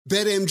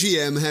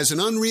BetMGM has an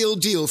unreal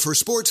deal for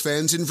sports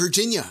fans in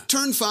Virginia.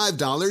 Turn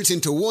 $5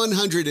 into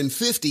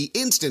 $150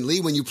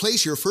 instantly when you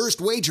place your first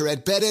wager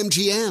at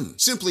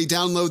BetMGM. Simply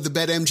download the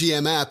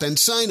BetMGM app and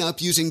sign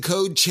up using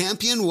code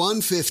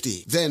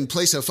CHAMPION150. Then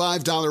place a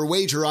 $5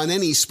 wager on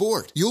any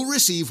sport. You'll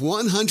receive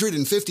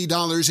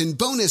 $150 in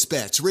bonus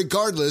bets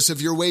regardless of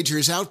your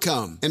wager's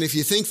outcome. And if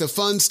you think the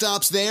fun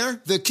stops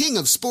there, the King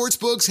of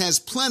Sportsbooks has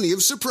plenty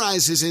of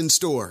surprises in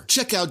store.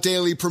 Check out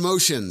daily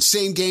promotions,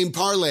 same-game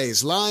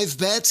parlays, live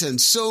bets,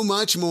 and so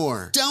much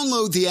more.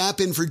 Download the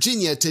app in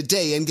Virginia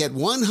today and get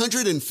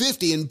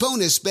 $150 in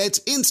bonus bets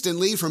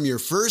instantly from your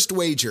first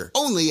wager.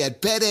 Only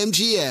at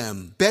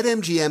BetMGM.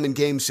 BetMGM and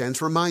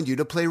GameSense remind you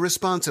to play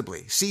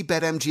responsibly. See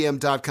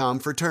BetMGM.com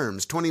for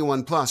terms.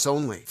 21 plus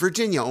only.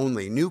 Virginia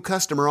only. New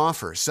customer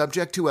offer.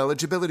 Subject to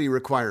eligibility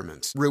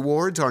requirements.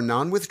 Rewards are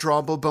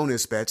non-withdrawable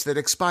bonus bets that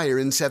expire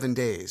in 7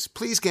 days.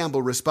 Please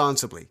gamble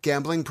responsibly.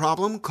 Gambling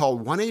problem? Call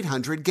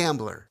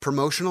 1-800-GAMBLER.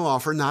 Promotional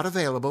offer not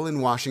available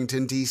in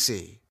Washington,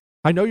 D.C.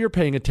 I know you're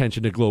paying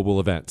attention to global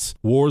events.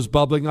 Wars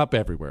bubbling up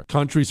everywhere.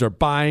 Countries are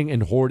buying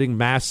and hoarding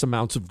mass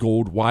amounts of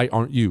gold. Why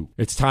aren't you?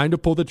 It's time to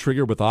pull the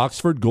trigger with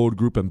Oxford Gold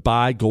Group and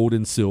buy gold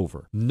and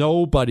silver.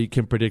 Nobody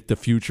can predict the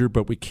future,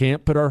 but we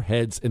can't put our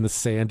heads in the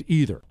sand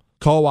either.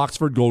 Call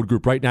Oxford Gold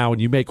Group right now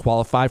and you may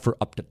qualify for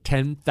up to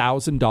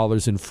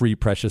 $10,000 in free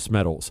precious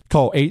metals.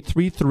 Call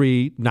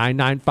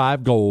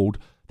 833-995-GOLD.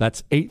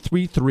 That's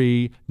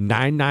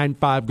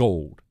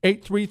 833-995-GOLD.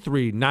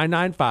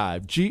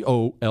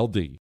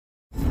 833-995-GOLD.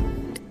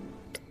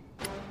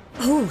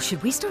 Oh,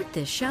 should we start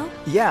this show?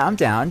 Yeah, I'm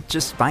down.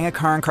 Just buying a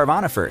car on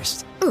Carvana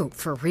first. Ooh,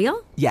 for real?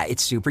 Yeah,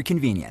 it's super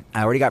convenient.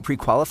 I already got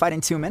pre-qualified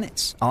in 2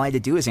 minutes. All I had to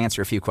do is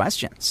answer a few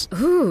questions.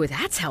 Ooh,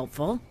 that's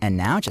helpful. And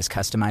now just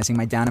customizing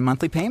my down and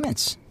monthly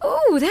payments.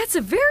 Ooh, that's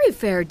a very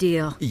fair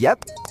deal.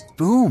 Yep.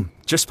 Boom.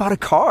 Just bought a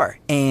car.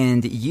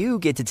 And you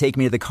get to take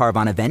me to the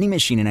Carvana vending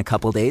machine in a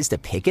couple days to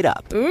pick it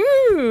up.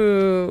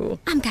 Ooh.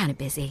 I'm kind of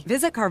busy.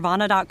 Visit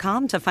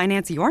Carvana.com to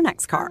finance your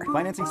next car.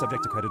 Financing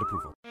subject to credit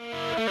approval.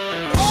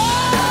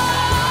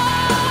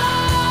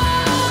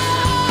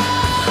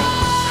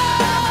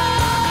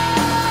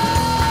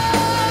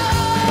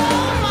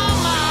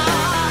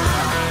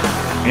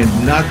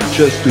 And not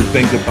just to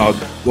think about,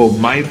 well,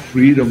 my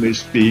freedom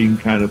is being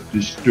kind of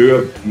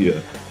disturbed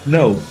here.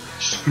 No,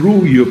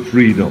 screw your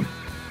freedom.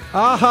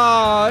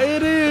 Aha!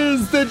 It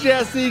is the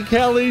Jesse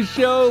Kelly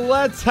Show.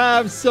 Let's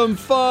have some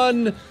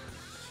fun.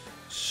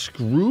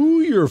 Screw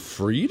your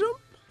freedom?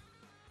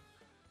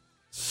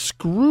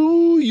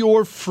 Screw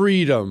your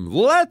freedom.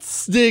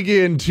 Let's dig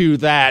into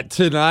that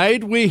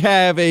tonight. We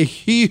have a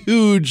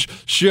huge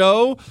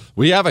show.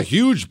 We have a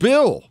huge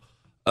bill.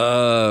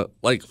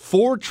 Like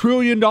 $4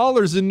 trillion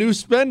in new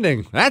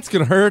spending. That's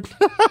going to hurt.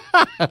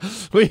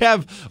 We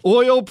have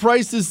oil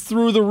prices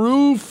through the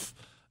roof.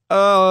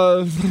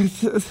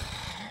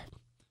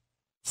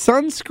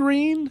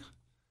 Sunscreen.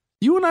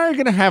 You and I are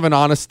going to have an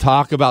honest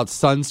talk about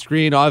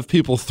sunscreen. I have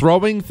people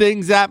throwing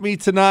things at me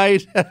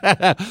tonight.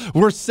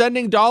 We're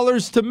sending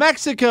dollars to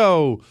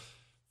Mexico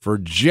for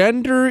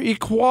gender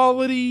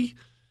equality.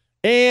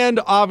 And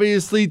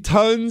obviously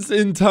tons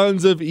and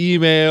tons of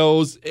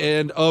emails.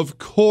 And of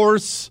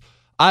course,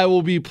 I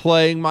will be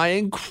playing my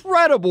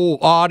incredible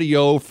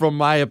audio from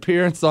my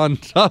appearance on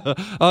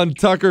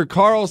Tucker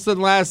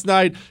Carlson last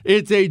night.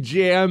 It's a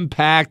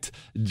jam-packed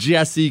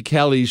Jesse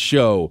Kelly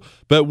show.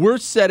 But we're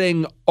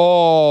setting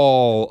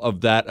all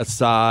of that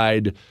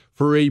aside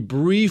for a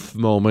brief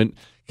moment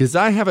because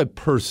I have a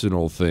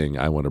personal thing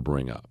I want to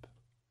bring up.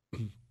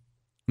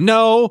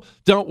 No,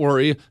 don't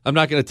worry. I'm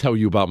not going to tell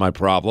you about my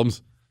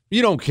problems.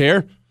 You don't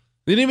care.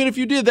 And even if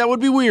you did, that would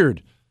be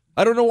weird.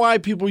 I don't know why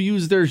people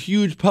use their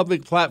huge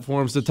public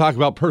platforms to talk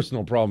about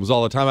personal problems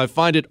all the time. I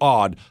find it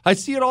odd. I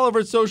see it all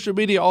over social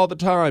media all the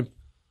time.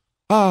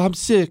 I'm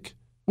sick.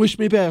 Wish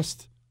me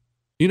best.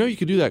 You know, you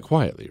could do that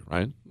quietly,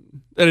 right?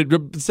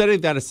 And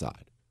setting that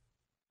aside,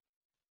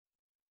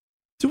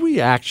 do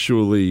we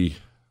actually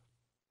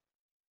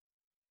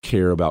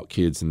care about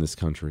kids in this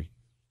country?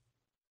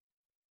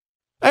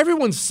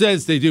 Everyone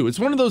says they do. It's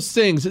one of those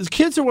things.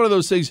 Kids are one of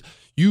those things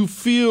you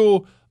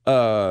feel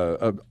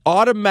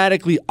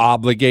automatically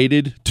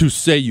obligated to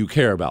say you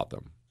care about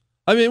them.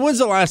 I mean, when's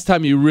the last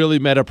time you really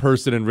met a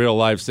person in real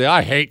life say,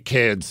 I hate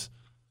kids.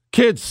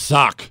 Kids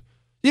suck.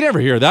 You never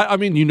hear that. I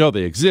mean, you know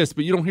they exist,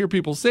 but you don't hear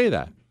people say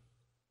that.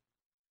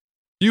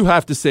 You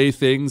have to say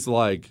things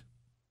like,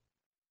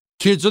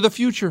 kids are the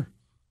future.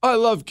 I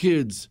love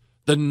kids.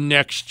 The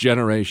next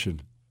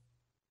generation.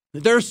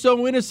 They're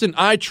so innocent.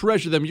 I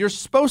treasure them. You're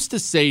supposed to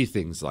say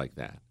things like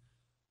that.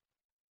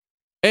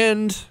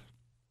 And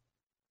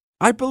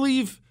I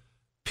believe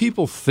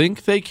people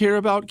think they care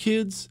about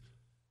kids,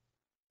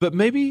 but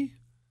maybe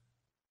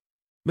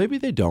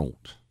they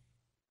don't.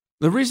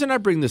 The reason I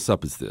bring this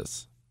up is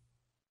this.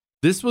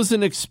 This was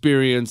an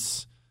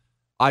experience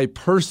I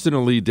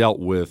personally dealt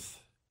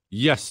with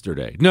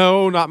yesterday.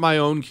 No, not my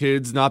own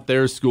kids, not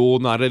their school,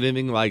 not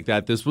anything like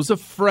that. This was a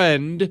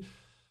friend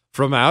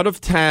from out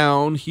of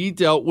town. He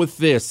dealt with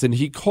this, and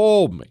he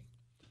called me.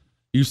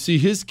 You see,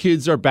 his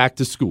kids are back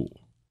to school.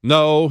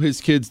 No,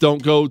 his kids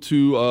don't go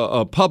to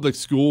a public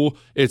school.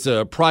 It's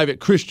a private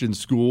Christian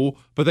school,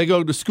 but they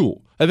go to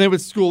school. And they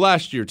went to school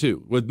last year,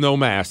 too, with no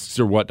masks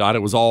or whatnot.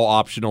 It was all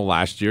optional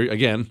last year.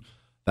 Again,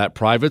 that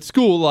private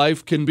school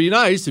life can be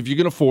nice if you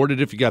can afford it,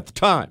 if you got the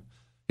time.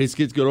 His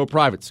kids go to a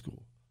private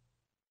school.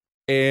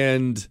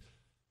 And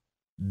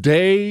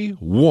day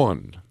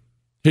one,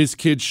 his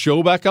kids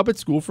show back up at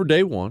school for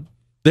day one.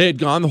 They had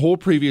gone the whole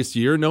previous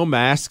year, no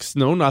masks,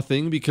 no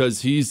nothing,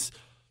 because he's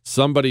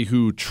somebody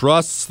who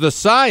trusts the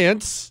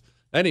science.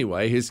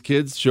 Anyway, his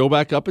kids show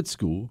back up at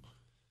school.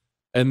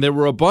 And there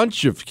were a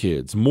bunch of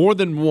kids, more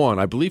than one.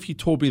 I believe he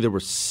told me there were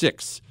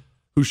 6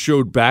 who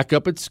showed back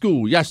up at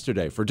school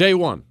yesterday for day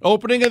one,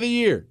 opening of the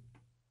year.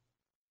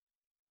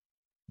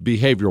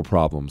 Behavioral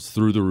problems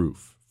through the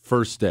roof,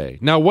 first day.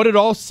 Now, what did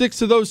all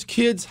 6 of those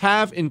kids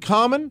have in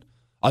common?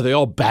 Are they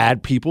all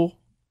bad people?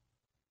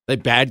 They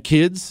bad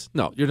kids?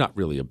 No, you're not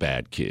really a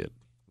bad kid,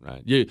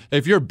 right?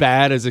 If you're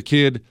bad as a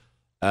kid,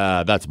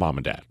 that's mom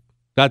and dad.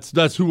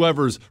 That's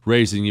whoever's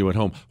raising you at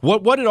home.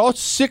 What did all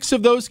 6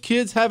 of those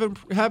kids have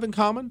in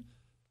common?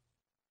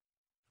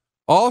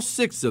 All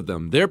 6 of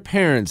them, their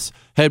parents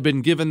had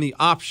been given the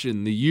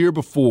option the year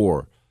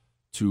before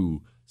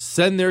to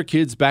send their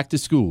kids back to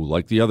school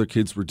like the other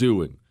kids were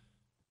doing.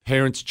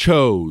 Parents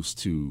chose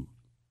to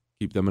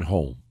keep them at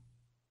home.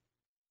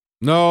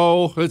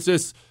 No, it's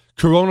just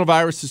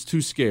coronavirus is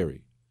too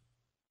scary.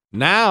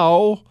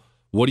 Now,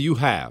 what do you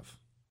have?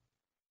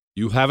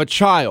 You have a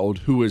child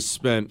who has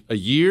spent a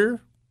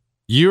year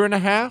and a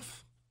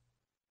half,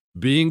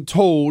 being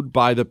told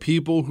by the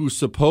people who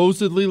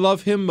supposedly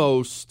love him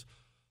most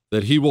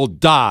that he will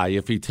die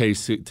if he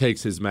takes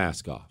his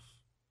mask off.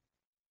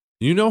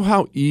 You know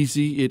how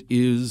easy it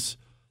is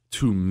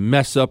to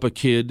mess up a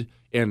kid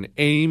and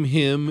aim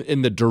him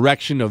in the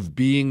direction of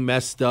being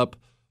messed up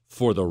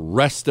for the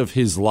rest of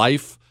his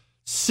life?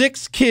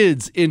 6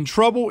 kids in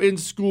trouble in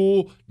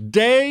school,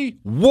 day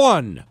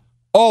one.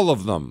 All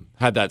of them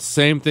had that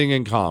same thing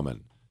in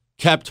common.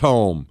 Kept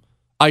home,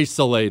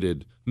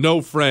 isolated,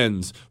 no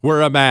friends,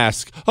 wear a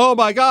mask. Oh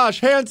my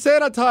gosh, hand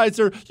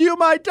sanitizer, you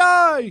might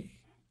die.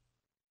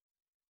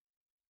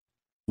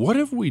 What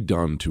have we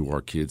done to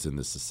our kids in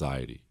this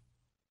society?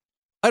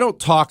 I don't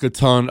talk a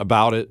ton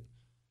about it.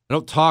 I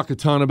don't talk a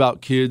ton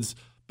about kids,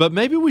 but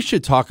maybe we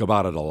should talk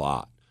about it a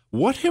lot.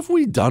 What have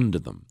we done to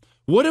them?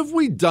 What have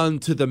we done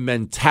to the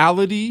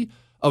mentality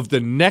of the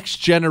next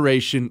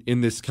generation in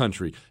this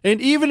country?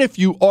 And even if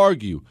you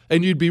argue,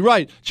 and you'd be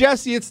right,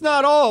 Jesse, it's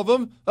not all of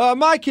them.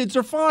 My kids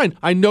are fine.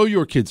 I know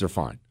your kids are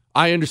fine.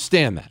 I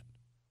understand that.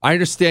 I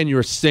understand you're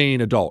a sane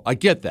adult. I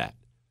get that.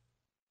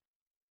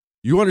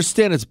 You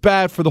understand it's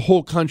bad for the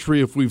whole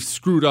country if we've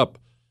screwed up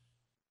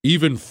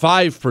even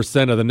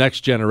 5% of the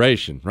next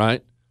generation,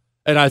 right?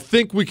 And I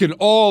think we can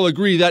all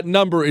agree that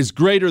number is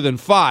greater than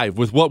 5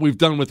 with what we've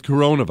done with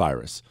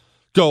coronavirus.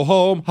 Go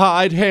home,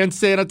 hide, hand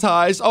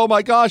sanitize. Oh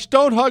my gosh,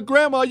 don't hug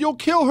grandma, you'll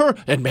kill her,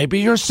 and maybe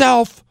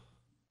yourself.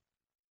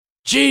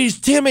 Geez,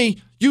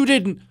 Timmy, you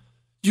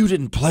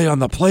didn't play on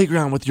the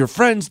playground with your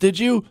friends, did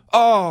you?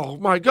 Oh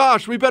my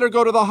gosh, we better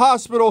go to the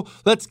hospital.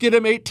 Let's get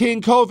him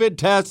 18 COVID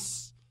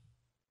tests.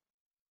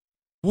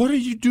 What are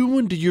you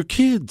doing to your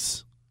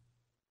kids?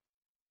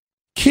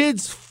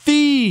 Kids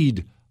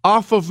feed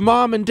off of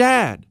mom and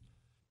dad.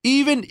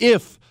 Even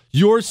if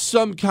you're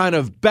some kind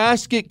of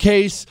basket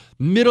case,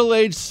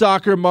 middle-aged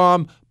soccer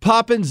mom,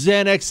 popping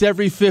Xanax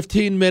every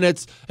 15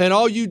 minutes, and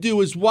all you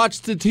do is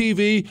watch the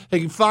TV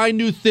and find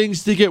new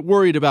things to get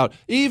worried about.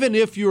 Even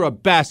if you're a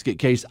basket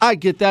case. I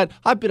get that.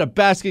 I've been a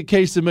basket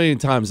case a million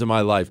times in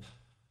my life.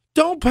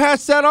 Don't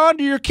pass that on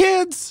to your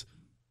kids.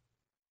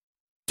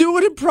 Do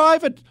it in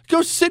private.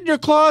 Go sit in your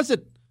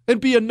closet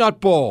and be a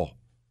nutball.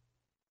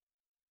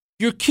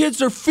 Your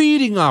kids are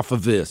feeding off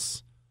of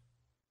this.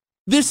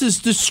 This is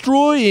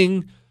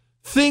destroying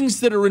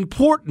things that are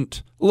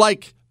important,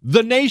 like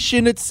the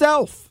nation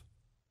itself.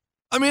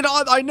 I mean,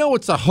 I know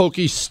it's a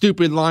hokey,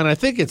 stupid line. I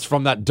think it's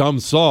from that dumb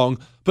song,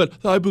 but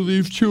I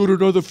believe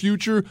children are the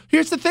future.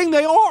 Here's the thing,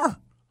 they are.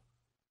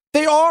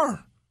 They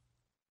are.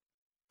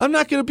 I'm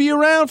not going to be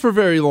around for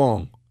very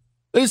long,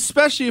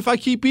 especially if I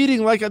keep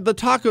eating like the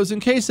tacos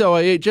and queso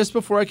I ate just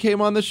before I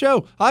came on the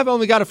show. I've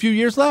only got a few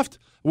years left.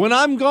 When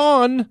I'm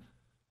gone,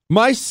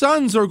 my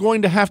sons are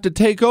going to have to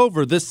take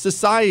over this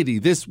society,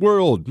 this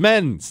world.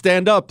 Men,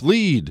 stand up,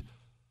 lead.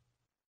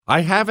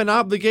 I have an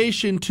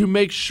obligation to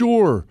make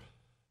sure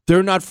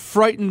they're not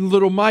frightened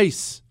little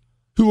mice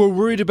who are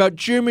worried about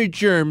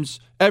germs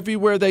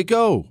everywhere they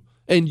go.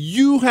 And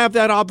you have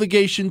that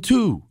obligation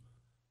too.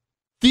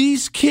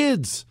 These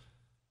kids,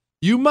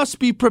 you must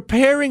be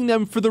preparing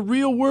them for the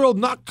real world,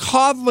 not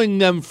coddling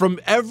them from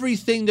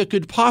everything that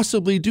could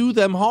possibly do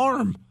them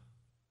harm.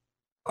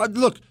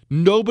 Look,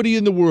 nobody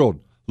in the world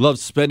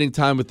loves spending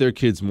time with their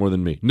kids more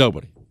than me.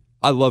 Nobody.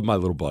 I love my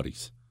little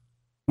buddies.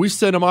 We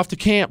send them off to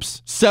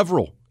camps,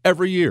 several,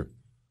 every year.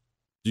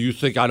 Do you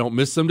think I don't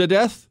miss them to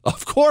death?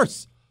 Of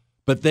course.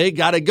 But they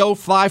got to go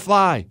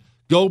fly.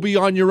 Go be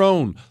on your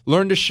own.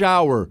 Learn to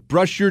shower,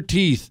 brush your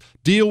teeth,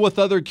 deal with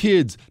other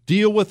kids,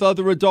 deal with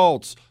other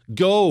adults.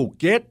 Go,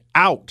 get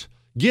out.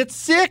 get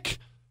sick,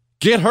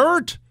 get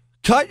hurt,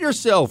 cut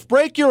yourself,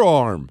 break your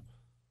arm.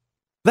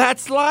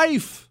 That's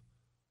life.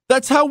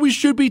 That's how we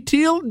should be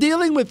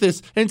dealing with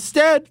this.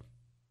 Instead,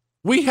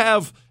 we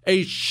have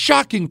a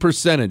shocking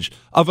percentage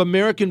of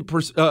American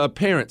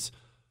parents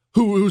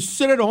who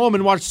sit at home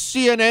and watch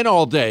CNN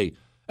all day,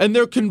 and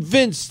they're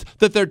convinced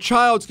that their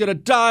child's going to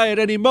die at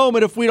any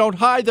moment if we don't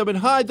hide them and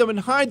hide them and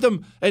hide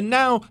them. And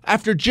now,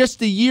 after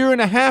just a year and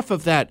a half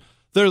of that,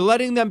 they're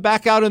letting them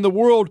back out in the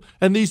world,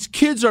 and these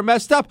kids are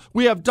messed up.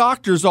 We have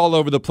doctors all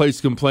over the place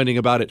complaining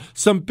about it.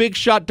 Some big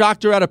shot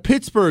doctor out of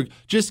Pittsburgh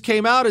just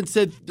came out and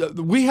said,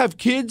 we have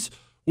kids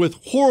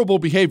with horrible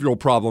behavioral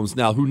problems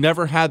now who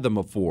never had them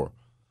before.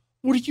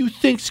 What do you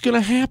think's going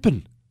to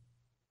happen?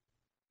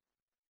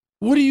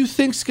 What do you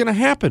think's going to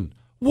happen?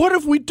 What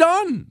have we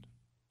done?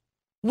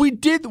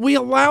 We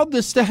allowed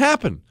this to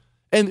happen.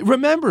 And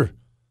remember,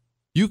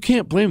 you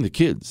can't blame the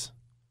kids.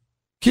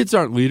 Kids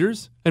aren't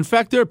leaders. In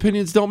fact, their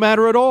opinions don't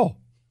matter at all.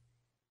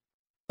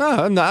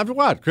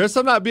 What, Chris?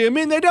 I'm not being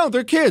mean. They don't.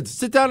 They're kids.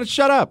 Sit down and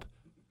shut up.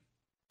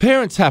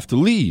 Parents have to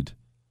lead.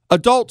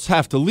 Adults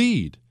have to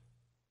lead.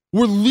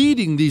 We're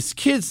leading these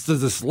kids to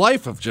this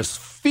life of just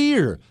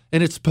fear,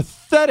 and it's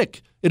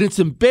pathetic, and it's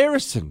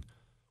embarrassing.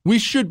 We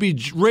should be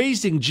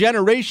raising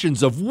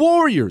generations of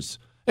warriors.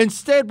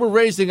 Instead, we're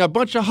raising a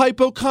bunch of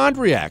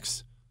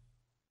hypochondriacs.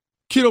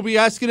 Kid will be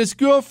asking his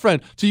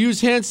girlfriend to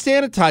use hand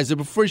sanitizer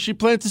before she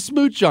plans to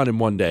smooch on him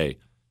one day.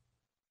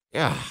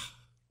 Yeah.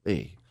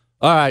 Hey.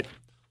 All right.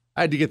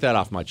 I had to get that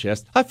off my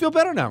chest. I feel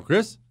better now,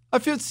 Chris.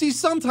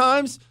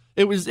 Sometimes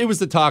it was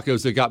the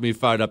tacos that got me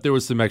fired up. There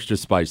was some extra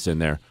spice in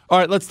there. All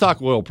right, let's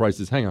talk oil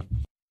prices. Hang on.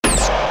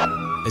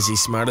 Is he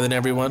smarter than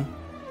everyone?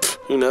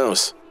 Who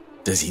knows?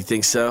 Does he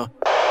think so?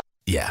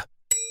 Yeah.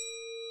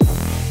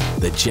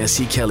 The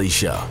Jesse Kelly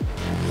Show.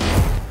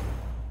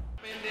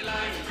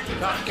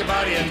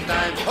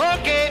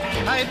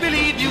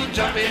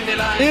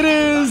 It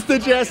is the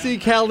Jesse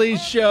Kelly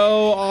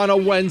Show on a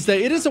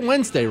Wednesday. It is a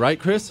Wednesday, right,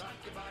 Chris?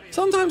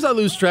 Sometimes I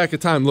lose track of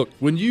time. Look,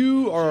 when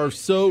you are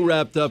so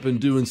wrapped up in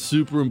doing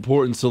super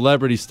important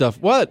celebrity stuff,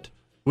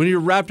 when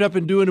you're wrapped up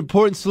in doing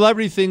important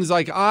celebrity things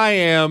like I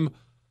am,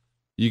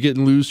 you get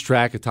and lose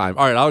track of time.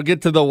 All right, I'll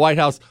get to the White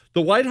House.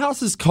 The White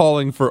House is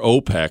calling for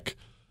OPEC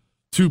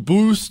to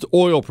boost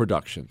oil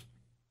production.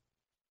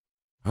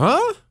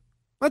 Huh?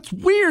 That's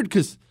weird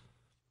because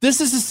this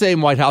is the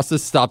same White House that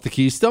stopped the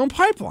Keystone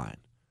Pipeline.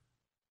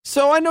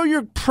 So I know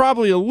you're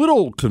probably a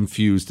little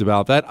confused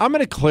about that. I'm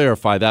going to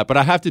clarify that, but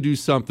I have to do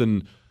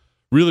something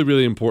really,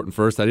 really important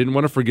first. I didn't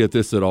want to forget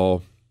this at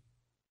all.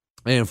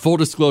 And full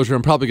disclosure,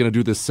 I'm probably going to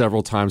do this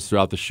several times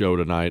throughout the show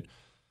tonight.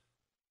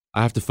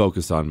 I have to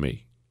focus on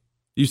me.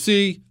 You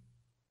see,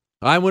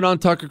 I went on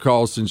Tucker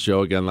Carlson's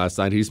show again last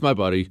night. He's my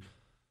buddy.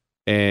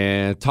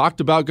 And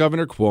talked about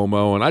Governor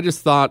Cuomo. And I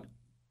just thought,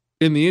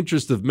 in the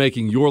interest of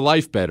making your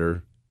life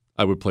better,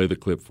 I would play the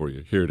clip for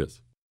you. Here it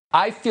is.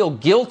 I feel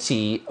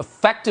guilty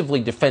effectively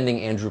defending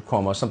Andrew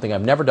Cuomo, something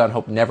I've never done,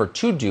 hope never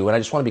to do. And I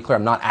just want to be clear,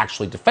 I'm not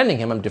actually defending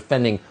him. I'm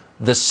defending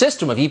the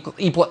system of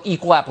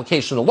equal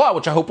application of the law,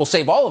 which I hope will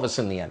save all of us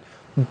in the end.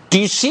 Do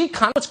you see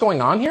kind of what's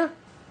going on here?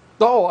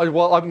 Oh,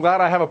 well, I'm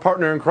glad I have a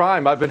partner in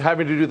crime. I've been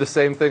having to do the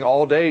same thing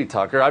all day,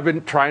 Tucker. I've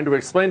been trying to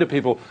explain to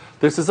people,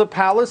 this is a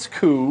palace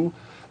coup.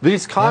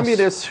 These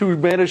communists who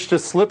managed to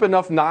slip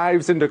enough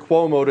knives into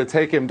Cuomo to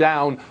take him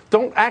down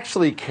don't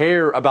actually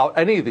care about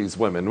any of these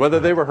women, whether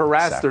they were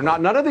harassed or not.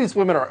 None of these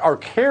women are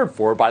cared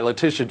for by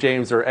Letitia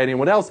James or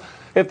anyone else.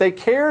 If they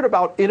cared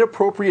about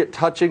inappropriate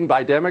touching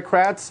by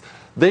Democrats,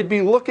 they'd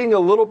be looking a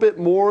little bit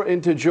more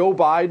into Joe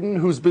Biden,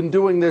 who's been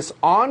doing this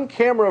on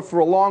camera for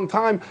a long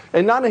time,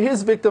 and none of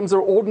his victims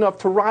are old enough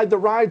to ride the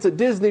rides at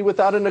Disney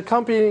without an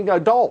accompanying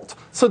adult.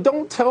 So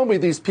don't tell me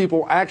these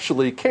people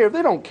actually care.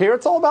 They don't care.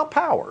 It's all about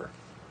power.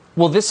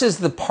 Well, this is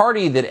the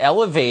party that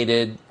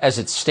elevated as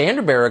its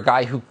standard bearer a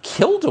guy who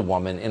killed a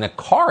woman in a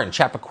car in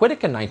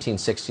Chappaquiddick in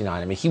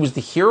 1969. I mean, he was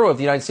the hero of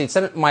the United States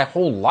Senate my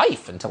whole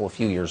life until a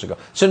few years ago.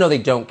 So, no, they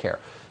don't care.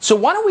 So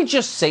why don't we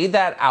just say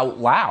that out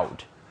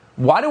loud?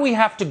 Why do we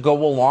have to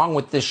go along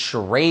with this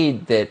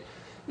charade that,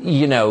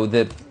 you know,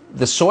 the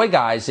soy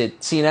guys at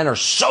CNN are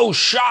so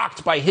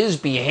shocked by his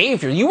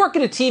behavior? You work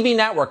at a TV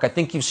network. I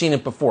think you've seen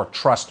it before.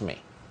 Trust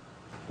me.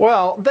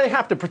 Well, they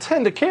have to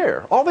pretend to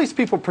care. All these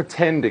people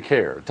pretend to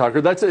care, Tucker.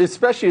 That's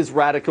especially as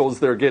radical as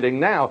they're getting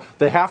now.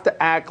 They have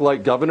to act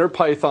like Governor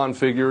Python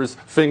Fingers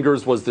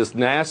was this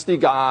nasty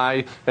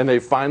guy, and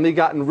they've finally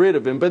gotten rid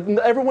of him. But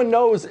everyone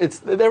knows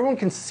everyone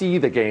can see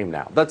the game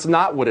now. That's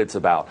not what it's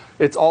about.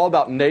 It's all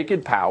about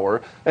naked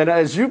power. And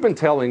as you've been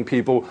telling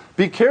people,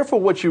 be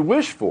careful what you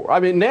wish for. I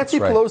mean, Nancy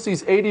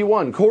Pelosi's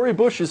 81, Cori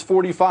Bush is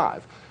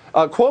 45.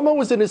 Cuomo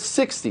was in his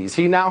 60s.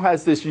 He now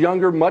has this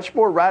younger, much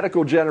more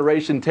radical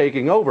generation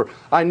taking over.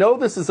 I know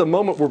this is a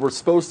moment where we're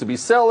supposed to be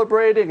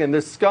celebrating and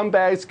this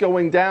scumbag's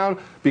going down.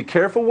 Be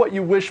careful what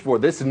you wish for.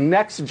 This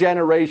next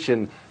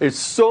generation is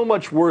so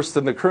much worse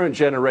than the current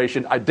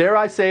generation. Dare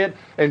I say it,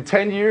 in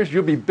 10 years,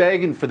 you'll be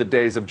begging for the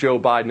days of Joe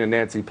Biden and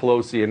Nancy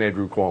Pelosi and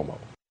Andrew Cuomo.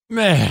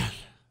 Man,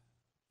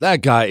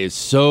 that guy is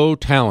so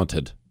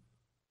talented.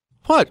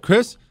 What,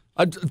 Chris?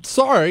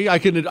 Sorry,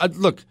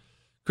 look,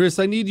 Chris,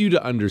 I need you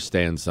to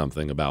understand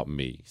something about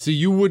me. See,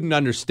 you wouldn't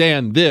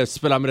understand this,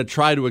 but I'm going to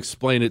try to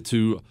explain it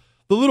to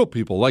the little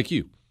people like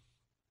you.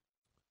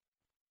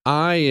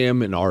 I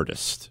am an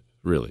artist,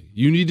 really.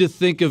 You need to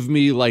think of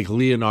me like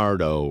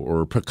Leonardo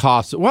or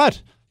Picasso.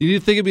 What? You need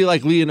to think of me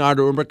like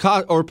Leonardo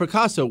or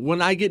Picasso.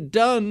 When I get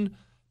done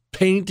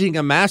painting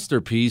a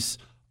masterpiece,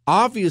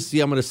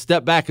 obviously I'm going to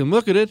step back and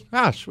look at it.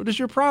 Gosh, what is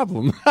your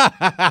problem? All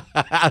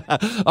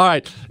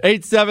right,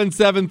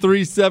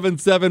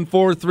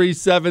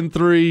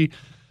 877-377-4373.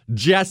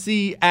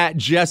 Jesse at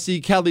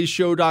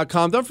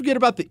jessekellyshow.com. Don't forget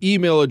about the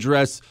email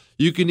address.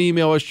 You can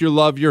email us your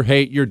love, your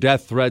hate, your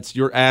death threats,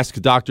 your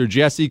Ask Dr.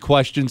 Jesse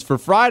questions for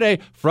Friday.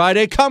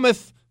 Friday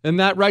cometh, and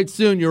that right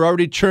soon. You're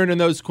already churning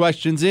those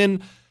questions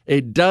in.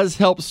 It does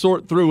help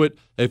sort through it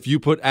if you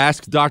put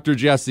Ask Dr.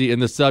 Jesse in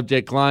the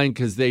subject line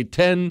because they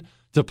tend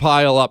to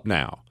pile up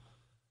now.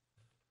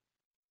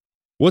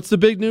 What's the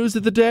big news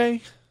of the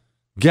day?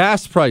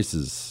 Gas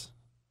prices.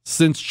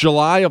 Since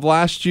July of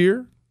last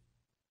year,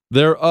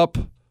 they're up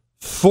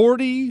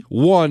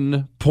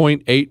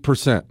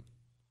 41.8%.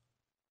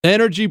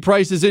 Energy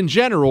prices in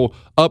general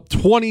up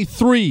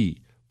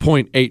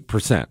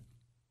 23.8%.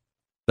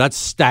 That's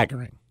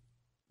staggering.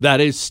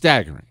 That is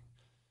staggering.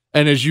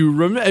 And as you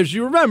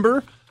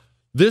remember,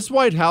 this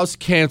White House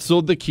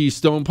canceled the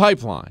Keystone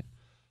Pipeline.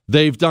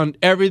 They've done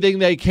everything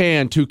they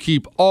can to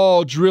keep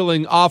all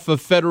drilling off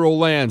of federal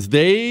lands.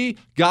 They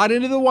got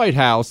into the White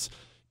House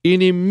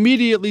and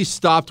immediately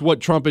stopped what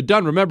Trump had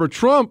done. Remember,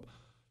 Trump,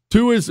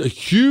 to his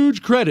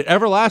huge credit,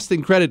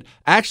 everlasting credit,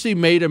 actually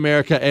made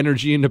America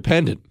energy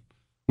independent.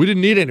 We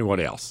didn't need anyone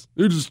else.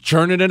 We were just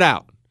churning it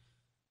out.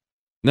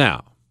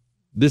 Now,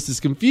 this is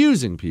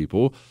confusing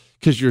people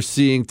because you're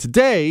seeing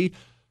today,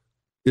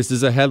 this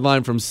is a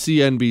headline from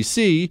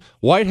CNBC,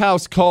 White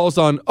House calls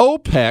on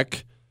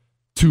OPEC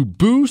to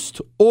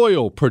boost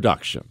oil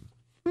production.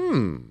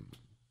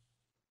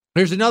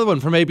 Here's another one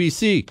from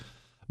ABC.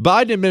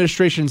 Biden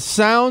administration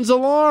sounds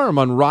alarm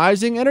on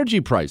rising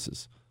energy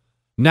prices.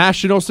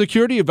 National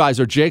Security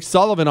Advisor Jake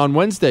Sullivan on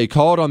Wednesday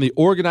called on the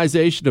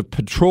Organization of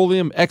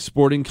Petroleum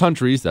Exporting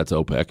Countries, that's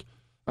OPEC,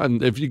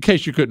 and in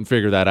case you couldn't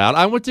figure that out.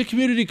 I went to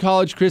community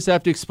college, Chris, I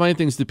have to explain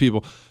things to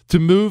people, to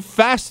move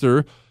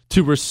faster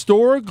to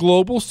restore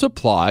global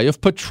supply of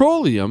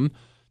petroleum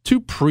to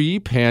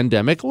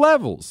pre-pandemic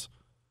levels.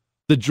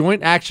 The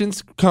joint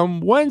actions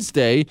come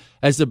Wednesday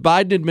as the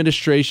Biden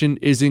administration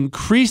is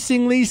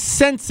increasingly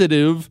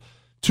sensitive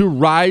to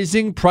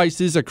rising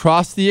prices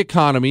across the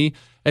economy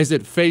as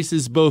it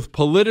faces both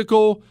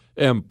political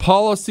and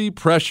policy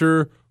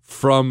pressure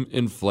from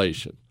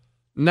inflation.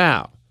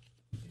 Now,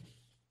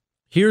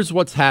 here's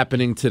what's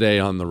happening today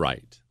on the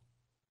right.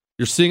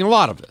 You're seeing a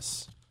lot of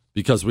this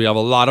because we have a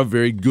lot of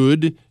very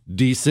good,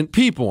 decent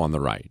people on the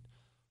right.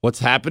 What's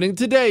happening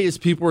today is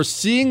people are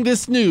seeing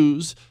this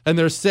news and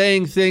they're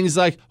saying things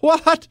like,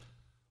 what?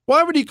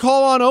 Why would he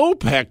call on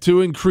OPEC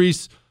to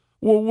increase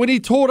when he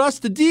told us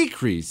to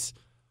decrease?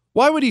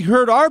 Why would he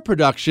hurt our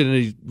production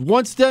and he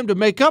wants them to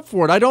make up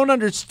for it? I don't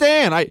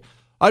understand.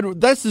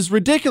 This is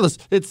ridiculous.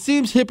 It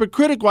seems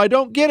hypocritical. I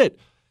don't get it.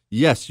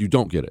 Yes, you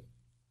don't get it.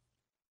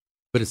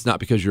 But it's not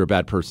because you're a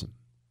bad person.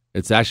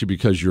 It's actually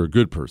because you're a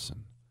good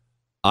person.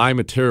 I'm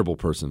a terrible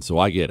person, so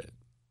I get it.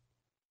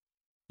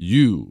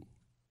 You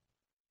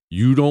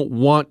don't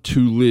want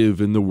to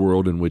live in the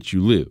world in which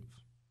you live.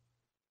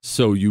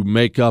 So you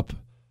make up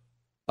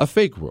a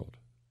fake world.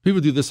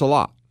 People do this a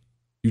lot.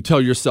 You tell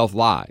yourself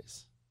lies.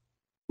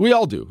 We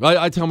all do.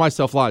 I tell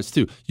myself lies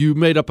too. You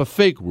made up a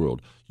fake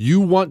world. You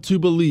want to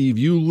believe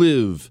you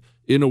live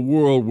in a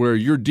world where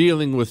you're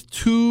dealing with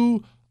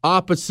two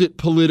opposite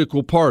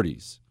political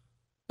parties.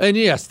 And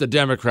yes, the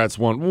Democrats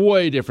want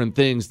way different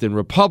things than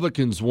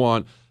Republicans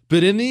want.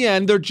 But in the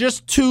end, they're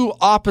just two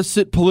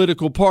opposite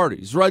political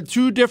parties, right?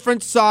 Two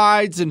different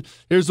sides, and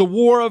there's a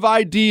war of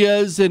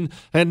ideas, and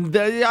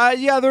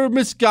they're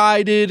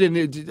misguided,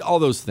 and all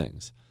those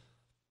things.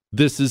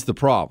 This is the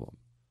problem.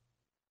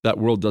 That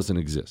world doesn't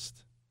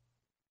exist.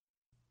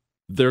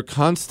 They're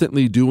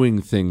constantly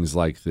doing things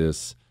like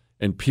this,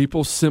 and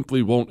people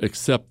simply won't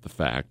accept the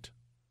fact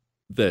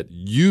that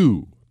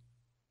you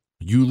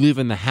live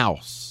in the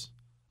house,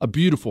 a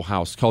beautiful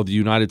house called the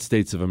United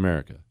States of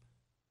America,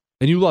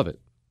 and you love it.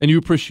 And you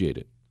appreciate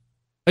it.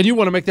 And you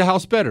want to make the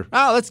house better.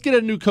 Let's get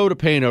a new coat of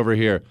paint over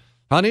here.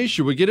 Honey,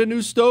 should we get a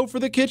new stove for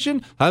the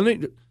kitchen?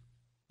 Honey,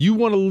 you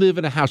want to live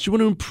in a house. You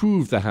want to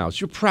improve the house.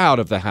 You're proud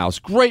of the house.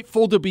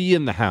 Grateful to be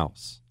in the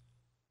house.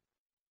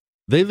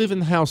 They live in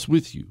the house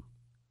with you.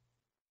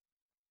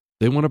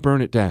 They want to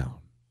burn it down.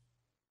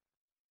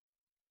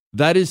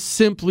 That is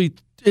simply,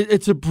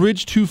 it's a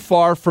bridge too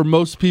far for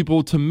most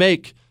people to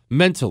make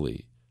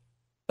mentally.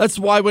 That's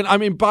why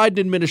Biden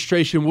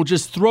administration will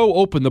just throw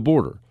open the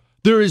border.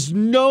 There is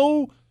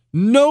no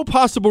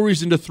possible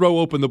reason to throw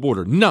open the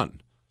border.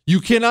 None. You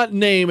cannot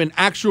name an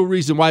actual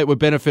reason why it would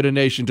benefit a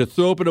nation to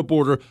throw open a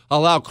border,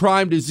 allow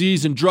crime,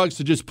 disease, and drugs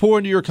to just pour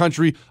into your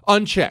country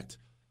unchecked.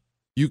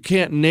 You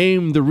can't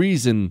name the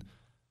reason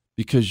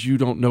because you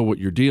don't know what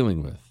you're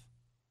dealing with.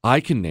 I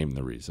can name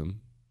the reason.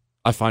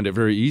 I find it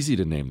very easy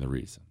to name the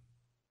reason.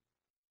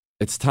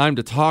 It's time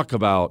to talk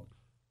about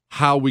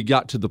how we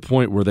got to the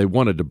point where they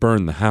wanted to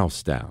burn the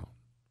house down.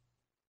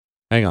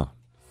 Hang on.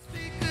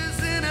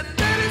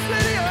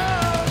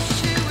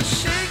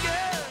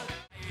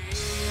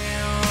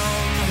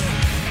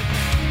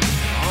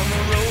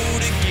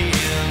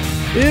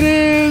 It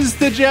is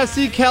the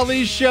Jesse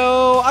Kelly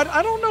Show.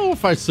 I don't know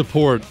if I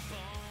support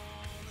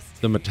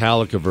the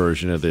Metallica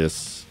version of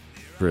this,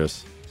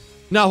 Chris.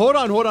 Now, hold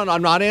on.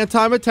 I'm not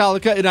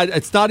anti-Metallica, and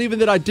it's not even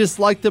that I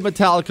dislike the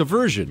Metallica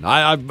version.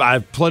 I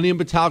have plenty of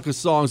Metallica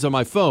songs on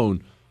my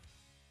phone.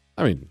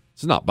 I mean,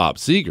 it's not Bob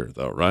Seger,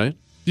 though, right?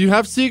 Do you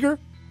have Seger?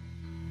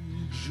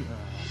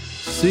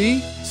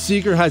 See?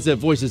 Seger has that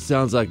voice that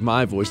sounds like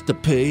my voice. The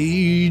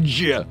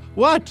Page.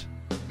 What?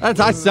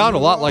 I sound a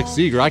lot like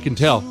Seger, I can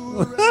tell.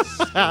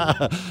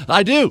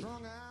 I do.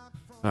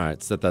 All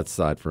right, set that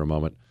aside for a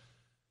moment.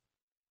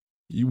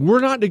 We're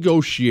not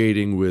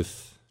negotiating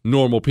with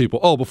normal people.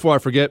 Oh, before I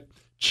forget,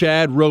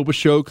 Chad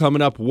Robichaux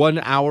coming up 1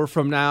 hour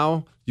from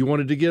now. You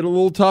wanted to get a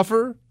little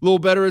tougher, a little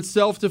better at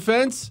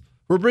self-defense?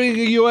 We're bringing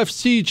a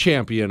UFC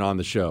champion on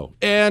the show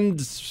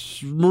and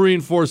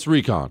Marine Force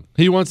Recon.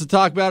 He wants to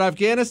talk about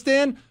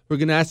Afghanistan. We're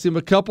going to ask him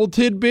a couple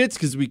tidbits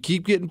because we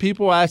keep getting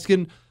people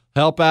asking,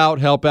 help out,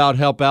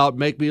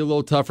 make me a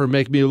little tougher,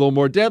 make me a little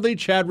more deadly.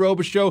 Chad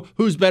Robichaux,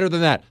 who's better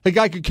than that? The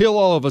guy could kill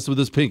all of us with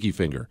his pinky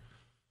finger.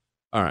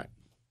 All right.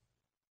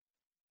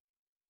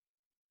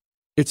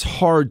 It's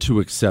hard to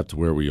accept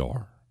where we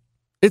are.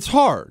 It's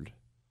hard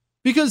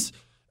because,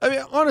 I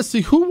mean,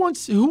 honestly, who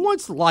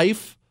wants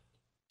life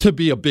to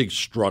be a big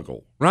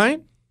struggle,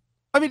 right?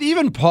 I mean,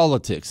 even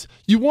politics.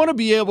 You want to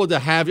be able to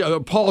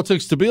have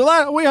politics to be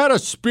like, we had a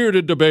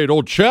spirited debate,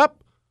 old chap.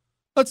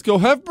 Let's go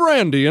have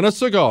brandy and a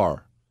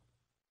cigar.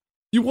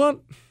 You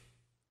want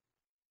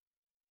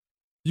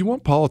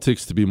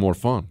politics to be more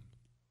fun.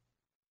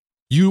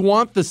 You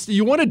want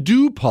to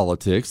do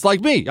politics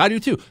like me. I do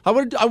too. I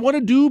want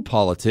to do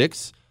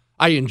politics.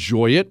 I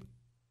enjoy it.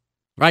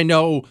 I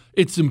know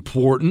it's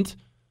important.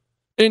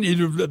 And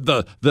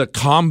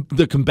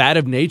the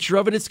combative nature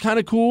of it, it's kind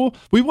of cool.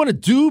 We want to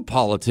do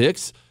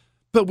politics,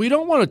 but we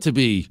don't want it to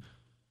be,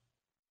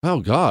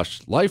 oh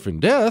gosh, life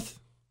and death.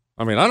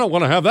 I mean, I don't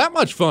want to have that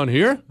much fun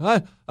here.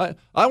 I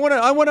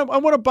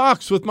want to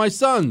box with my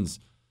sons,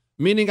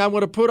 meaning I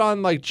want to put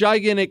on like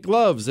gigantic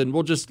gloves and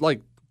we'll just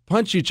like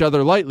punch each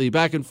other lightly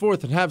back and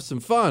forth and have some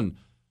fun.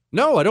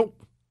 No, I don't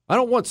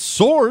want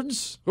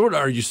swords.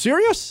 Are you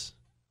serious?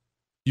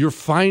 You're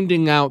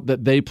finding out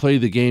that they play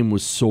the game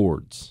with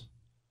swords.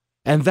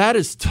 And that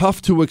is tough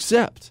to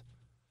accept.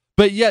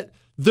 But yet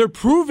they're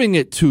proving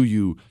it to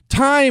you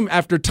time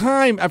after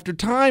time after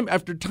time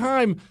after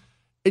time.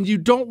 And you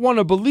don't want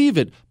to believe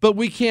it. But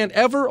we can't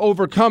ever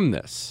overcome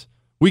this.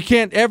 We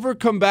can't ever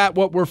combat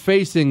what we're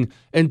facing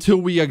until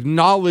we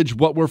acknowledge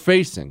what we're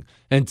facing.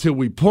 Until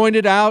we point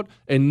it out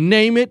and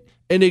name it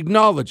and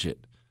acknowledge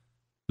it.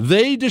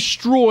 They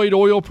destroyed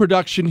oil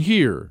production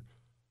here.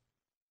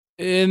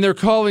 And they're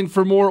calling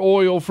for more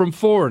oil from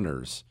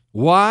foreigners.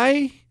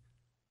 Why?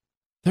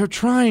 They're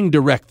trying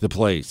to wreck the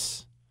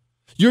place.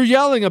 You're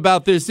yelling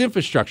about this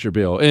infrastructure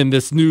bill and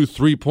this new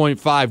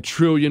 $3.5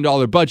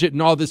 trillion budget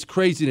and all this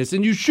craziness,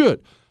 and you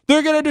should.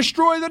 They're going to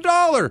destroy the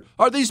dollar.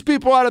 Are these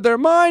people out of their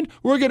mind?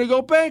 We're going to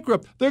go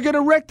bankrupt. They're going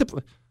to wreck the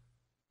place.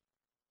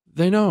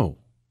 They know.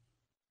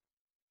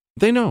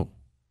 They know.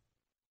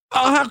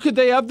 How could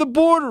they have the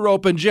border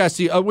open,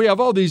 Jesse? We have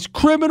all these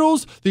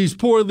criminals. These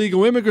poor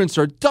illegal immigrants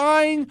are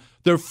dying.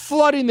 They're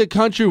flooding the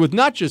country with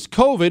not just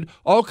COVID,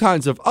 all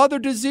kinds of other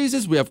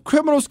diseases. We have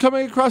criminals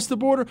coming across the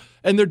border,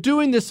 and they're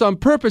doing this on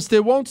purpose. They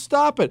won't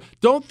stop it.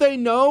 Don't they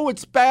know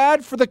it's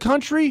bad for the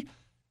country?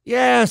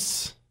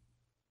 Yes,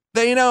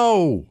 they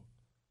know.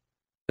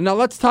 And now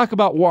let's talk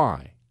about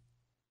why.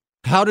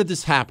 How did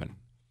this happen?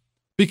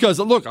 Because,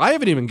 look, I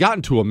haven't even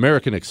gotten to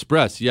American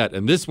Express yet,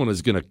 and this one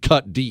is going to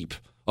cut deep.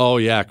 Oh,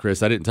 yeah,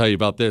 Chris, I didn't tell you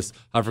about this.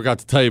 I forgot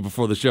to tell you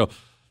before the show.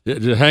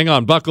 Hang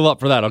on, buckle up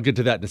for that. I'll get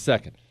to that in a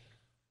second.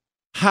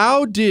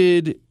 How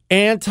did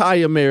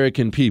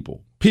anti-American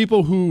people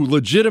who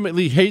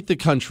legitimately hate the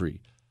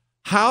country,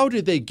 how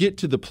did they get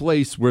to the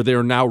place where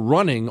they're now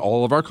running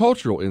all of our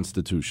cultural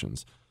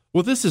institutions?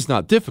 Well, this is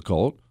not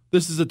difficult.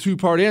 This is a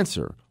two-part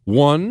answer.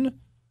 One,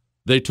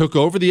 they took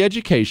over the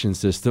education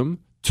system.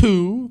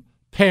 Two,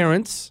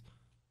 parents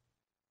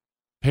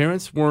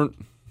weren't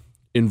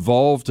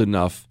involved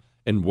enough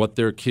in what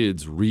their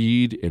kids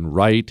read and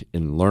write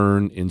and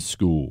learn in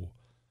school.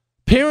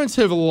 Parents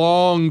have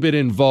long been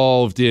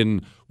involved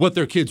in what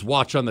their kids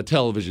watch on the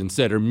television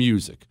set or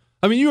music.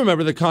 I mean, you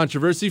remember the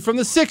controversy from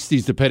the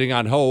 60s, depending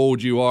on how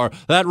old you are.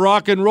 That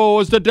rock and roll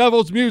is the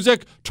devil's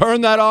music.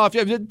 Turn that off.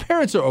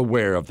 Parents are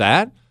aware of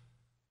that.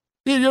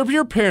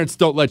 Your parents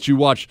don't let you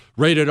watch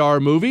rated R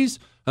movies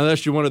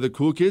unless you're one of the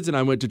cool kids, and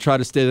I went to try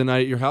to stay the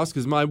night at your house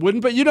because mine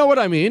wouldn't. But you know what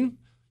I mean.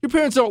 Your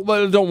parents don't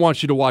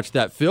want you to watch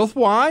that filth.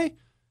 Why?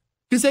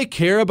 Because they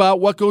care about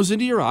what goes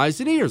into your eyes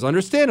and ears,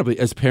 understandably,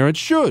 as parents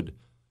should.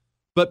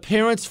 But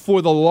parents,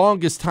 for the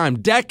longest time,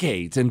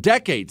 decades and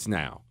decades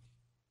now,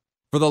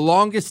 For the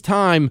longest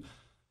time,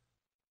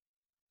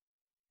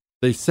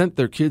 they sent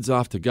their kids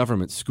off to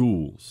government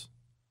schools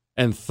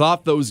and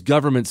thought those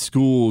government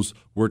schools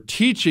were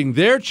teaching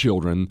their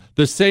children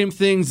the same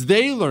things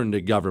they learned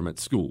at government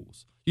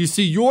schools. You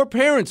see, your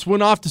parents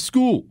went off to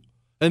school,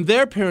 and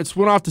their parents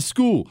went off to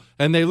school,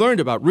 and they learned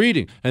about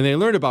reading, and they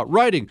learned about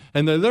writing,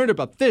 and they learned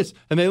about this,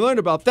 and they learned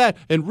about that,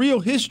 and real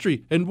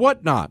history, and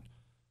whatnot.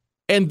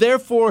 And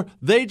therefore,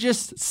 they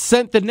just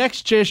sent the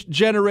next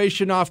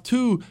generation off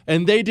too,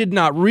 and they did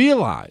not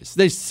realize,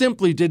 they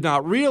simply did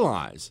not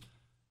realize,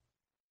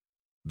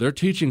 they're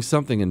teaching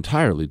something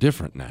entirely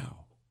different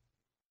now.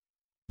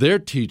 They're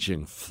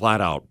teaching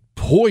flat out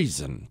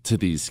poison to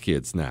these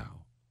kids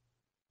now.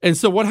 And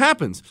so what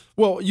happens?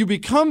 Well, you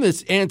become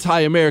this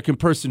anti-American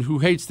person who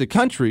hates the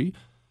country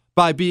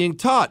by being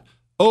taught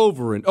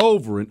over and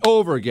over and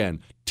over again,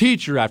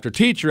 teacher after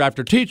teacher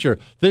after teacher,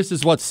 this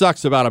is what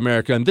sucks about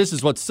America, and this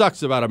is what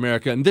sucks about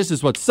America, and this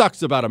is what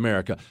sucks about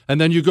America.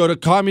 And then you go to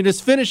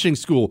communist finishing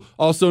school,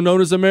 also known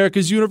as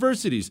America's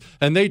universities,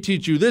 and they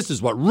teach you this is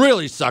what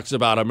really sucks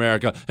about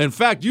America. In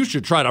fact, you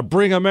should try to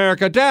bring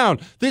America down.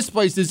 This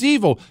place is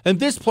evil, and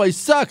this place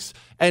sucks.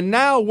 And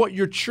now what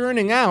you're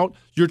churning out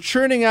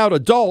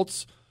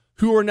adults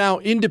who are now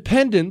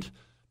independent,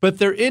 but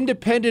they're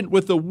independent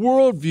with a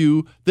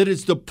worldview that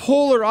is the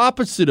polar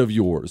opposite of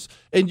yours.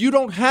 And you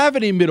don't have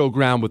any middle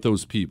ground with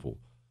those people.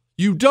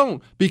 You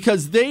don't,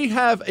 because they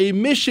have a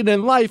mission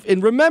in life.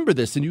 And remember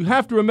this, and you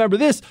have to remember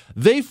this,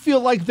 they feel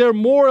like they're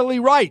morally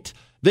right.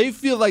 They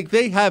feel like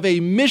they have a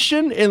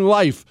mission in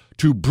life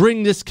to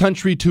bring this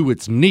country to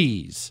its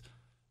knees.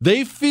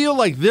 They feel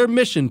like their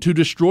mission to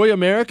destroy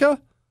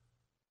America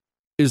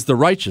is the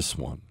righteous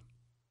one.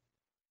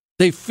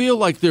 They feel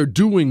like they're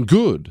doing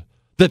good,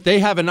 that they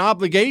have an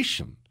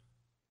obligation.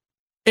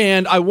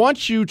 And I don't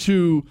want you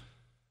to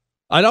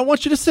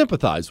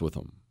sympathize with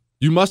them.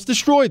 You must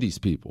destroy these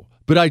people.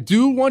 But I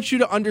do want you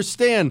to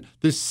understand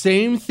the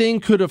same thing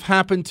could have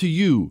happened to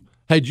you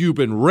had you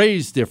been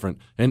raised different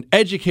and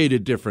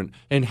educated different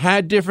and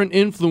had different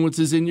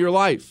influences in your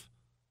life.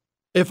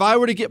 If I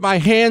were to get my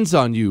hands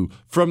on you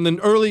from an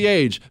early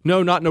age,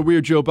 no, not in a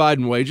weird Joe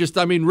Biden way,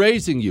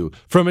 raising you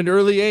from an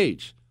early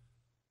age,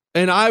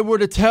 and I were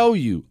to tell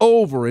you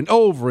over and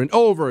over and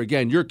over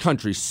again, your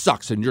country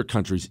sucks and your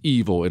country's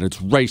evil and it's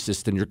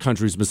racist and your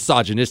country's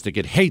misogynistic,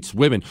 it hates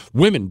women.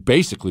 Women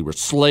basically were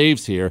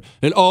slaves here.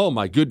 And oh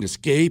my goodness,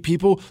 gay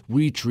people,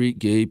 we treat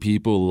gay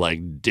people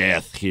like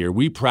death here.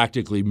 We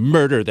practically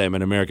murder them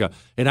in America.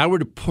 And I were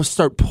to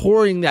start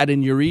pouring that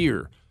in your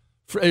ear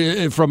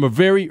from a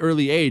very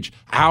early age,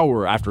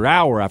 hour after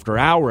hour after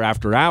hour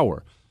after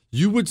hour.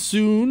 You would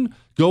soon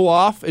go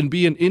off and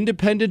be an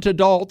independent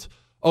adult.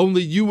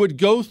 Only you would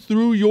go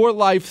through your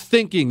life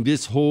thinking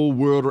this whole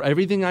world or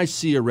everything I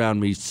see around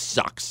me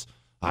sucks.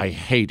 I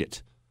hate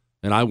it,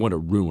 and I want to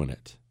ruin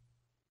it.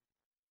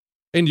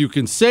 And you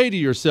can say to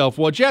yourself,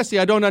 well, Jesse,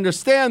 I don't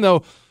understand,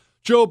 though.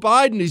 Joe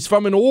Biden, he's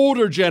from an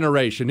older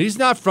generation. He's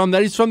not from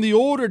that. He's from the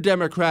older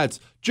Democrats.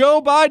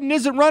 Joe Biden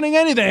isn't running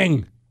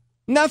anything.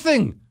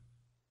 Nothing.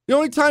 The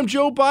only time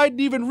Joe Biden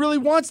even really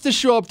wants to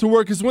show up to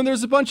work is when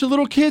there's a bunch of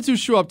little kids who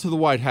show up to the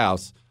White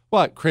House.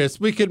 What, Chris?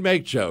 We could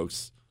make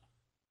jokes.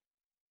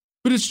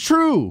 But it's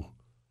true.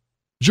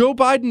 Joe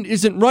Biden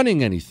isn't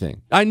running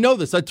anything. I know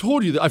this. I've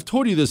told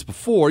you this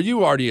before.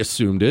 You already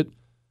assumed it.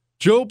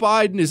 Joe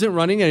Biden isn't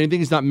running anything.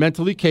 He's not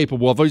mentally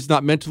capable of it. He's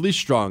not mentally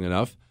strong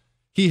enough.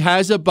 He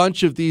has a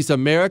bunch of these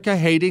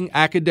America-hating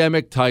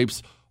academic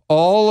types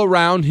all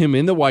around him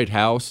in the White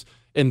House,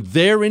 and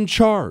they're in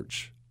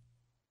charge.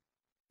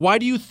 Why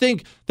do you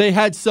think they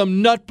had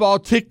some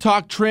nutball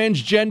TikTok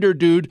transgender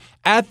dude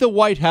at the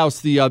White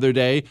House the other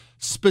day,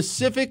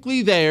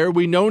 specifically there,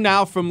 we know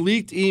now from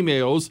leaked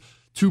emails,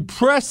 to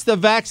press the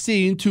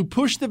vaccine, to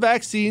push the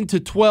vaccine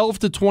to 12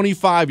 to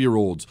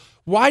 25-year-olds?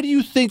 Why do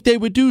you think they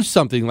would do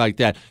something like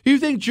that? You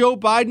think Joe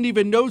Biden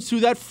even knows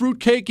who that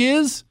fruitcake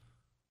is?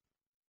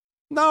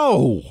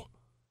 No.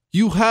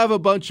 You have a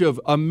bunch of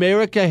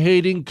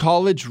America-hating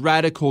college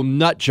radical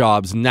nut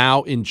jobs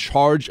now in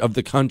charge of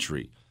the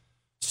country.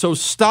 So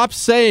stop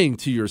saying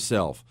to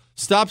yourself,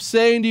 stop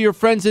saying to your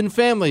friends and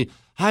family,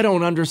 I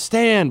don't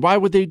understand. Why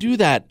would they do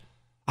that?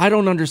 I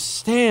don't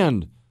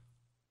understand.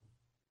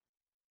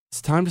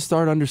 It's time to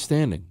start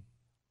understanding.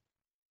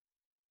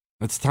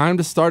 It's time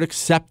to start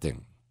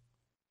accepting.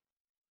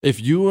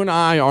 If you and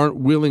I aren't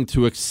willing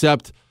to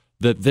accept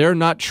that they're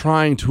not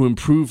trying to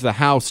improve the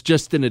house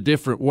just in a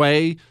different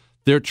way,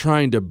 they're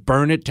trying to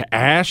burn it to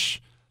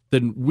ash,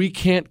 then we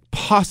can't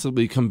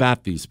possibly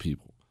combat these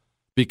people.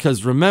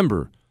 Because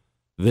remember,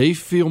 they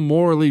feel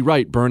morally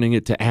right burning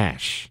it to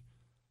ash.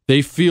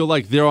 They feel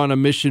like they're on a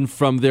mission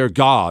from their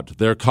God,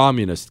 their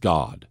communist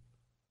God.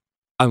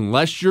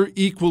 Unless you're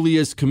equally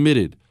as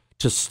committed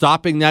to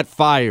stopping that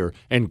fire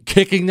and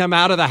kicking them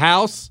out of the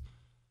house,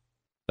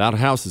 that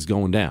house is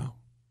going down.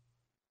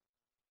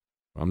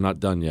 I'm not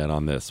done yet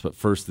on this, but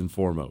first and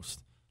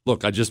foremost,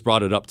 look, I just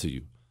brought it up to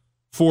you.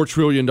 $4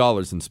 trillion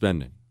in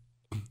spending.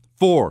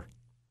 $4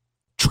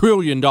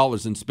 trillion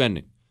in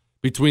spending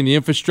between the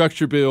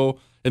infrastructure bill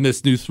in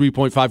this new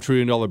 $3.5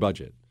 trillion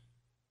budget.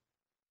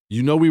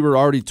 You know we were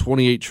already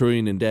 $28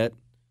 trillion in debt.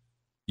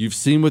 You've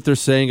seen what they're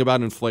saying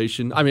about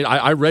inflation. I mean,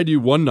 I read you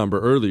one number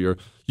earlier.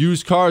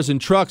 Used cars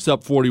and trucks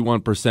up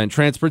 41%,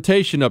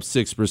 transportation up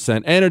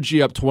 6%,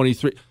 energy up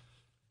 23%.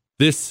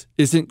 This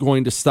isn't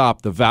going to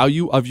stop. The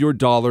value of your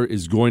dollar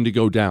is going to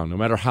go down, no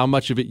matter how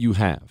much of it you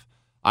have.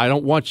 I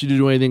don't want you to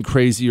do anything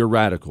crazy or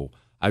radical.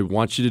 I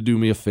want you to do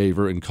me a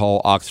favor and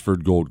call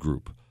Oxford Gold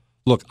Group.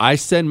 Look, I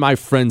send my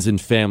friends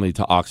and family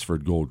to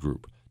Oxford Gold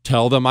Group.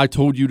 Tell them I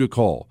told you to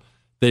call.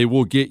 They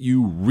will get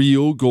you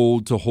real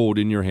gold to hold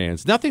in your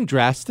hands. Nothing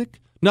drastic,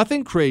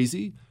 nothing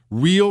crazy,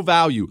 real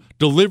value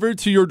delivered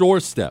to your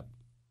doorstep.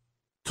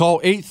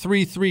 Call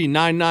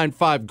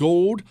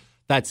 833-995-GOLD.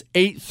 That's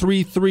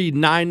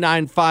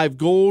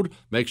 833-995-GOLD.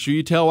 Make sure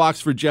you tell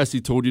Oxford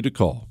Jesse told you to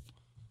call.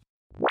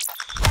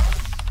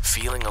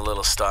 Feeling a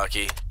little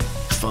stocky?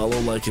 Follow,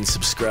 like, and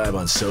subscribe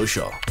on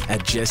social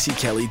at Jesse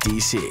Kelly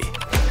DC.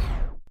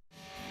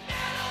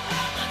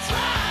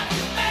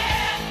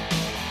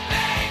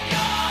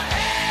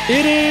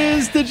 It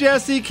is the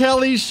Jesse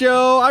Kelly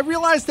Show. I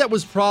realized that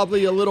was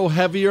probably a little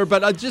heavier,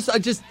 but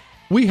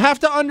we have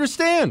to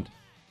understand.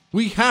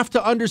 We have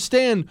to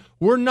understand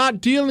we're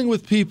not dealing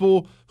with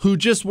people who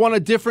just want a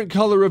different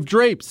color of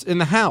drapes in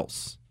the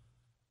house.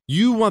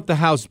 You want the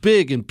house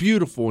big and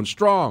beautiful and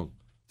strong.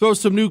 Throw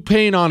some new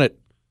paint on it.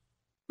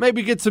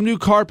 Maybe get some new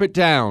carpet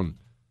down.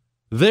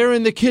 They're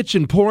in the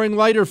kitchen pouring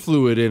lighter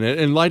fluid in it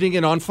and lighting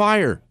it on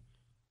fire.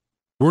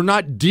 We're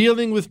not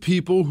dealing with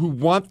people who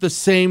want the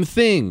same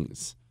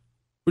things.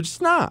 We're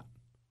just not.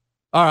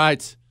 All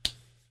right.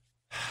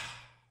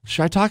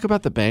 Should I talk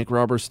about the bank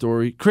robber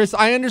story? Chris,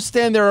 I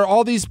understand there are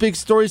all these big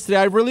stories today.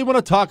 I really want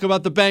to talk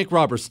about the bank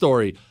robber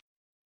story.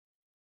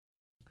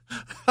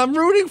 I'm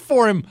rooting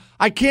for him.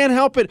 I can't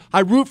help it.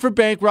 I root for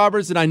bank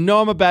robbers, and I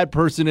know I'm a bad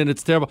person, and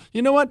it's terrible.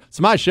 You know what? It's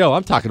my show.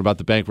 I'm talking about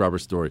the bank robber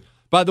story.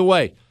 By the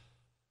way,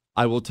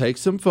 I will take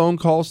some phone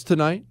calls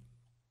tonight.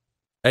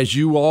 As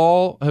you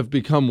all have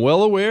become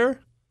well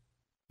aware,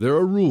 there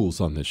are rules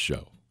on this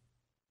show.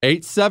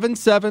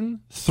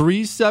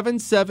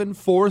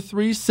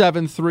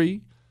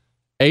 877-377-4373.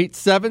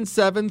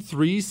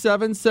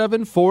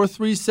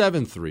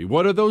 877-377-4373.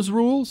 What are those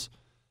rules?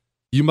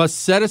 You must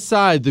set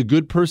aside the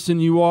good person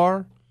you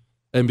are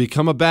and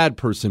become a bad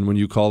person when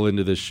you call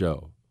into this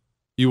show.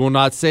 You will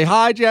not say,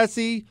 "Hi,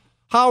 Jesse.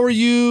 How are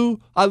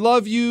you? I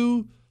love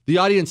you." The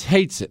audience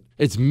hates it.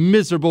 It's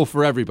miserable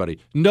for everybody.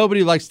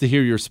 Nobody likes to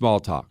hear your small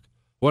talk.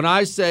 When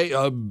I say,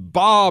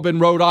 Bob in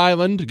Rhode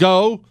Island,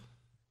 go.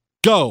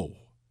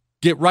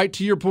 Get right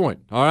to your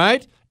point, all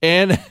right?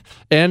 And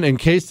in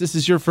case this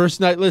is your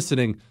first night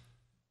listening,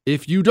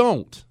 if you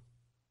don't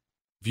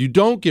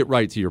get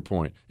right to your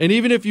point, and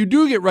even if you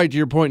do get right to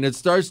your point and it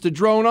starts to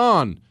drone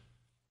on,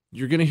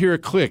 you're going to hear a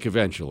click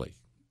eventually.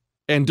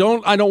 And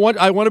I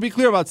want to be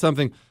clear about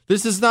something.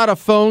 This is not a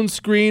phone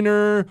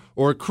screener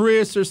or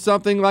Chris or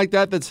something like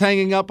that that's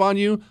hanging up on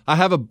you. I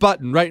have a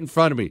button right in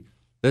front of me.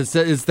 It's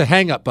the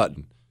hang up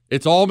button.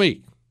 It's all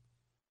me.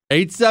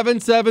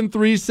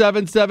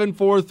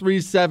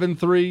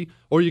 877-377-4373,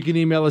 or you can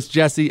email us,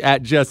 Jesse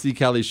at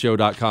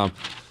jessekellyshow.com.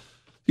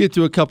 Get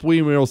to a couple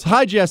emails.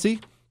 Hi,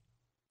 Jesse.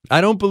 I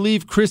don't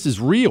believe Chris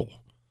is real.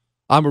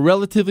 I'm a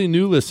relatively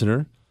new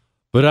listener,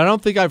 but I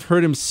don't think I've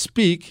heard him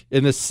speak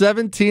in the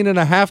 17 and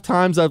a half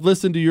times I've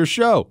listened to your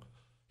show.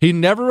 He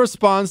never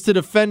responds to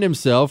defend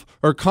himself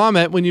or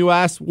comment when you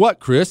ask,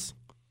 "What, Chris?"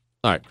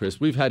 All right, Chris,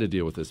 we've had to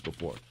deal with this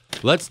before.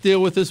 Let's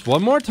deal with this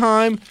one more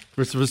time.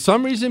 For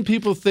some reason,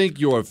 people think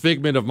you're a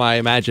figment of my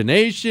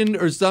imagination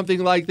or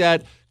something like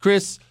that.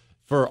 Chris,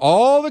 for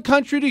all the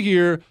country to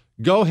hear,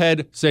 go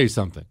ahead, say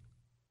something.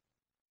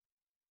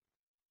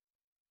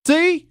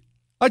 See?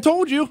 I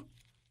told you.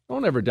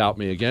 Don't ever doubt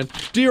me again.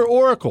 Dear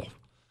Oracle,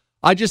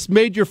 I just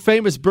made your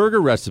famous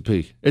burger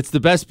recipe. It's the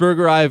best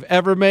burger I have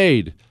ever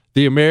made.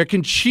 The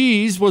American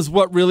cheese was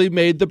what really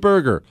made the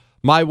burger.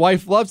 My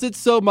wife loves it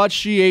so much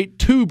she ate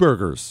 2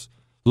 burgers.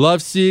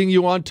 Love seeing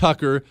you on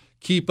Tucker.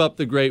 Keep up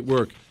the great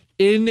work.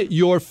 In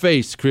your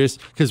face, Chris,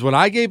 because when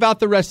I gave out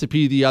the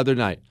recipe the other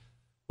night,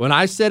 when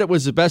I said it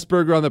was the best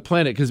burger on the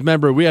planet, because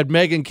remember, we had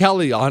Megyn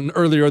Kelly on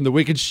earlier in the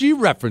week, and she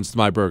referenced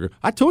my burger.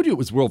 I told you it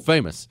was world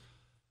famous.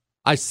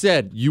 I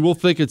said, you will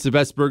think it's the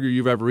best burger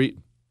you've ever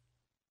eaten.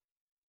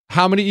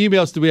 How many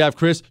emails do we have,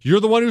 Chris? You're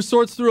the one who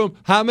sorts through them.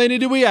 How many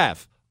do we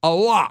have? A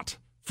lot.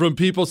 From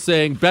people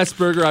saying, best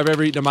burger I've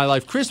ever eaten in my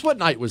life. Chris, what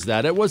night was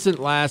that? It wasn't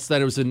last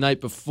night. It was the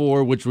night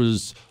before, which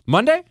was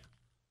Monday?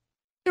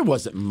 It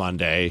wasn't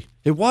Monday.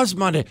 It was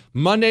Monday.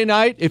 Monday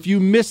night, if you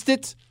missed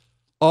it,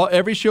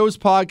 every show is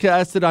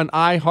podcasted on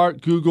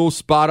iHeart, Google,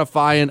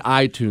 Spotify, and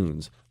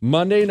iTunes.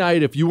 Monday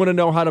night, if you want to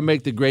know how to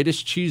make the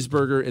greatest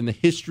cheeseburger in the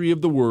history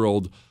of the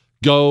world,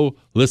 go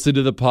listen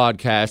to the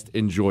podcast.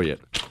 Enjoy it.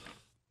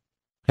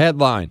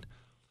 Headline: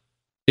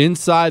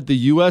 Inside the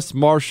U.S.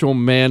 Marshal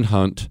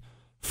manhunt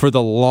for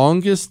the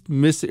long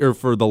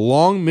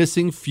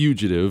missing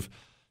fugitive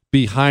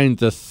behind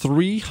the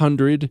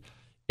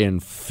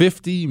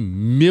 $350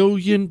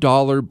 million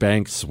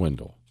bank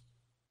swindle.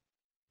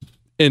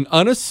 an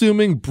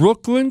unassuming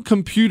Brooklyn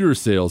computer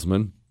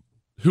salesman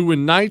who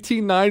in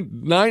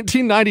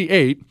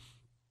 1998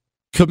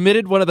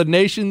 committed one of the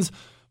nation's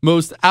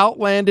most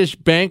outlandish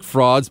bank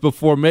frauds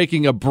before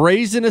making a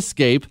brazen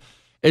escape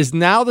is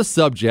now the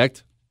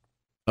subject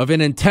of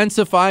an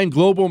intensifying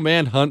global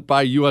manhunt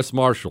by U.S.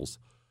 Marshals.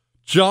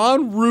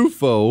 John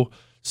Rufo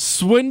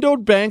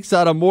swindled banks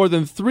out of more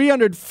than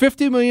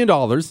 $350 million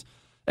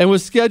and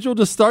was scheduled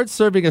to start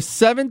serving a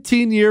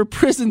 17-year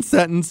prison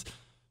sentence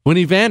when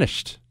he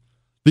vanished.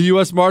 The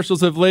U.S.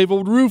 Marshals have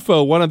labeled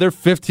Rufo one of their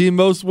 15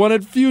 most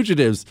wanted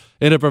fugitives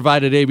and have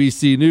provided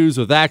ABC News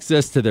with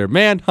access to their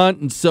manhunt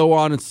and so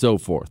on and so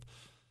forth.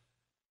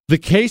 The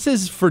case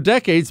has for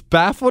decades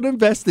baffled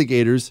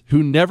investigators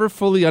who never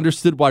fully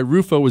understood why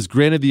Rufo was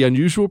granted the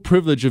unusual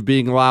privilege of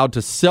being allowed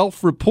to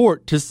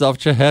self-report to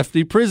such a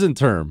hefty prison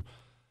term.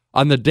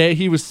 On the day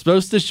he was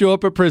supposed to show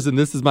up at prison,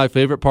 this is my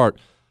favorite part,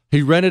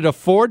 he rented a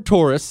Ford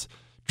Taurus,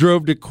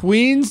 drove to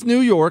Queens, New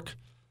York,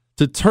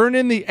 to turn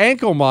in the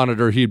ankle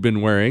monitor he'd been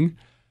wearing,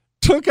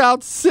 took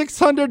out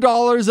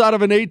 $600 out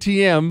of an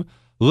ATM,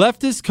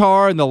 left his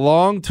car in the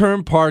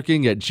long-term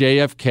parking at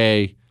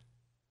JFK,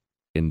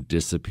 and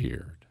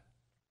disappeared.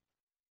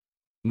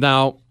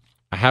 Now,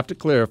 I have to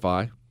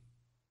clarify.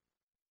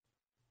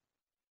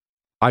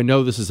 I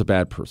know this is a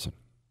bad person.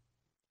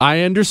 I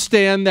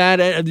understand that.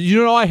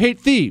 I hate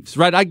thieves,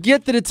 right? I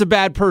get that it's a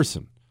bad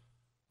person.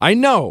 I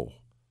know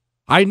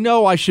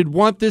I should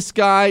want this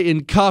guy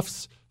in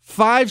cuffs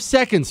 5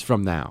 seconds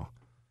from now.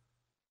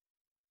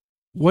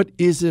 What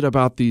is it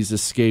about these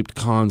escaped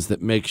cons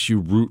that makes you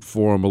root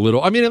for them a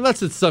little? I mean,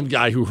 unless it's some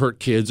guy who hurt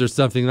kids or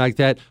something like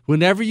that.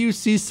 Whenever you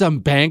see some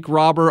bank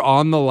robber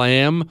on the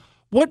lam,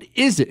 what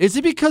is it? Is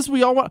it because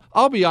we all want...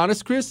 I'll be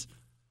honest, Chris.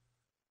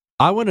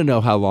 I want to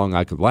know how long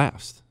I could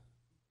last.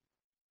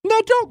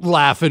 No, don't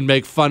laugh and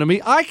make fun of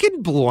me. I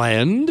can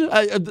blend.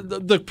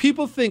 The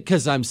people think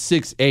because I'm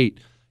 6'8"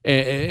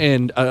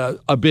 and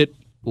a bit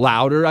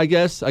louder, I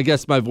guess. I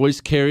guess my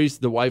voice carries.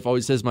 The wife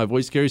always says my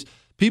voice carries.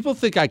 People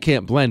think I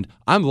can't blend.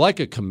 I'm like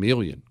a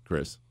chameleon,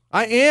 Chris.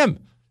 I am.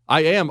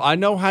 I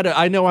know how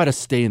to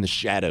stay in the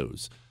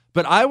shadows.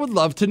 But I would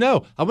love to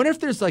know. I wonder if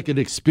there's like an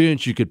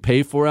experience you could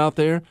pay for out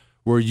there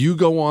where you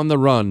go on the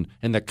run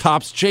and the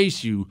cops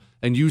chase you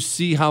and you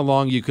see how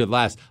long you could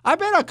last. I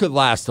bet I could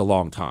last a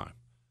long time.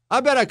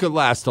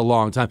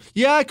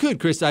 Yeah, I could,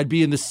 Chris. I'd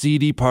be in the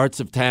seedy parts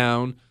of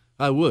town.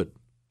 I would.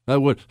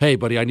 Hey,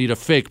 buddy, I need a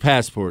fake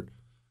passport.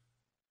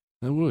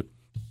 I would.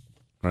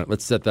 All right,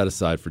 let's set that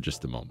aside for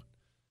just a moment.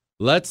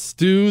 Let's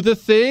do the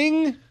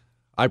thing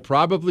I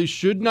probably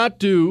should not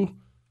do.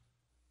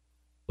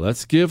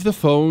 Let's give the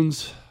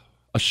phones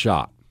a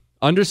shot.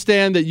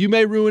 Understand that you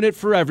may ruin it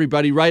for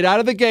everybody right out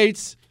of the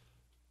gates.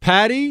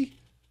 Patty,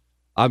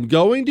 I'm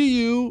going to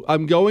you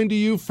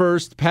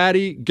first.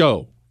 Patty,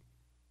 go.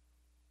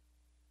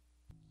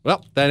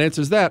 Well, that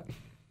answers that.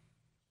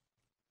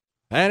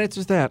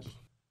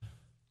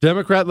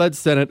 Democrat-led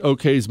Senate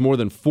okays more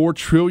than $4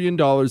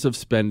 trillion of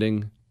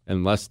spending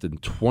in less than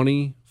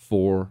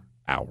 24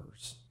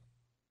 hours.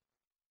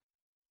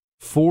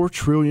 $4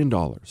 trillion.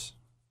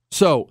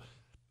 So,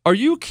 are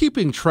you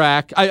keeping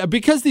track?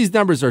 Because these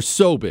numbers are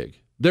so big,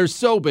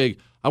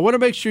 I want to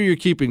make sure you're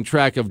keeping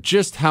track of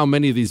just how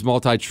many of these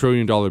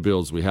multi-trillion-dollar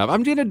bills we have.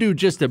 I'm going to do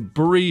just a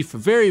brief,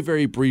 very,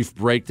 very brief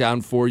breakdown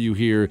for you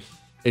here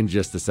in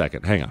just a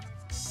second. Hang on.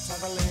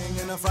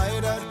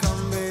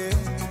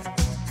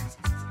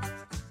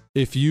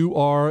 If you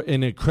are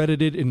an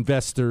accredited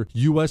investor,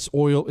 U.S.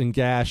 oil and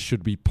gas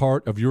should be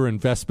part of your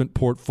investment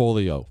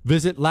portfolio.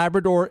 Visit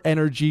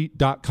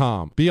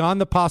LabradorEnergy.com.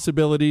 Beyond the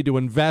possibility to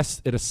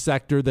invest in a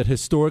sector that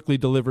historically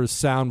delivers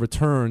sound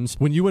returns,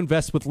 when you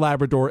invest with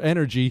Labrador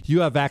Energy, you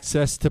have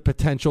access to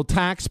potential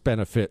tax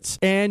benefits,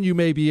 and you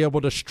may be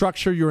able to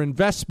structure your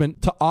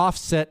investment to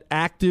offset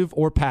active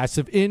or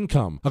passive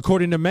income.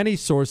 According to many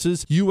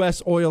sources,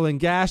 U.S. oil and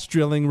gas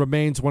drilling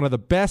remains one of the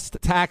best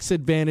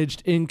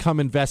tax-advantaged income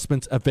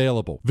investments available.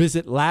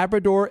 Visit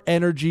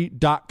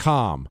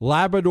LabradorEnergy.com.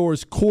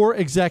 Labrador's core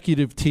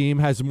executive team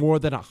has more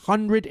than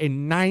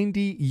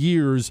 190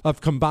 years of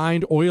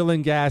combined oil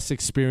and gas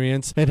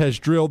experience and has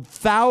drilled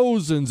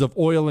thousands of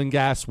oil and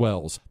gas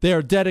wells. They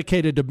are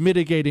dedicated to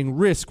mitigating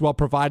risk while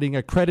providing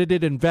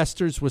accredited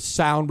investors with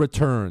sound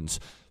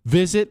returns.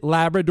 Visit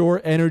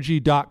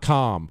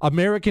LabradorEnergy.com.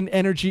 American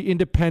energy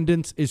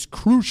independence is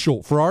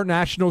crucial for our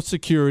national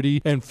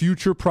security and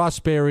future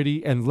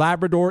prosperity, and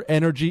Labrador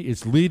Energy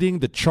is leading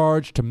the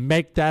charge to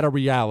make that a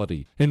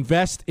reality.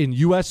 Invest in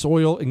U.S.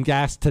 oil and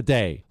gas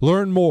today.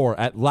 Learn more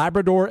at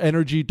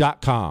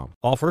LabradorEnergy.com.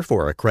 Offer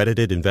for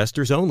accredited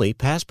investors only.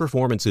 Past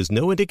performance is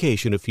no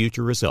indication of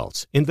future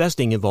results.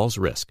 Investing involves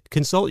risk.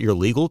 Consult your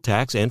legal,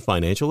 tax, and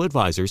financial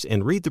advisors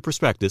and read the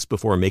prospectus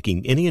before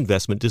making any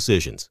investment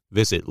decisions.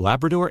 Visit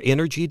Labrador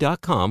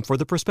OnShoreEnergy.com for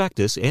the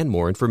prospectus and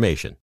more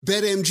information.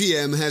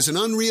 BetMGM has an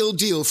unreal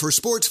deal for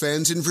sports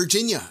fans in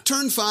Virginia.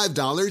 Turn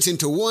 $5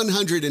 into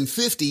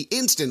 $150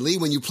 instantly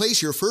when you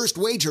place your first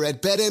wager at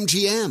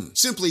BetMGM.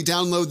 Simply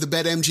download the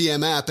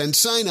BetMGM app and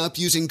sign up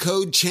using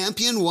code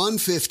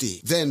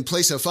Champion150. Then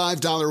place a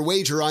 $5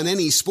 wager on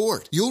any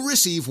sport. You'll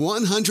receive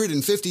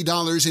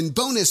 $150 in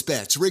bonus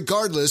bets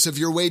regardless of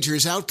your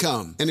wager's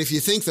outcome. And if you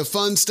think the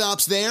fun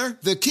stops there,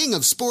 the king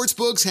of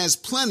sportsbooks has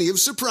plenty of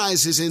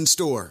surprises in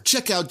store.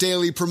 Check out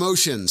daily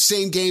promotions,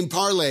 same-game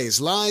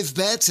parlays, live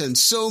bets, and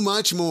so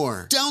much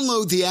more.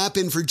 Download the app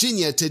in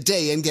Virginia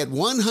today and get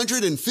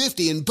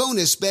 $150 in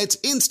bonus bets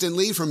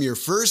instantly from your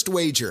first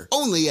wager.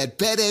 Only at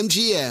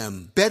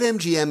BetMGM.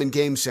 BetMGM and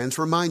GameSense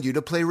remind you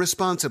to play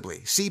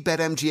responsibly. See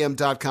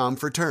BetMGM.com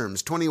for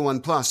terms. 21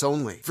 plus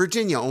only.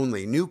 Virginia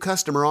only. New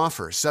customer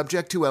offer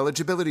subject to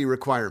eligibility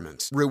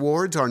requirements.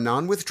 Rewards are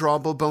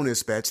non-withdrawable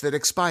bonus bets that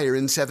expire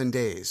in 7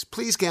 days.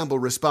 Please gamble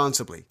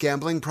responsibly.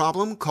 Gambling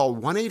problem? Call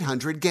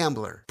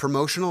 1-800-GAMBLER.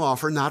 Promotional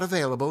offer not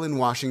available in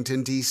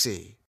Washington,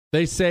 D.C.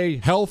 They say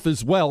health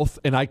is wealth,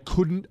 and I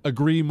couldn't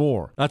agree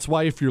more. That's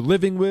why if you're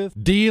living with,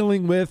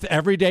 dealing with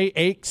everyday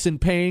aches and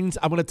pains,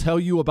 I'm going to tell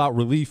you about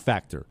Relief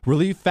Factor.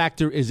 Relief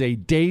Factor is a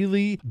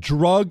daily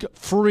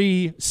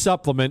drug-free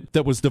supplement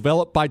that was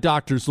developed by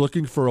doctors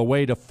looking for a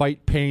way to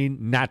fight pain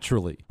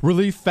naturally.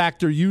 Relief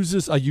Factor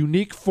uses a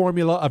unique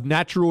formula of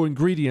natural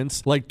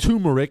ingredients like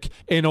turmeric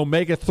and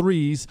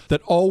omega-3s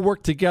that all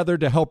work together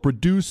to help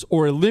reduce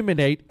or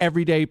eliminate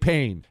everyday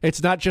pain.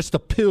 It's not just a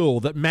pill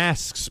that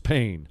masks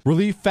pain.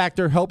 Relief Factor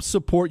helps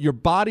support your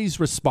body's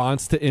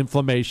response to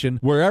inflammation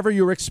wherever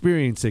you're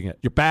experiencing it.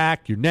 Your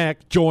back, your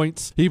neck,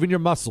 joints, even your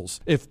muscles.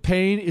 If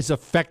pain is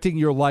affecting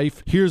your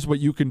life, here's what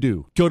you can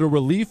do. Go to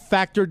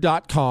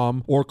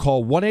ReliefFactor.com or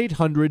call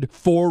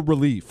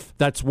 1-800-4RELIEF.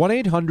 That's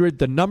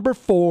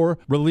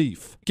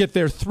 1-800-4RELIEF. Get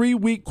their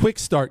 3-week quick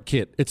start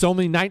kit. It's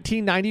only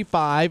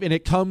 $19.95 and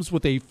it comes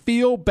with a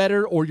feel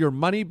better or your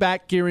money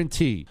back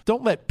guarantee.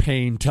 Don't let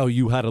pain tell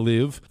you how to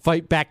live.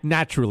 Fight back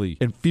naturally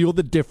and feel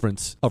the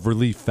difference of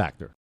Relief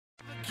Factor.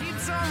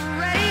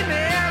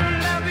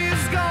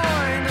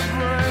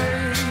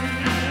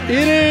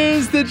 It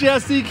is the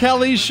Jesse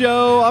Kelly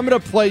Show. I'm going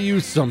to play you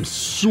some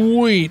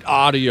sweet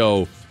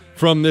audio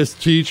from this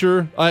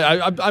teacher.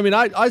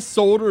 I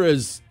sold her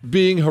as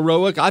being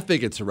heroic. I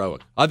think it's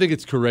heroic. I think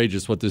it's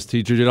courageous what this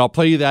teacher did. I'll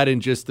play you that in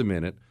just a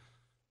minute.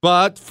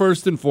 But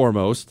first and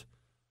foremost,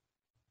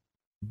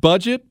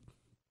 budget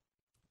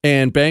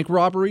and bank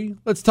robbery.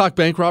 Let's talk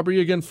bank robbery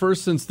again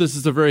first, since this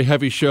is a very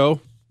heavy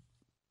show.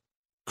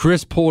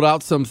 Chris pulled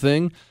out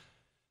something.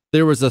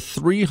 There was a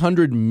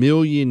 300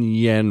 million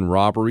yen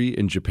robbery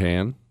in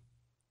Japan.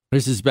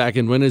 This is back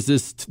in, when is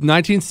this?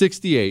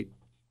 1968.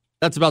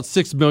 That's about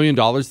 $6 million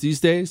these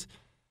days.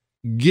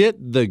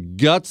 Get the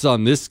guts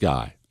on this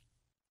guy.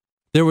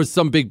 There was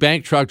some big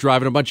bank truck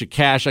driving a bunch of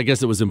cash. I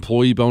guess it was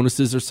employee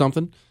bonuses or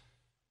something.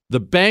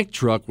 The bank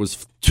truck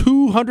was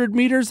 200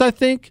 meters, I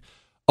think,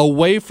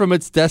 away from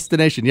its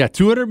destination. Yeah,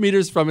 200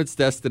 meters from its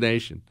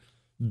destination.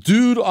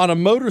 Dude on a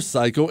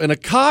motorcycle in a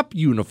cop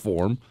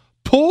uniform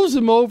pulls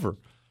him over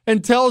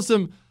and tells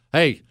him,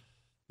 hey,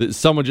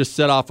 someone just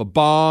set off a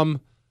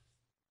bomb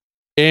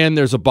and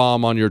there's a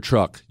bomb on your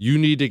truck. You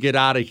need to get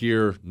out of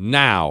here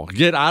now.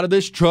 Get out of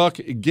this truck.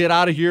 Get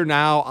out of here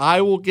now.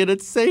 I will get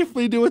it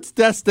safely to its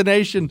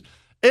destination.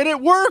 And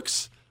it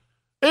works.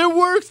 It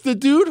works. The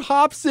dude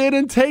hops in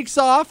and takes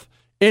off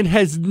and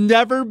has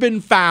never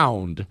been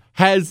found.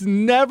 Has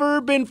never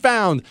been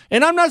found.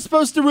 And I'm not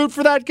supposed to root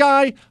for that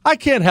guy. I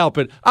can't help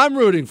it. I'm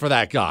rooting for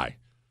that guy.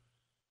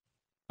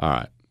 All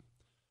right.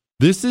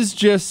 This is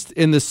just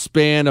in the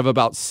span of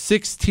about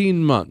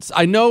 16 months.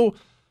 I know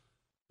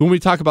when we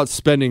talk about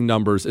spending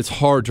numbers, it's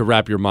hard to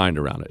wrap your mind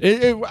around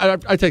it.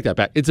 I take that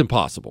back. It's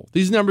impossible.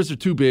 These numbers are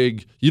too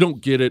big. You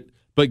don't get it.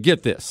 But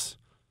get this.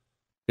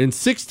 In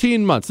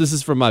 16 months, this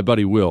is from my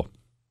buddy Will,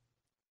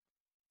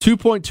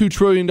 $2.2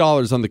 trillion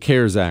on the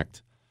CARES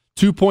Act,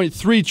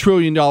 $2.3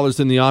 trillion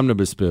in the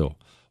Omnibus Bill,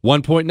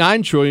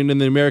 $1.9 trillion in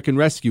the American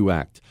Rescue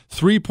Act,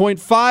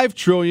 $3.5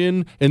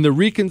 trillion in the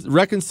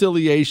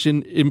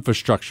Reconciliation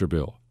Infrastructure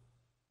Bill.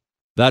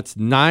 That's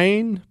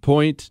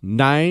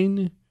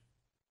 $9.9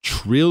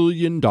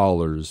 trillion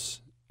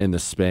in the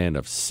span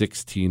of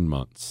 16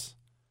 months.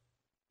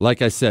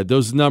 Like I said,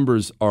 those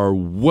numbers are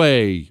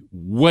way,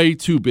 way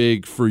too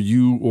big for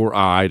you or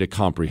I to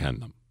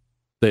comprehend them.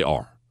 They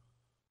are.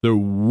 They're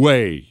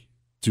way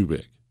too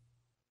big.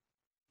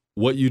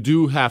 What you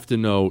do have to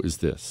know is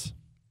this.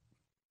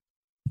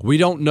 We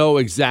don't know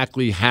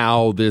exactly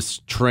how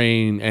this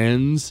train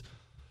ends,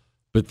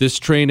 but this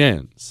train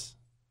ends.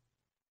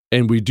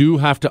 And we do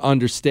have to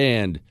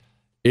understand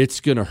it's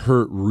going to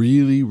hurt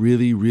really,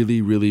 really,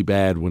 really, really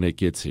bad when it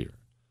gets here.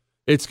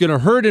 It's going to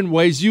hurt in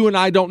ways you and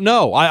I don't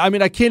know. I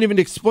mean, I can't even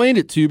explain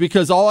it to you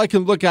because all I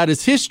can look at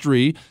is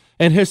history.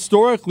 And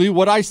historically,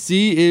 what I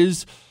see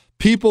is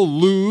people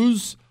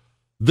lose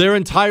their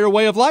entire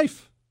way of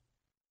life.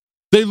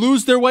 They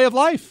lose their way of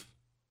life.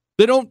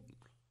 They don't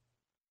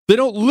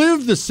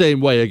live the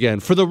same way again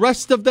for the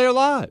rest of their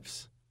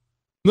lives.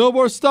 No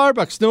more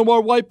Starbucks. No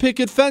more white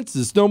picket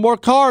fences. No more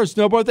cars.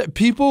 No more that.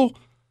 People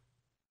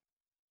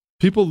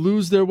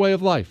lose their way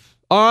of life.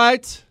 All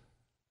right.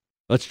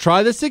 Let's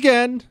try this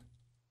again.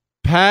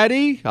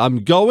 Patty,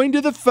 I'm going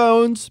to the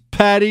phones.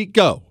 Patty,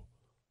 go.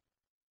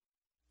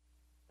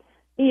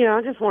 Yeah,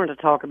 I just wanted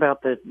to talk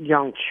about the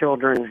young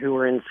children who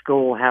were in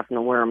school having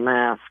to wear a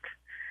mask.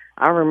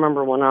 I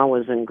remember when I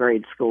was in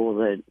grade school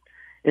that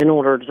in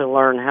order to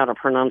learn how to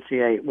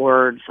pronunciate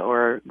words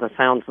or the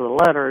sounds of the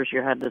letters,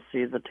 you had to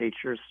see the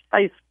teacher's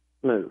face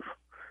move.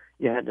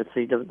 You had to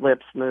see the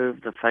lips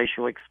move, the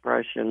facial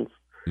expressions.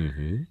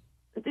 Mm-hmm.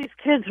 These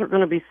kids are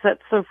going to be set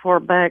so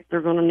far back,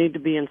 they're going to need to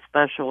be in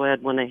special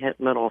ed when they hit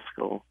middle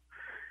school.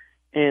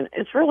 And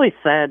it's really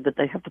sad that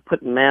they have to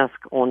put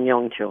masks on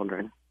young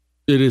children.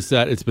 It is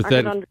sad. It's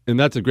pathetic. And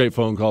that's a great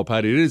phone call,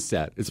 Patty. It is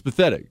sad. It's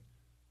pathetic.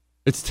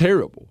 It's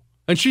terrible.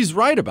 And she's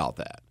right about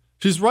that.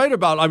 She's right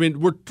about,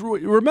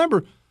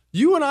 remember,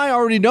 you and I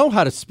already know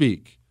how to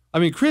speak. I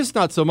mean, Chris,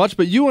 not so much,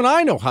 but you and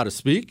I know how to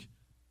speak.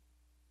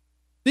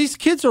 These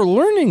kids are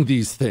learning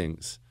these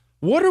things.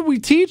 What are we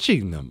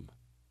teaching them?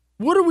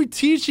 What are we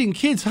teaching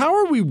kids? How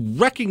are we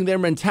wrecking their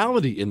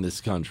mentality in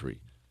this country?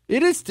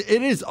 It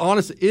is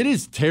honest. It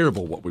is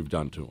terrible what we've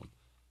done to them.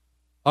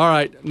 All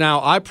right. Now,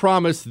 I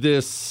promised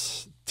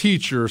this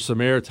teacher some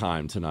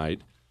airtime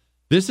tonight.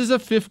 This is a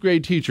 5th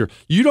grade teacher.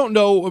 You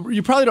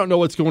probably don't know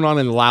what's going on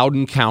in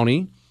Loudoun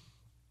County.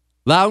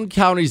 Loudoun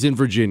County's in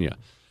Virginia.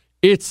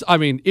 It's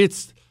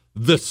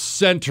the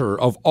center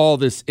of all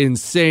this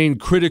insane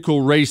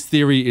critical race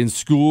theory in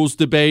schools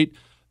debate.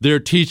 They're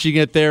teaching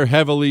it there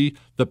heavily.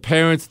 The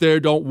parents there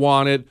don't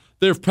want it.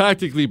 There have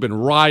practically been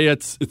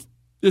riots.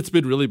 It's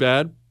been really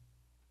bad.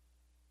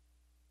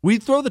 We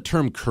throw the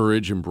term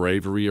courage and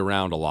bravery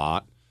around a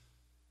lot.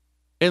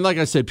 And like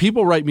I said,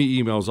 people write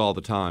me emails all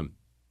the time.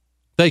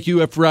 Thank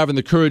you for having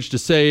the courage to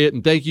say it,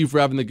 and thank you for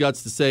having the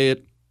guts to say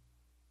it.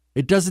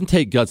 It doesn't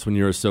take guts when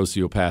you're a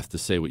sociopath to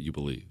say what you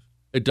believe.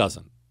 It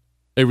doesn't.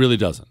 It really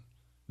doesn't.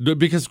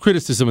 Because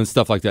criticism and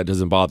stuff like that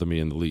doesn't bother me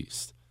in the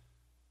least.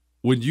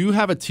 When you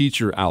have a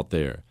teacher out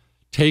there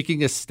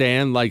taking a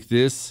stand like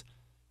this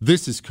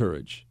is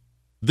courage.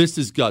 This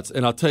is guts.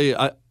 And I'll tell you,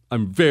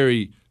 I'm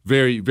very,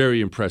 very,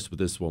 very impressed with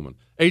this woman.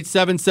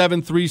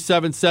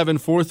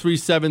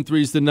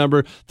 877-377-4373 is the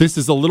number. This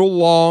is a little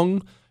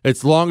long.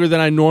 It's longer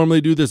than I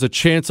normally do. There's a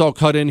chance I'll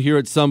cut in here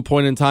at some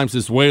point in time. So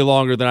it's way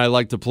longer than I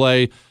like to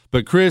play.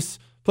 But Chris,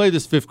 play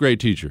this 5th grade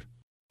teacher.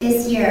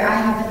 This year, I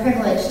have the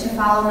privilege to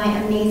follow my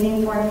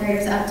amazing 4th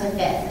graders up to 5th,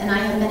 and I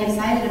have been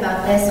excited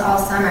about this all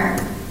summer.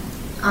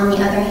 On the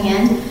other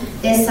hand,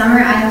 this summer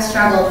I have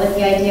struggled with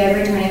the idea of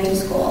returning to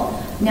school,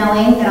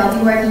 knowing that I'll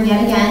be working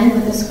yet again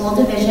with a school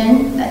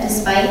division that,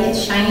 despite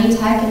its shiny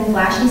tech and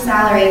flashy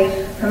salary,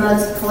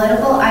 promotes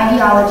political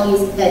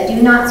ideologies that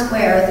do not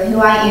square with who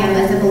I am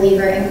as a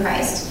believer in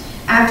Christ.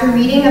 After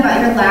reading about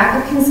your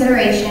lack of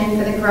consideration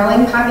for the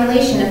growing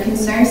population of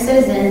concerned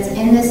citizens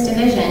in this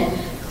division,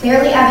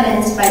 clearly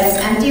evidenced by this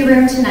empty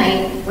room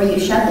tonight, where you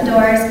shut the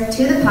doors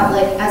to the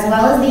public, as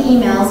well as the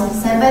emails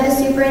sent by the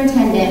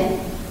superintendent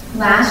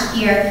last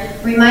year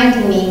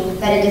reminding me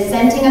that a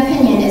dissenting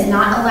opinion is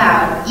not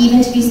allowed,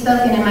 even to be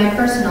spoken in my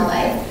personal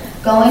life,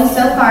 going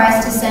so far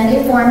as to send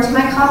a form to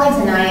my colleagues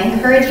and I,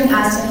 encouraging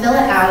us to fill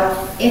it out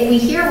if we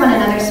hear one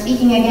another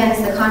speaking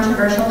against the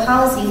controversial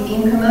policies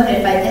being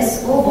promoted by this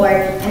school board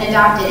and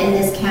adopted in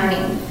this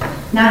county.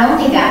 Not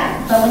only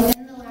that, but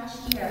within the last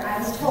year, I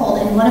was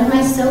told in one of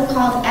my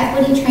so-called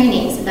equity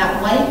trainings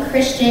that white,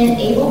 Christian,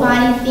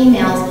 able-bodied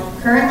females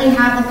currently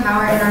have the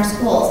power in our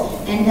schools,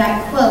 and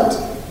that, quote,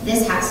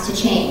 "This has to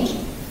change."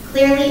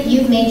 Clearly,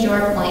 you've made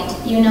your point.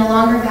 You no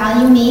longer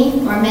value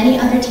me or many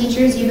other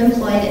teachers you've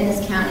employed in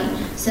this county.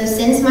 So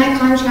since my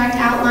contract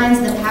outlines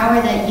the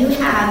power that you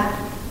have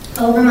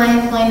over my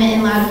employment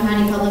in Loudoun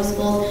County Public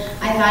Schools,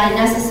 I thought it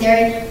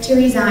necessary to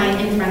resign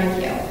in front of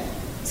you.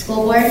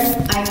 School board,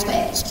 I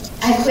quit.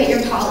 I quit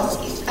your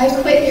policies. I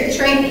quit your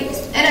trainings.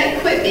 And I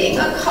quit being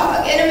a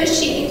cog in a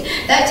machine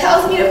that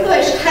tells me to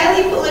push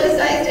highly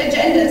politicized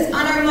agendas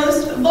on our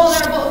most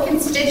vulnerable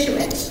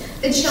constituents,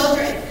 the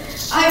children.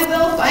 I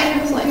will find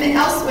employment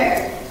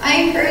elsewhere.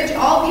 I encourage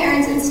all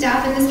parents and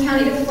staff in this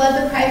county to flood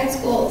the private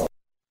schools.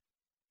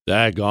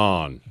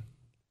 Daggone.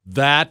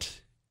 That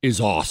is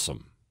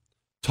awesome.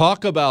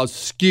 Talk about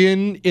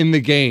skin in the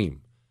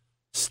game.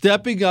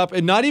 Stepping up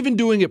and not even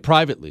doing it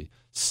privately.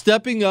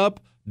 Stepping up,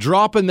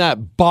 dropping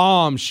that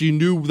bomb she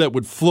knew that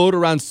would float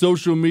around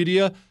social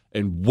media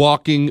and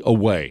walking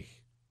away.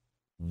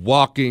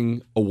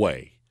 Walking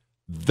away.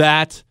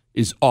 That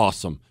is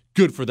awesome.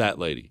 Good for that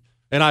lady.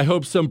 And I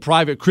hope some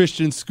private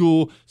Christian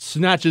school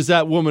snatches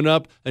that woman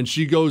up and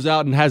she goes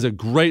out and has a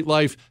great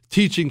life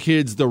teaching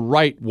kids the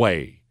right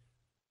way.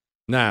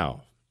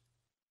 Now,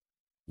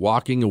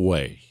 walking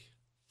away.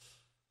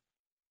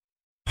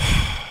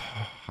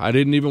 I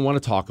didn't even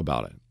want to talk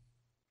about it.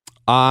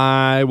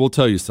 I will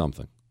tell you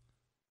something.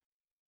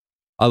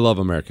 I love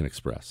American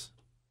Express.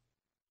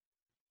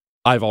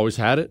 I've always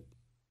had it.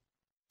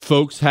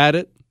 Folks had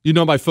it. You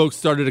know, my folks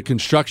started a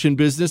construction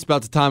business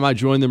about the time I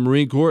joined the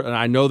Marine Corps, and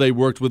I know they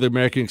worked with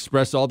American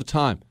Express all the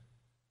time.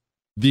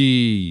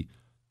 The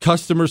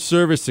customer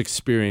service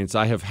experience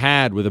I have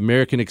had with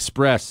American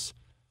Express,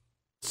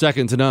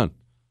 second to none.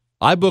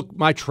 I book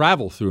my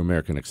travel through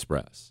American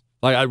Express.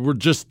 We're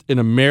just an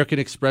American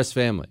Express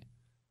family.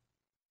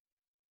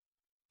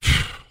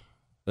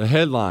 The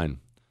headline,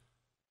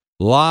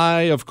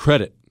 Lie of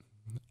Credit.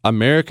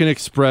 American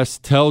Express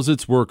tells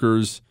its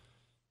workers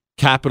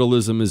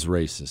capitalism is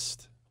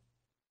racist.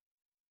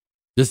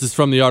 This is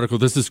from the article.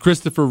 This is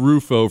Christopher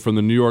Rufo from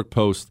the New York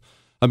Post.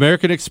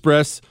 American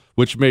Express,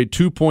 which made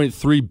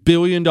 $2.3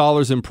 billion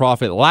in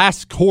profit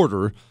last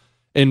quarter,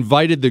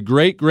 invited the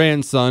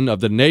great-grandson of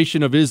the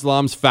Nation of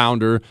Islam's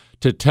founder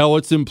to tell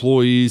its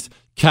employees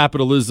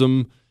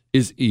capitalism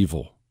is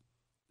evil.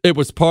 It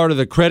was part of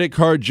the credit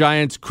card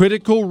giant's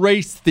critical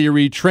race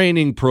theory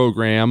training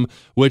program,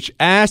 which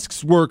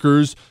asks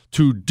workers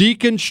to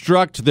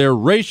deconstruct their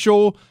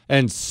racial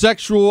and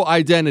sexual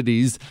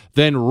identities,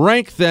 then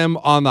rank them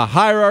on the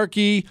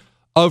hierarchy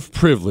of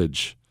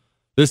privilege.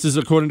 This is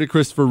according to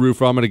Christopher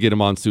Rufo. I'm going to get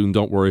him on soon,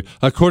 don't worry.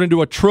 According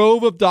to a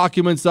trove of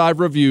documents I've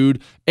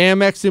reviewed,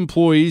 Amex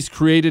employees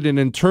created an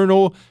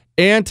internal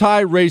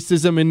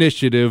anti-racism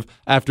initiative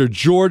after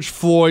George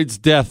Floyd's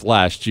death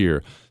last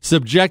year,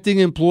 subjecting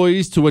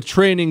employees to a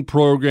training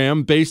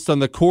program based on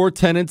the core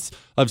tenets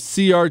of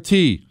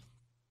CRT,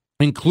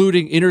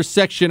 including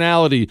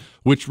intersectionality,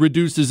 which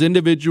reduces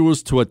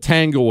individuals to a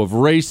tangle of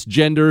race,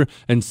 gender,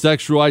 and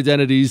sexual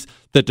identities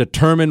that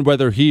determine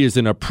whether he is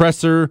an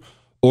oppressor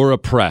or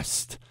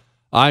oppressed.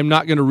 I'm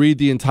not going to read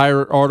the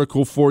entire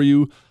article for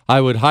you.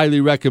 I would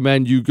highly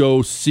recommend you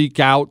go seek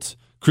out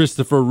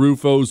Christopher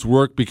Rufo's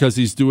work because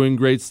he's doing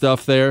great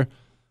stuff there.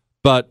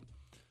 But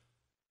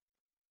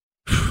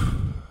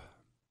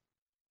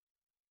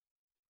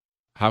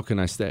how can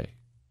I stay?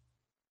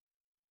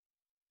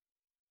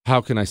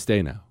 How can I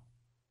stay now?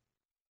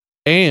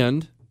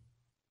 And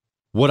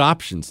what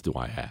options do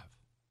I have?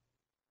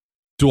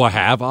 Do I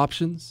have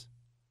options?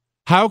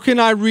 How can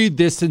I read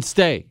this and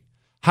stay?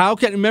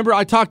 Remember,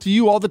 I talk to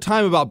you all the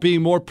time about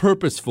being more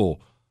purposeful.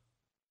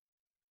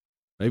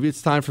 Maybe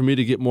it's time for me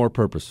to get more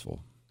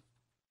purposeful.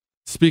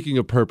 Speaking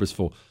of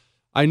purposeful,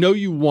 I know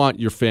you want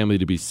your family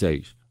to be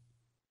safe.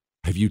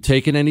 Have you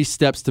taken any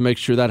steps to make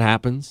sure that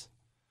happens?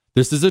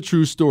 This is a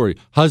true story.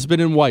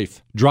 Husband and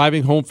wife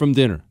driving home from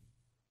dinner.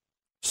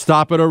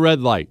 Stop at a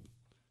red light.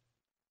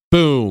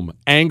 Boom.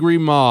 Angry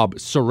mob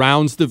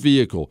surrounds the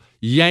vehicle.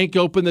 Yank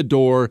open the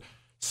door.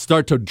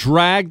 Start to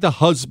drag the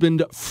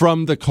husband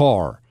from the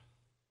car.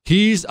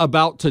 He's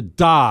about to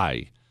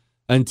die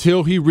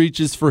until he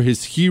reaches for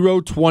his Hero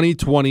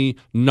 2020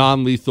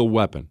 non-lethal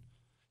weapon.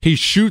 He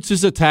shoots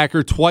his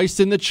attacker twice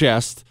in the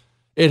chest.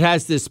 It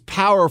has this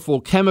powerful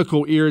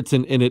chemical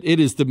irritant in it. It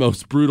is the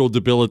most brutal,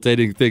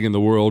 debilitating thing in the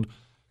world.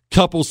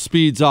 Couple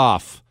speeds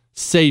off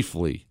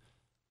safely.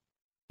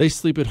 They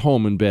sleep at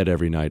home in bed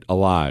every night,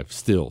 alive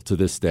still to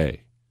this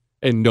day.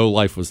 And no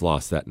life was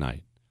lost that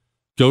night.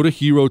 Go to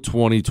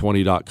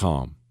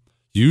Hero2020.com.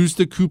 Use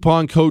the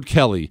coupon code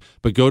Kelly,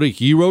 but go to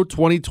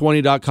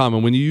Hero2020.com.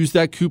 And when you use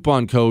that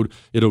coupon code,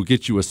 it'll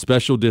get you a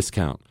special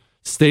discount.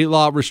 State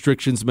law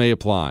restrictions may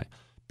apply.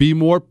 Be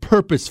more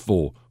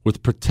purposeful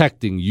with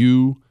protecting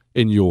you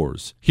and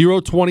yours.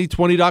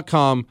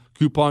 Hero2020.com,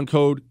 coupon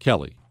code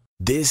Kelly.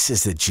 This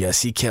is the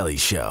Jesse Kelly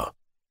Show.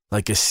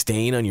 Like a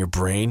stain on your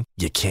brain,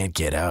 you can't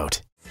get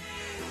out.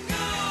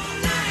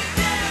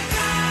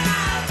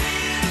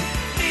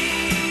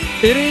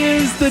 It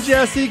is the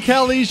Jesse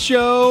Kelly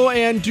Show,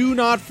 and do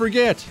not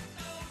forget,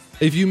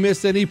 if you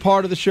miss any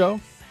part of the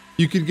show,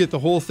 you can get the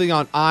whole thing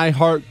on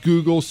iHeart,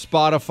 Google,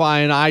 Spotify,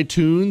 and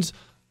iTunes.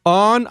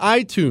 On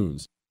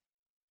iTunes,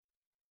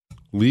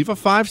 leave a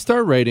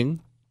 5-star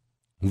rating,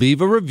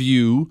 leave a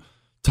review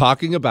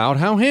talking about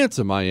how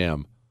handsome I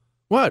am.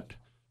 What?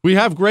 We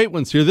have great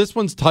ones here. This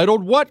one's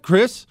titled, What,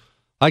 Chris?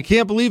 I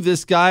can't believe a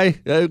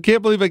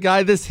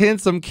guy this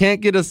handsome can't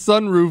get a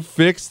sunroof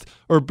fixed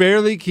or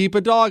barely keep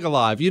a dog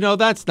alive. You know,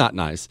 that's not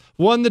nice.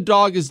 1, the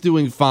dog is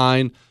doing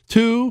fine.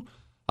 2,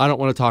 I don't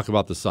want to talk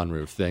about the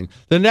sunroof thing.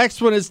 The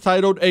next one is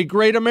titled, A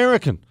Great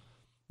American.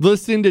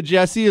 Listening to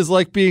Jesse is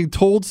like being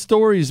told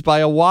stories by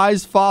a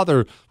wise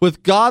father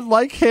with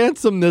godlike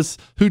handsomeness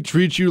who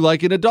treats you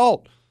like an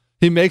adult.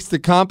 He makes the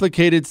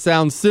complicated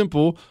sound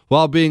simple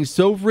while being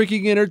so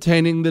freaking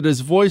entertaining that his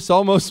voice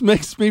almost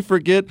makes me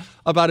forget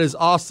about his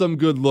awesome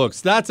good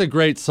looks. That's a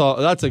great song.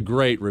 That's a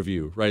great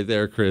review right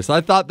there, Chris.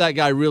 I thought that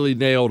guy really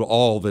nailed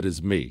all that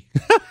is me.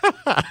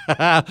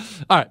 All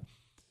right.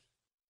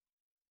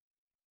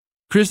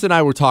 Chris and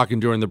I were talking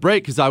during the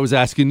break because I was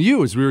asking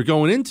you as we were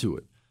going into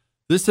it.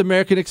 This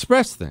American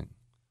Express thing,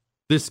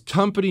 this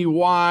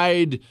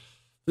company-wide,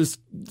 this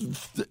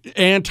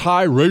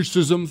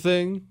anti-racism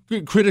thing,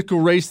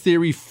 critical race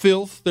theory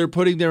filth they're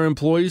putting their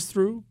employees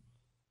through.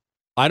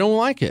 I don't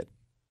like it.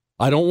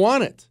 I don't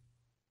want it.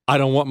 I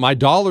don't want my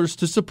dollars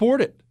to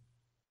support it.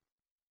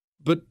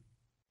 But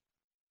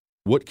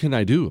what can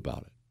I do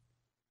about it?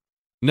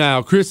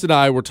 Now, Chris and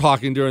I were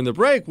talking during the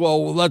break.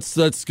 Well,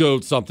 let's go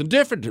something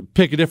different.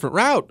 Pick a different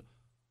route.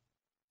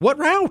 What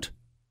route?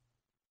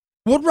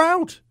 What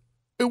route?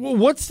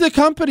 What's the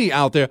company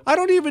out there? I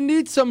don't even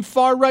need some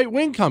far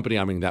right-wing company.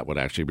 I mean, that would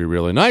actually be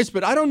really nice,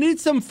 but I don't need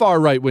some far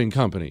right-wing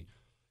company.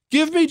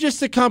 Give me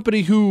just a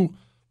company who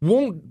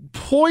won't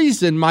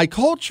poison my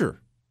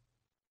culture.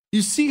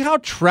 You see how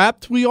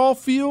trapped we all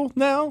feel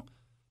now?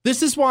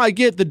 This is why I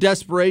get the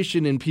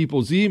desperation in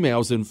people's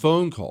emails and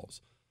phone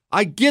calls.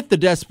 I get the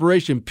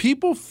desperation.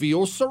 People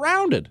feel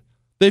surrounded.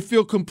 They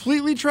feel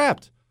completely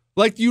trapped,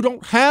 like you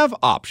don't have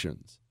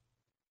options.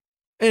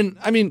 And,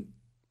 I mean,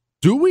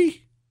 do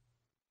we?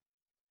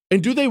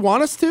 And do they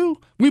want us to?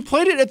 We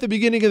played it at the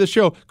beginning of the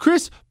show.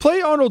 Chris,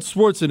 play Arnold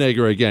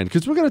Schwarzenegger again,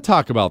 because we're going to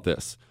talk about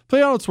this.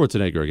 Play Arnold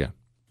Schwarzenegger again.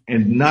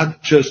 And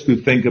not just to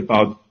think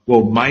about,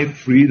 well, my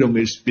freedom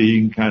is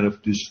being kind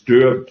of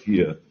disturbed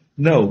here.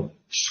 No,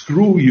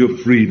 screw your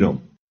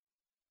freedom.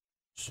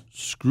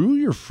 Screw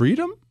your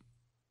freedom?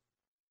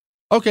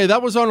 Okay,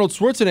 that was Arnold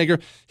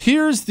Schwarzenegger.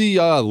 Here's the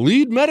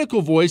lead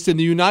medical voice in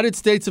the United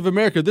States of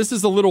America. This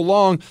is a little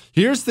long.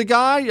 Here's the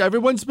guy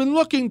everyone's been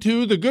looking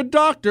to, the good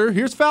doctor.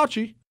 Here's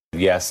Fauci.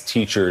 Yes,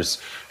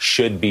 teachers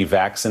should be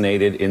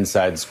vaccinated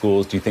inside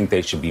schools. Do you think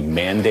they should be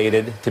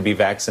mandated to be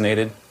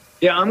vaccinated?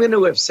 Yeah, I'm going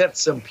to upset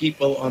some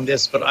people on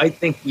this, but I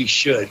think we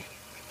should.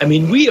 I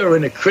mean, we are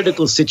in a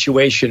critical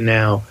situation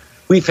now.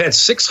 We've had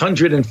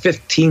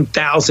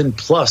 615,000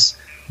 plus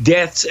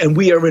deaths, and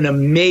we are in a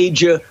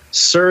major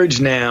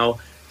surge now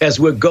as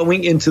we're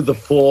going into the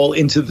fall,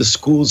 into the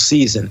school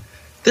season.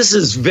 This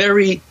is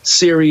very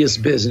serious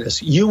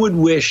business. You would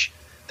wish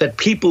that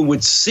people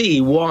would see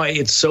why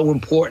it's so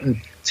important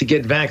to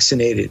get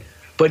vaccinated.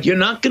 But you're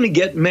not going to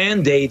get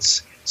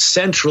mandates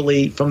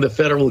centrally from the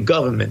federal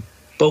government.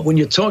 But when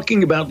you're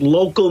talking about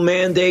local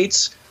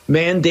mandates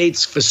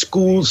for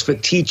schools, for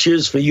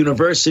teachers, for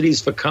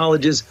universities, for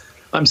colleges,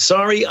 I'm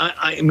sorry.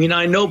 I mean,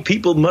 I know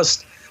people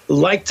must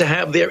like to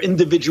have their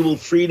individual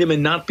freedom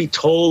and not be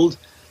told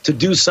to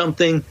do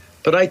something.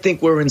 But I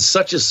think we're in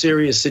such a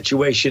serious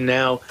situation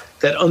now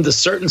that under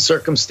certain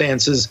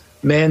circumstances,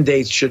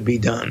 mandates should be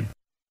done.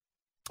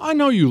 I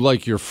know you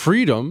like your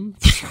freedom.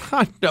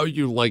 I know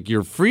you like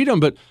your freedom,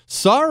 but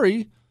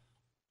sorry,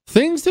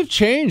 things have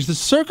changed. The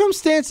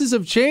circumstances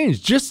have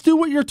changed. Just do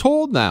what you're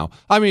told now.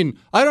 I mean,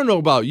 I don't know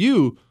about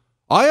you.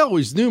 I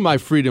always knew my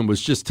freedom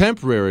was just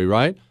temporary,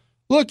 right?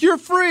 Look, you're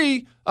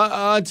free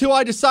until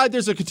I decide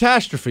there's a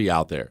catastrophe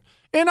out there.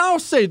 And I'll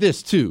say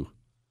this, too.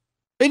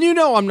 And you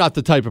know I'm not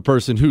the type of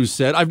person who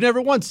said, I've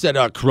never once said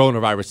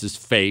coronavirus is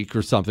fake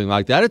or something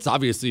like that. It's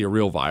obviously a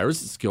real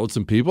virus. It's killed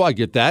some people. I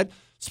get that.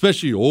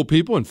 Especially old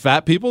people and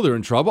fat people. They're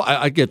in trouble.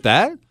 I get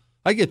that.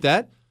 I get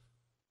that.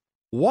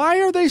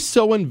 Why are they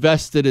so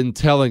invested in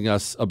telling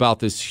us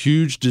about this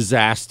huge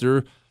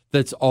disaster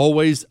that's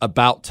always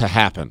about to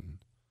happen?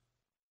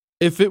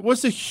 If it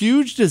was a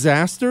huge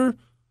disaster,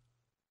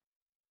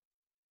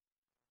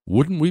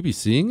 wouldn't we be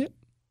seeing it?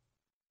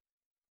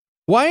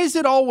 Why is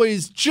it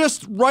always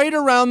just right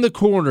around the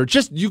corner?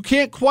 Just, you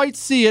can't quite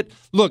see it.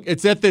 Look,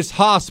 it's at this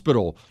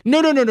hospital.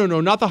 No,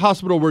 not the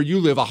hospital where you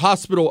live. A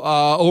hospital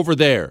over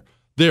there.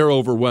 They're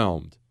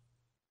overwhelmed.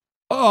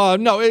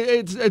 No,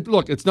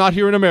 look, it's not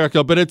here in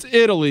America, but it's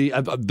Italy.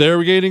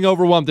 They're getting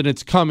overwhelmed, and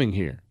it's coming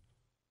here.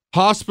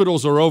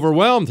 Hospitals are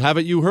overwhelmed.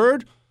 Haven't you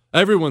heard?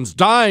 Everyone's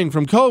dying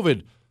from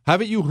COVID.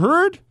 Haven't you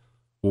heard?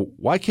 Well,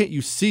 why can't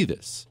you see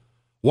this?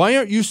 Why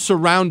aren't you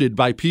surrounded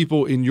by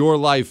people in your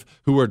life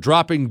who are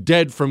dropping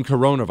dead from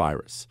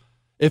coronavirus?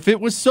 If it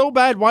was so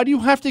bad, why do you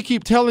have to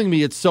keep telling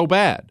me it's so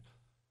bad?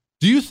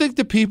 Do you think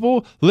the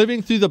people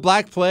living through the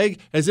Black Plague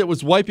as it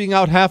was wiping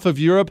out half of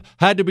Europe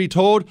had to be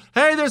told,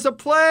 hey, there's a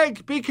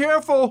plague, be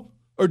careful?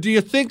 Or do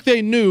you think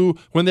they knew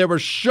when they were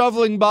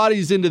shoveling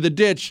bodies into the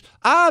ditch,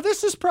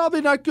 this is probably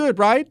not good,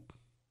 right?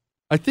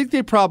 I think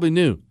they probably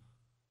knew.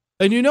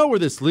 And you know where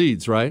this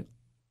leads, right?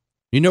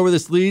 You know where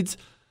this leads?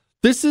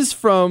 This is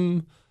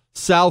from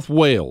South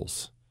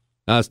Wales.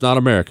 Now, it's not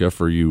America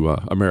for you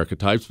America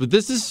types, but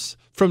this is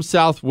from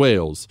South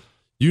Wales.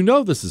 You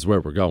know this is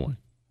where we're going.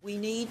 We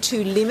need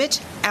to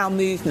limit our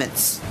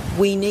movements.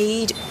 We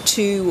need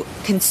to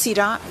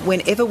consider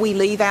whenever we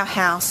leave our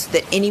house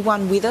that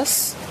anyone with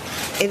us,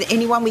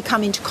 anyone we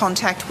come into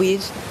contact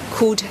with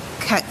could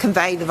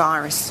convey the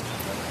virus.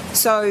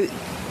 So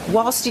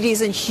whilst it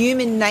is in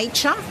human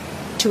nature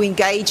to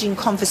engage in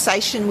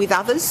conversation with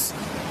others,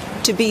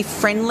 to be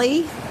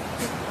friendly,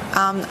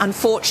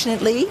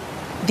 unfortunately,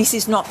 this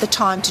is not the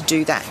time to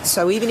do that.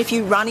 So even if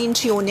you run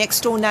into your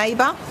next door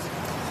neighbour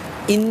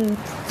in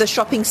the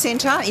shopping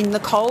centre, in the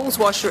Coles,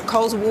 whilst you're at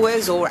Coles or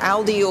Woolworths or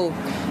Aldi or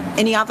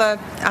any other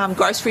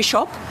grocery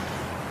shop,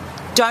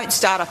 don't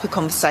start up a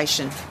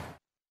conversation.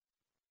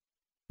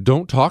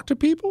 Don't talk to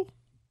people?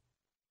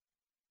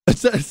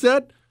 Is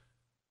that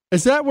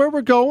where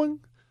we're going?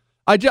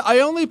 I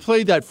only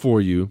played that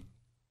for you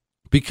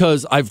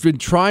because I've been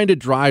trying to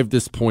drive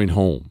this point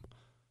home.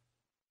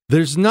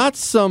 There's not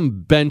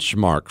some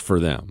benchmark for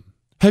them.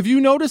 Have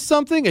you noticed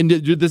something? And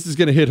this is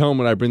going to hit home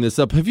when I bring this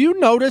up. Have you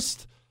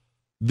noticed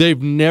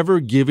they've never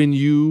given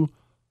you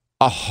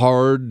a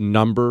hard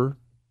number,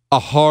 a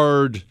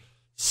hard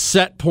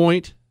set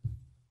point,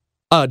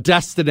 a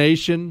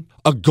destination,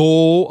 a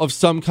goal of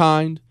some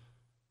kind?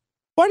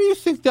 Why do you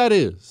think that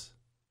is?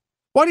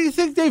 Why do you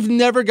think they've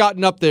never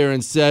gotten up there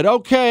and said,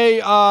 okay,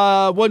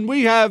 when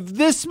we have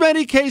this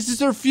many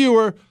cases or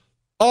fewer,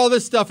 all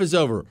this stuff is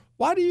over?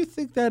 Why do you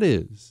think that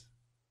is?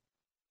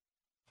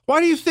 Why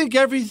do you think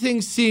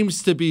everything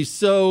seems to be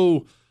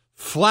so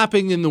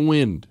flapping in the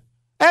wind?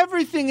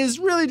 Everything is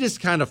really just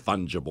kind of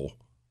fungible.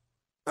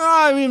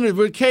 I mean,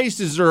 when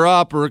cases are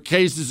up or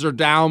cases are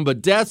down,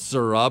 but deaths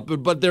are up.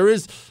 But there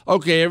is,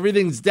 okay,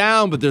 everything's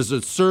down, but there's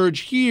a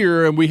surge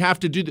here, and we have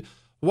to do.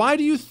 Why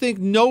do you think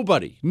no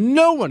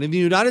one in the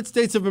United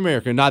States of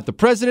America, not the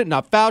president,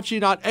 not Fauci,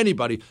 not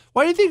anybody,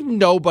 why do you think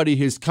nobody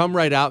has come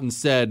right out and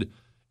said,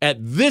 at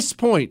this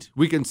point,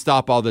 we can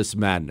stop all this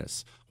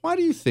madness? Why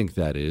do you think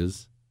that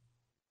is?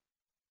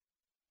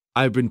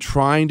 I've been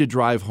trying to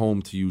drive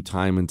home to you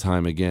time and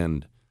time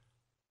again.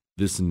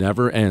 This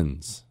never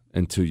ends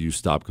until you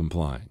stop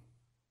complying.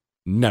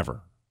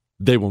 Never.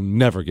 They will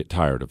never get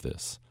tired of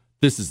this.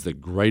 This is the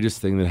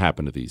greatest thing that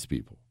happened to these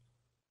people.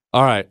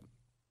 All right.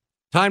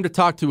 Time to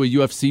talk to a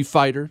UFC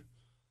fighter,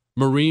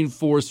 Marine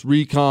Force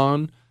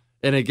Recon,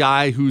 and a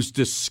guy who's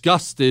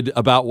disgusted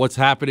about what's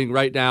happening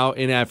right now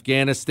in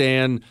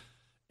Afghanistan.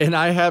 And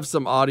I have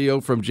some audio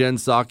from Jen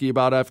Psaki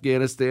about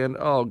Afghanistan.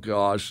 Oh,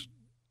 gosh.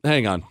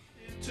 Hang on.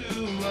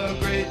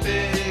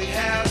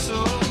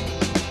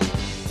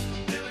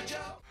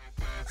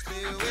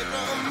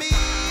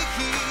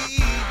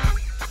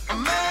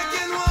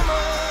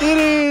 It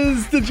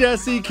is the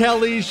Jesse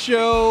Kelly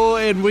Show,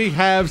 and we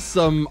have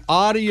some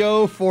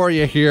audio for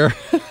you here.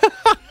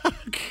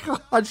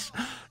 Gosh,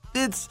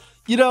 it's,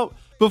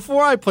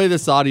 before I play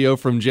this audio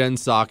from Jen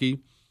Psaki,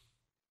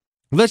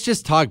 let's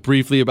just talk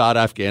briefly about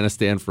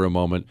Afghanistan for a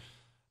moment.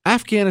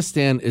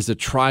 Afghanistan is a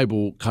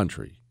tribal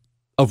country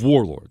of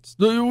warlords.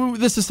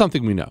 This is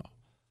something we know.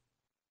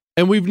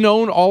 And we've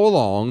known all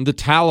along the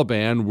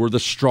Taliban were the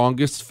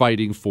strongest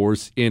fighting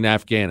force in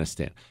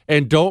Afghanistan.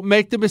 And don't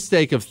make the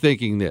mistake of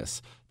thinking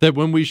this, that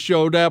when we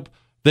showed up,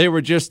 they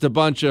were just a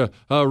bunch of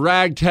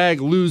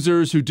ragtag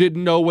losers who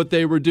didn't know what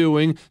they were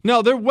doing.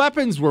 No, their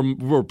weapons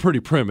were pretty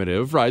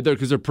primitive, right?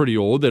 Because they're pretty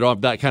old. They don't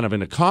have that kind of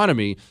an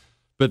economy.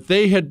 But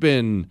they had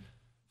been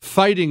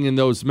fighting in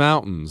those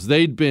mountains.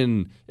 They'd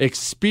been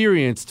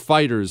experienced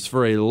fighters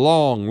for a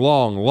long,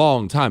 long,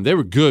 long time. They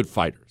were good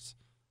fighters.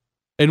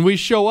 And we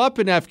show up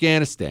in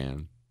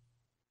Afghanistan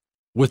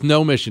with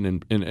no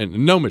mission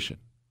and no mission.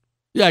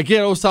 Yeah,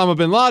 get Osama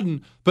bin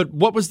Laden, but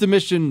what was the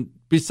mission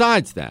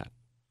besides that?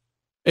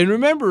 And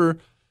remember,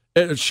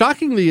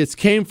 shockingly, it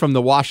came from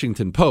the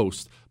Washington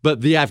Post,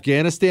 but the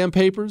Afghanistan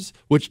papers,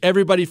 which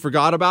everybody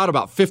forgot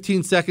about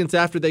 15 seconds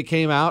after they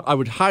came out, I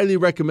would highly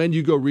recommend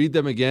you go read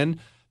them again.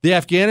 The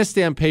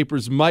Afghanistan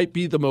papers might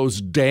be the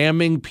most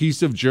damning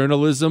piece of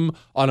journalism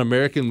on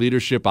American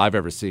leadership I've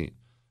ever seen.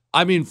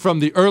 I mean,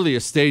 from the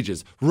earliest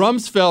stages.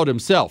 Rumsfeld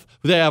himself,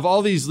 they have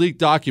all these leaked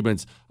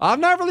documents.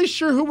 I'm not really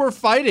sure who we're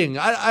fighting.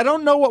 I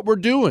don't know what we're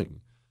doing.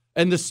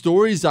 And the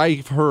stories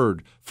I've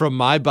heard from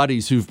my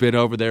buddies who've been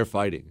over there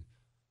fighting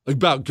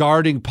about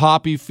guarding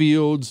poppy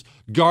fields,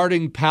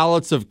 guarding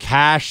pallets of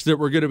cash that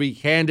were going to be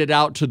handed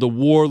out to the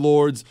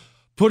warlords,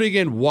 putting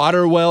in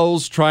water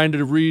wells, trying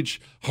to reach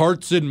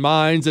hearts and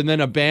minds, and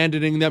then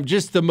abandoning them.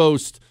 Just the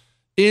most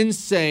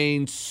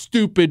insane,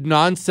 stupid,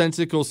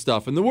 nonsensical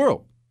stuff in the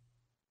world.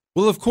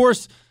 Well, of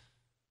course,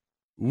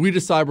 we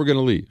decide we're going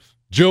to leave.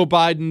 Joe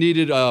Biden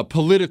needed a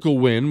political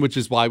win, which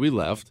is why we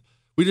left.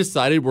 We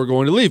decided we're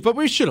going to leave, but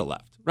we should have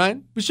left,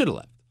 right? We should have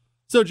left.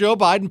 So Joe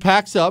Biden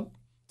packs up,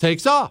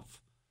 takes off.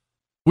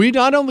 We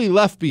not only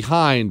left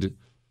behind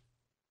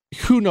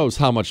who knows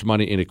how much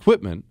money in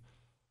equipment,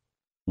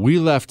 we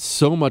left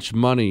so much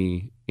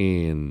money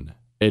in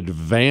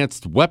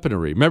advanced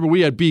weaponry. Remember,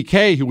 we had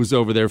BK who was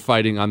over there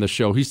fighting on the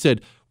show. He said,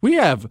 we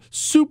have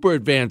super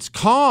advanced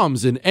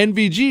comms and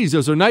NVGs.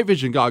 Those are night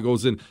vision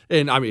goggles and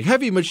I mean,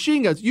 heavy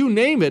machine guns, you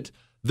name it.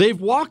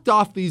 They've walked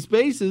off these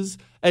bases,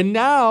 and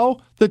now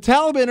the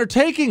Taliban are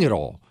taking it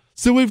all.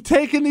 So we've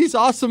taken these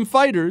awesome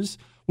fighters.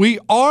 We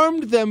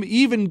armed them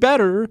even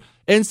better.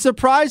 And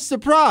surprise,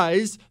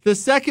 surprise, the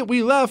second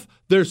we left,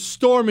 they're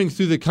storming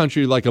through the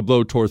country like a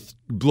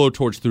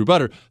blowtorch through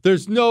butter.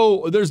 There's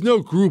no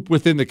group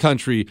within the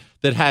country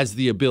that has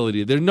the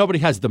ability. Nobody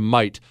has the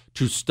might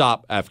to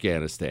stop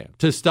Afghanistan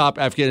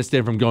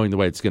from going the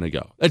way it's going to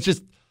go.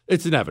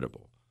 It's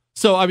inevitable.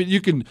 So, I mean, you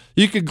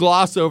can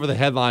gloss over the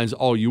headlines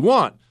all you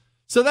want.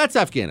 So that's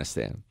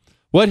Afghanistan.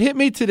 What hit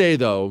me today,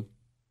 though,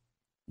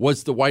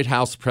 was the White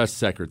House press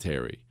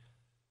secretary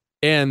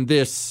and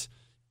this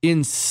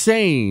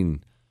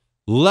insane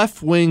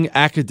left-wing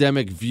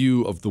academic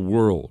view of the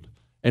world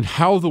and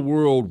how the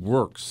world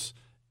works.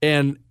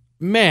 And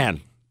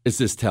man, is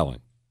this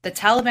telling. The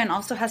Taliban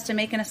also has to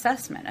make an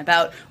assessment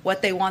about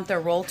what they want their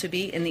role to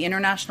be in the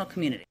international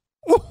community.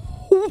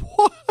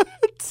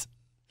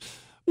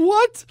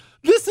 What?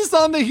 This is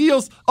on the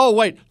heels. Oh,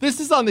 wait. This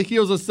is on the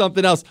heels of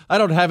something else. I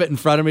don't have it in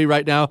front of me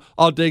right now.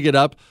 I'll dig it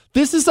up.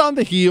 This is on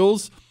the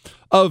heels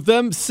of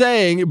them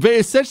saying,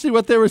 essentially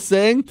what they were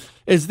saying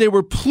is they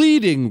were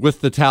pleading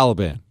with the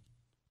Taliban.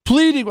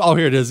 Pleading. Oh,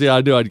 here it is. Yeah,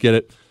 I knew I'd get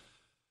it.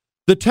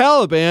 The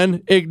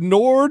Taliban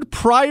ignored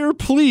prior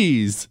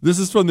pleas, this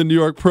is from the New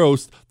York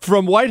Post,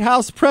 from White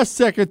House Press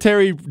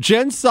Secretary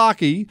Jen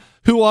Psaki,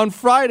 who on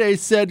Friday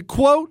said,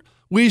 quote,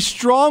 "We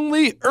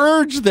strongly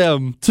urge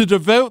them to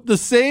devote the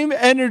same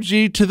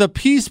energy to the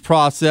peace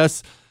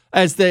process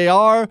as they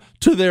are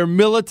to their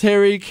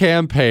military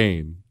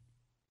campaign."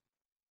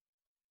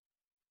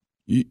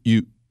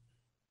 You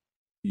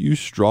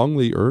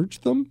strongly urge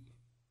them?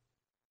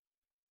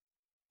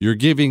 You're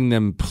giving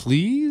them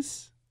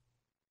pleas?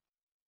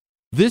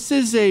 This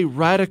is a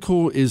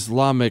radical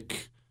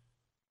Islamic,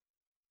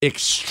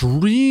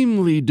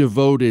 extremely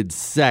devoted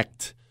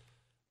sect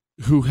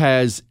who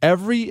has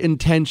every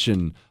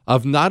intention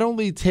of not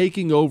only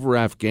taking over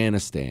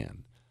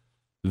Afghanistan,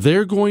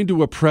 they're going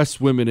to oppress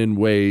women in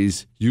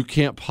ways you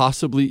can't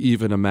possibly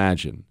even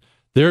imagine.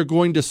 They're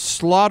going to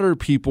slaughter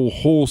people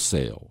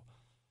wholesale.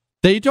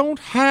 They don't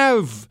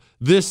have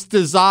this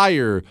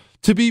desire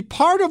to be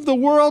part of the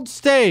world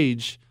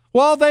stage.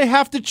 Well, they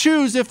have to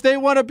choose if they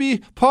want to be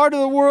part of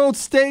the world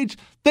stage.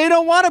 They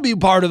don't want to be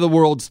part of the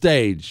world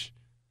stage.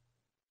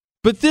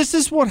 But this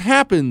is what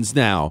happens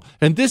now.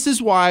 And this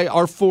is why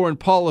our foreign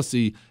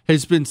policy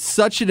has been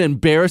such an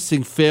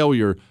embarrassing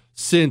failure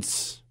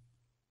since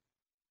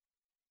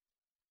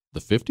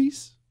the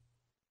 50s?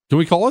 Can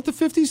we call it the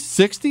 50s?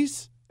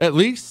 60s, at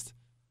least?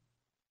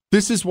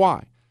 This is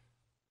why.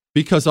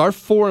 Because our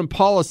foreign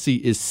policy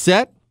is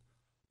set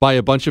by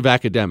a bunch of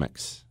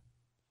academics,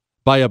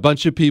 by a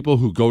bunch of people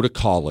who go to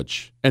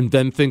college and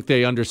then think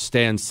they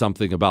understand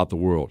something about the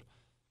world.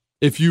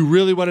 If you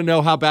really want to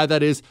know how bad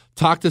that is,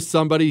 talk to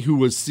somebody who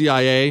was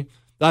CIA.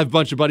 I have a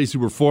bunch of buddies who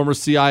were former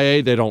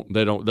CIA.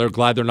 They're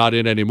glad they're not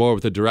in anymore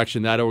with the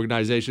direction that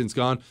organization's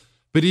gone.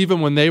 But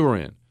even when they were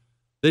in,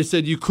 they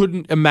said you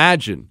couldn't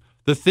imagine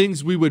the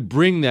things we would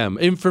bring them,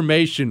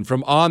 information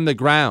from on the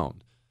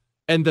ground,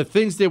 and the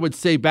things they would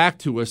say back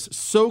to us,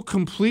 so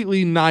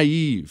completely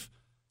naive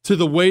to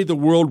the way the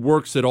world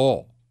works at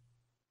all.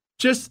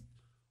 Just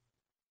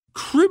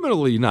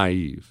criminally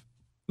naive.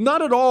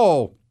 Not at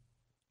all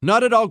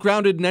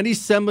grounded in any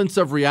semblance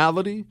of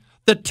reality.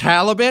 The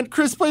Taliban,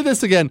 Chris, play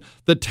this again.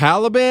 The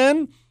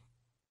Taliban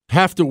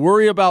have to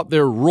worry about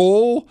their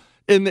role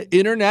in the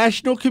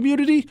international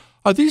community.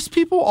 Are these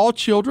people all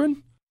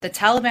children? The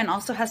Taliban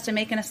also has to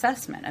make an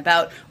assessment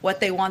about what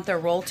they want their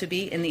role to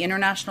be in the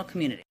international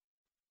community.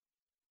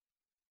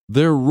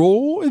 Their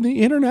role in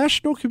the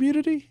international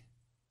community?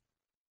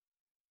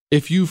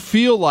 If you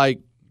feel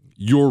like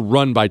you're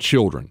run by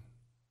children,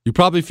 you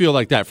probably feel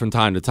like that from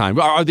time to time.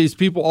 Are these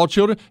people all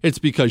children? It's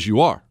because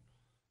you are.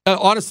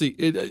 Honestly,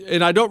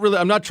 and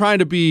I'm not trying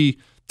to be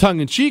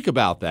tongue-in-cheek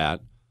about that.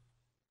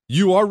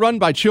 You are run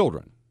by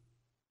children.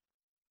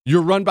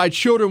 You're run by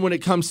children when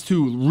it comes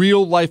to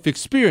real life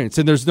experience,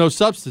 and there's no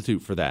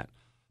substitute for that.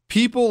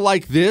 People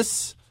like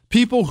this,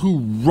 people who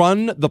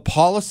run the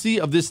policy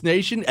of this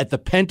nation at the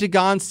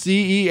Pentagon,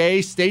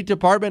 CEA, State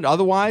Department,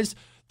 otherwise,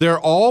 they're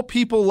all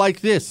people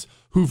like this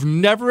who've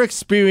never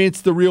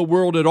experienced the real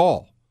world at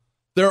all.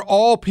 They're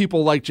all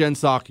people like Jen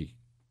Psaki.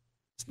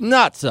 It's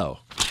not so.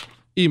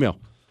 Email.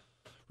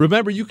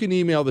 Remember, you can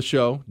email the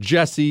show,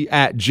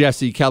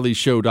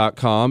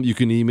 jesse@jessekellyshow.com. You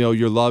can email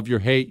your love, your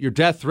hate, your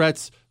death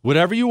threats,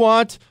 whatever you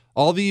want.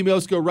 All the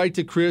emails go right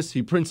to Chris.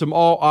 He prints them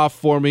all off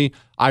for me.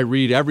 I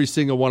read every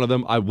single one of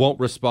them. I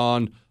won't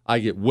respond. I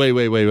get way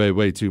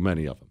too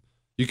many of them.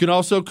 You can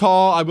also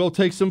call. I will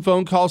take some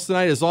phone calls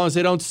tonight as long as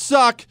they don't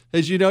suck.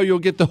 As you know, you'll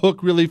get the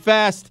hook really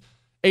fast.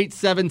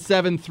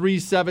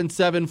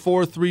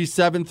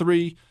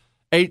 877-377-4373.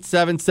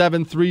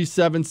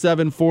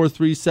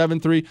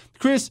 877-377-4373.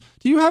 Chris,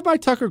 do you have my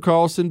Tucker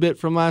Carlson bit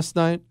from last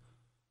night?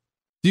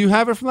 Do you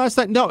have it from last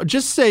night? No,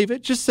 just save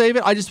it. Just save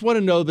it. I just want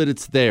to know that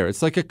it's there.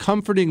 It's like a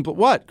comforting, but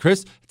what,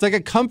 Chris? It's like a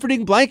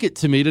comforting blanket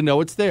to me to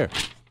know it's there.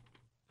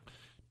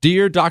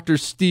 Dear Dr.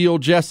 Steele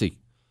Jesse,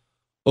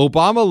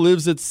 Obama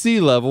lives at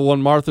sea level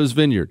on Martha's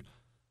Vineyard.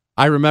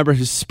 I remember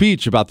his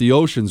speech about the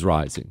oceans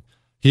rising.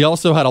 He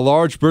also had a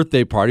large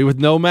birthday party with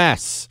no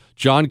masks.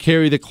 John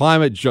Kerry, the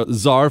climate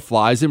czar,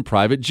 flies in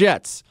private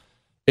jets.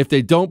 If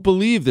they don't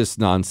believe this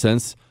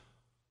nonsense,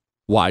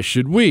 why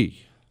should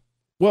we?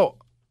 Well,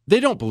 they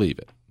don't believe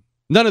it.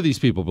 None of these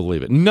people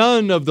believe it.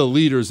 None of the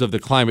leaders of the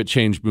climate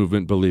change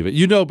movement believe it.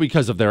 You know,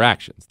 because of their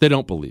actions. They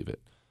don't believe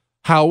it.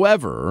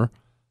 However,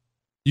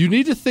 you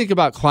need to think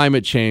about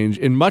climate change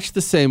in much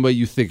the same way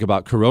you think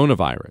about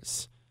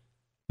coronavirus.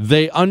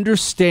 They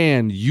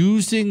understand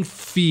using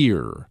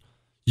fear,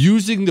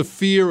 using the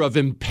fear of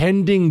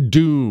impending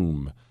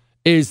doom,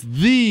 is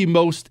the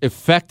most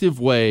effective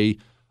way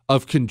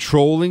of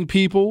controlling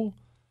people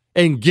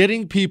and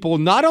getting people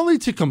not only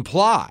to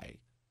comply.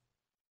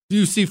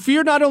 You see,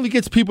 fear not only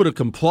gets people to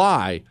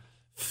comply,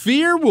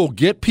 fear will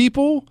get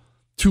people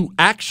to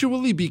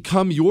actually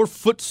become your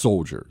foot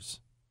soldiers.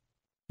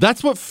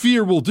 That's what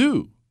fear will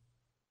do.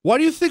 Why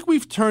do you think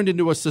we've turned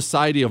into a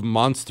society of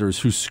monsters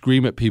who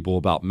scream at people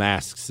about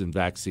masks and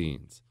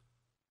vaccines?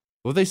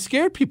 Well, they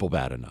scared people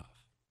bad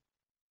enough.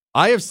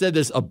 I have said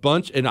this a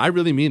bunch, and I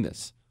really mean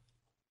this.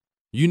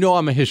 You know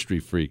I'm a history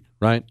freak,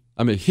 right?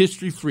 I'm a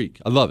history freak.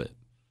 I love it.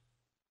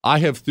 I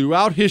have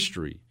throughout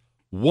history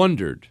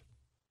wondered,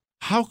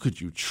 how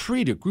could you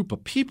treat a group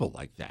of people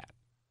like that?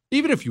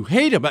 Even if you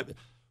hate them,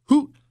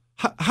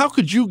 how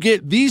could you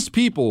get these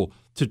people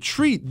to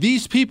treat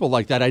these people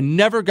like that? I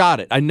never got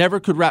it. I never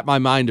could wrap my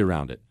mind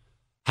around it.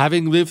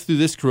 Having lived through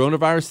this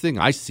coronavirus thing,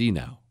 I see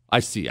now. I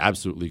see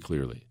absolutely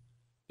clearly.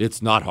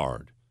 It's not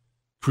hard.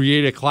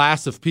 Create a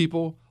class of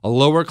people, a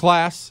lower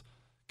class,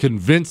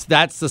 convince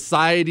that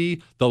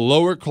society, the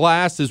lower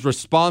class, is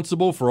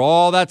responsible for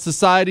all that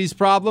society's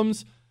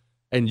problems,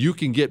 and you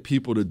can get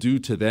people to do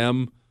to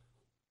them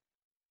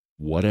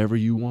whatever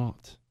you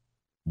want.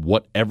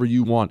 Whatever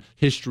you want.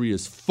 History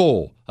is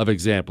full of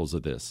examples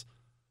of this.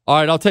 All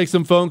right, I'll take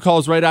some phone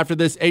calls right after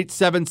this.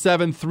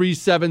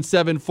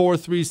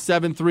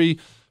 877-377-4373.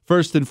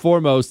 First and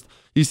foremost,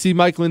 you see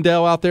Mike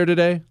Lindell out there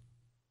today?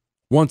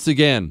 Once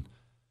again,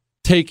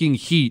 taking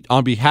heat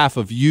on behalf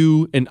of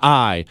you and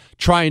I,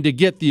 trying to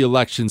get the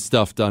election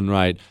stuff done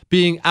right,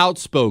 being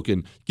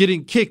outspoken,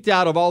 getting kicked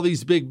out of all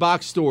these big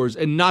box stores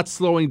and not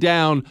slowing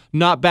down,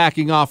 not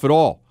backing off at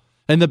all.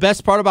 And the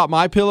best part about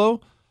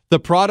MyPillow, the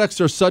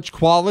products are such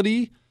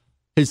quality,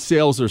 his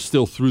sales are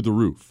still through the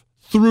roof.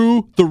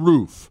 Through the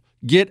roof.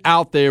 Get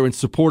out there and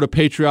support a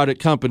patriotic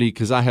company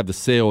because I have the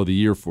sale of the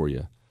year for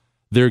you.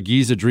 Their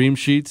Giza Dream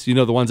Sheets, you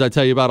know, the ones I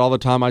tell you about all the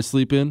time I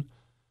sleep in?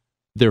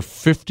 They're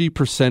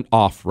 50%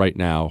 off right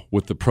now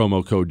with the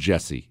promo code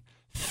Jesse.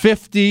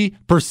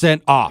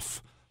 50%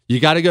 off. You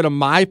got to go to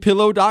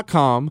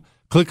mypillow.com,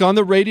 click on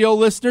the radio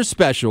listener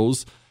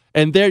specials,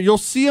 and there you'll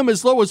see them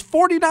as low as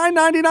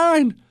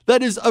 $49.99.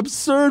 That is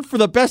absurd for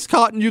the best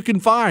cotton you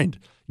can find.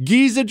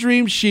 Giza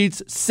Dream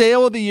Sheets,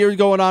 sale of the year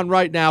going on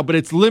right now, but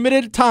it's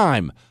limited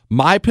time.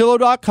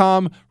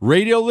 MyPillow.com,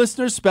 radio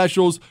listener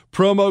specials,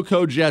 promo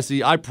code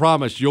Jesse. I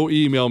promise you'll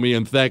email me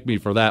and thank me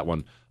for that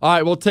one. All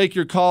right, we'll take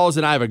your calls,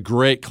 and I have a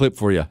great clip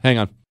for you. Hang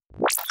on.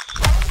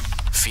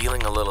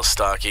 Feeling a little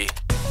stocky?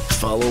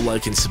 Follow,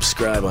 like, and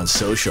subscribe on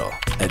social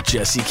at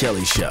Jesse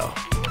Kelly Show.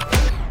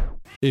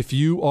 If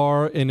you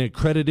are an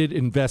accredited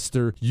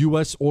investor,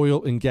 U.S.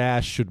 oil and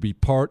gas should be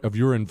part of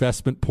your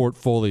investment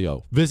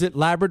portfolio. Visit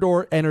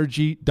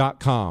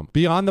LabradorEnergy.com.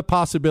 Beyond the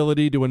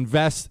possibility to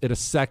invest in a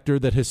sector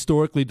that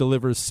historically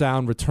delivers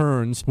sound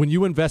returns, when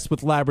you invest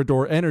with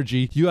Labrador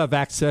Energy, you have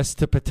access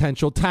to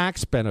potential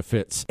tax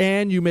benefits,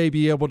 and you may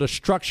be able to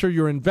structure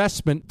your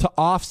investment to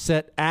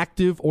offset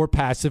active or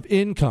passive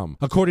income.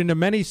 According to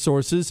many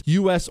sources,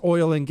 U.S.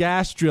 oil and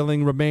gas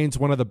drilling remains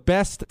one of the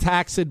best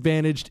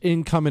tax-advantaged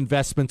income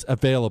investments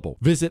available.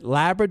 Visit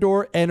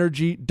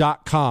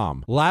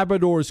LabradorEnergy.com.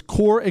 Labrador's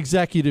core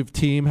executive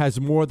team has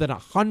more than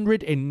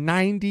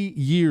 190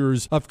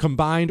 years of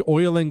combined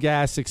oil and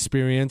gas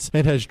experience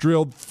and has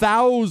drilled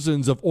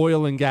thousands of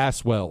oil and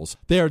gas wells.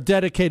 They are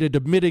dedicated to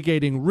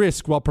mitigating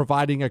risk while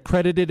providing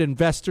accredited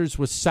investors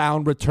with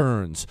sound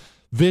returns.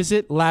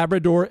 Visit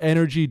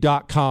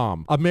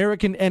LabradorEnergy.com.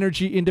 American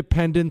energy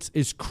independence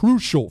is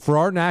crucial for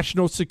our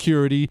national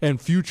security and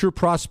future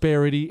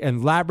prosperity,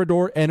 and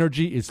Labrador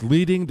Energy is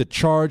leading the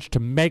charge to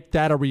make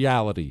that a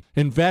reality.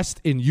 Invest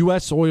in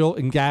U.S. oil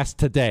and gas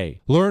today.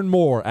 Learn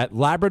more at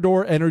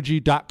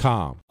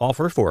LabradorEnergy.com.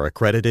 Offer for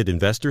accredited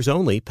investors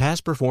only.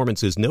 Past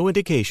performance is no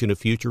indication of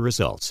future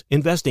results.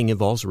 Investing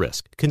involves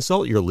risk.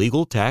 Consult your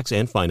legal, tax,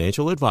 and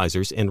financial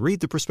advisors and read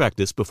the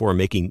prospectus before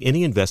making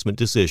any investment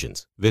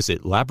decisions.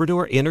 Visit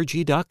LabradorEnergy.com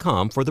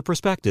for the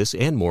prospectus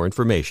and more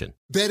information.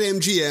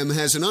 BetMGM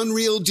has an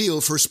unreal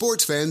deal for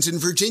sports fans in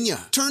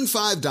Virginia. Turn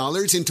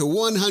 $5 into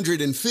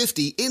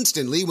 $150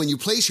 instantly when you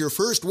place your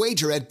first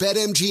wager at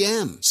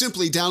BetMGM.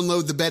 Simply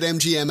download the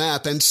BetMGM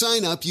app and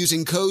sign up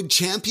using code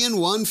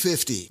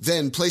Champion150.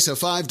 Then place a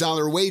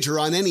 $5 wager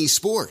on any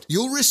sport.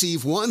 You'll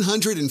receive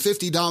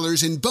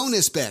 $150 in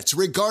bonus bets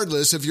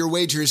regardless of your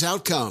wager's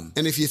outcome.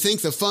 And if you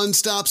think the fun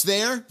stops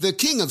there, the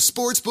King of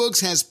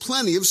Sportsbooks has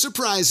plenty of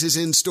surprises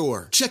in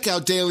store. Check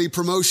out daily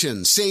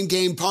promotions,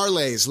 same-game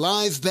parlays,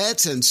 live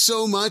bets, and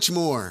so much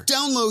more.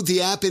 Download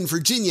the app in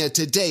Virginia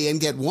today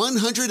and get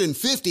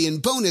 $150 in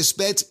bonus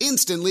bets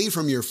instantly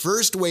from your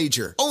first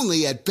wager.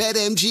 Only at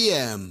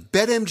BetMGM.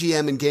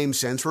 BetMGM and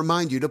GameSense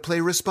remind you to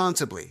play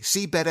responsibly.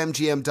 See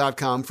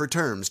BetMGM.com for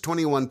terms.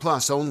 21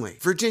 plus only.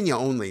 Virginia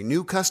only.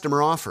 New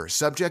customer offer.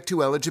 Subject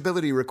to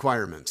eligibility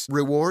requirements.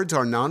 Rewards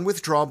are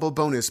non-withdrawable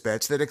bonus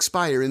bets that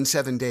expire in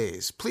 7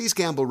 days. Please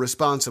gamble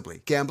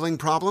responsibly. Gambling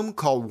problem?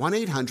 Call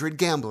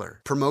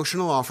 1-800-GAMBLER.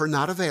 Promotional offer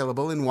not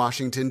available in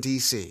Washington,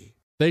 D.C.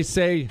 They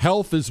say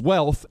health is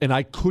wealth, and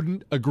I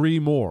couldn't agree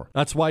more.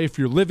 That's why if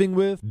you're living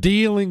with,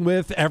 dealing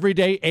with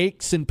everyday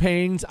aches and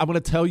pains, I'm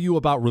going to tell you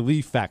about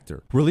Relief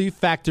Factor. Relief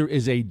Factor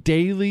is a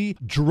daily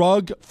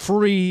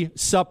drug-free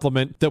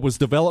supplement that was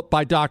developed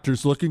by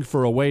doctors looking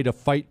for a way to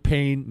fight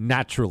pain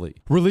naturally.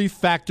 Relief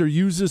Factor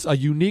uses a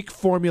unique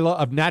formula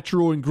of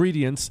natural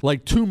ingredients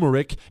like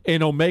turmeric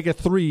and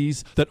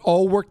omega-3s that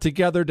all work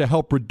together to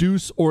help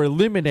reduce or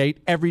eliminate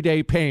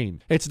everyday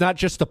pain. It's not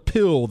just a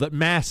pill that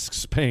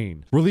masks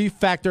pain. Relief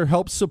Factor Factor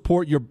helps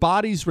support your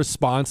body's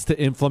response to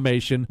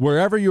inflammation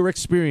wherever you're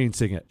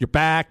experiencing it. Your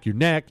back, your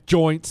neck,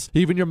 joints,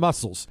 even your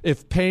muscles.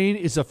 If pain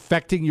is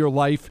affecting your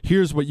life,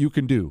 here's what you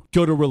can do.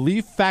 Go to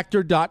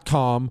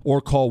ReliefFactor.com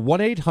or call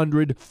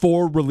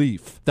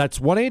 1-800-4RELIEF. That's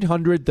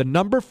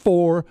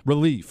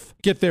 1-800-4RELIEF.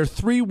 Get their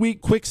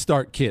 3-week quick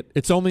start kit.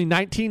 It's only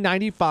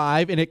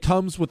 $19.95 and it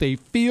comes with a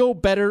feel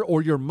better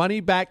or your money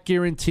back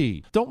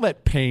guarantee. Don't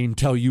let pain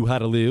tell you how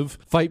to live.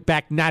 Fight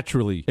back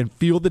naturally and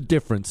feel the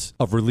difference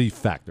of Relief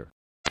Factor.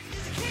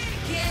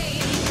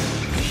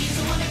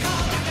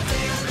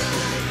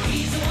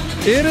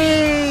 It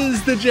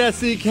is the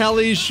Jesse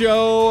Kelly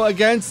Show.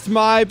 Against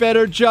my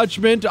better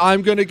judgment,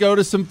 I'm going to go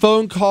to some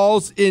phone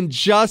calls in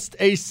just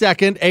a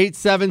second.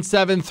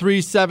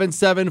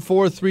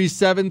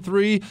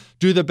 877-377-4373.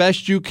 Do the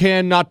best you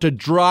can not to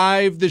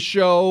drive the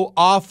show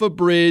off a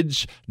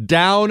bridge,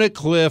 down a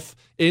cliff,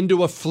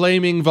 into a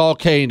flaming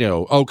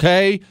volcano,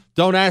 okay?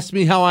 Don't ask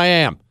me how I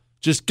am.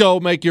 Just go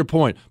make your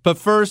point. But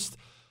first,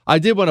 I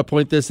did want to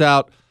point this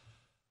out.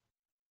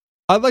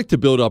 I'd like to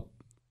build up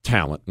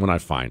talent when I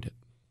find it.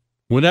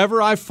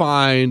 Whenever I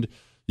find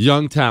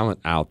young talent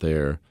out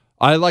there,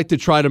 I like to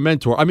try to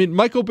mentor. I mean,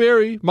 Michael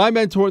Berry, my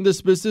mentor in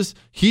this business,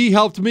 he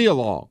helped me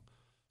along.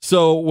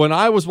 So when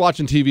I was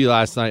watching TV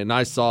last night and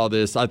I saw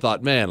this, I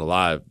thought, man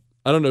alive,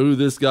 I don't know who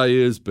this guy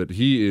is, but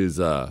he is,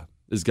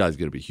 this guy's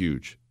going to be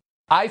huge.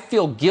 I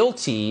feel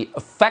guilty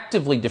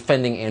effectively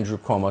defending Andrew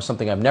Cuomo,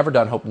 something I've never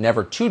done, hope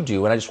never to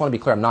do. And I just want to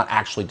be clear, I'm not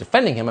actually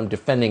defending him. I'm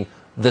defending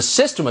the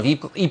system of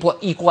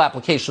equal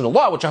application of the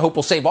law, which I hope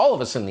will save all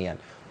of us in the end.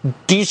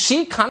 Do you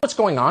see kind of what's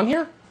going on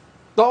here?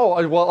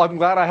 Oh, well, I'm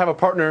glad I have a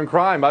partner in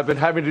crime. I've been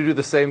having to do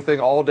the same thing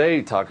all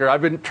day, Tucker.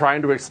 I've been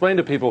trying to explain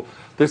to people,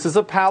 this is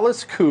a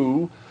palace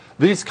coup.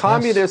 These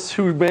communists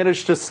who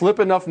managed to slip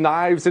enough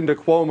knives into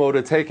Cuomo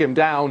to take him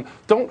down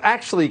don't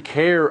actually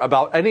care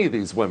about any of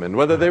these women,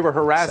 whether they were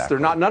harassed or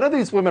not. None of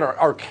these women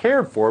are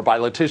cared for by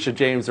Letitia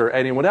James or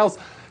anyone else.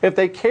 If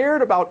they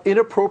cared about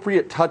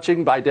inappropriate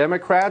touching by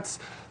Democrats,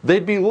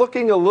 they'd be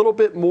looking a little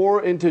bit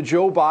more into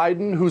Joe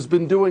Biden, who's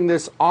been doing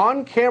this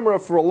on camera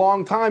for a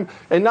long time,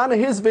 and none of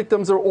his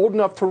victims are old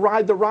enough to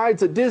ride the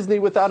rides at Disney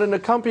without an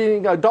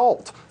accompanying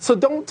adult. So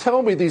don't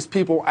tell me these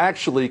people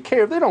actually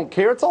care. They don't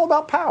care. It's all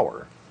about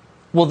power.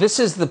 Well, this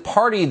is the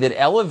party that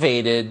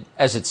elevated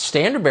as its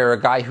standard bearer a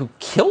guy who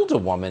killed a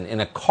woman in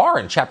a car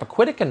in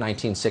Chappaquiddick in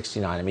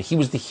 1969. I mean, he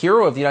was the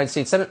hero of the United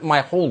States Senate my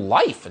whole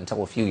life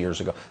until a few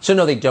years ago. So,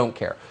 no, they don't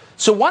care.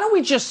 So why don't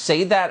we just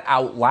say that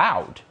out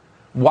loud?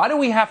 Why do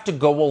we have to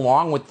go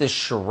along with this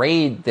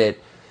charade that,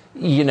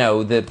 you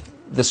know, the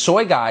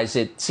soy guys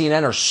at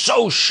CNN are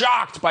so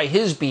shocked by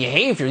his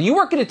behavior? You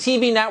work at a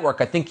TV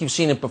network. I think you've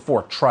seen it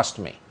before. Trust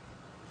me.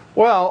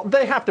 Well,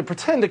 they have to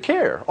pretend to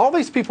care. All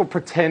these people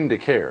pretend to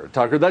care,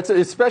 Tucker. That's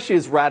especially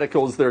as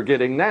radical as they're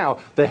getting now.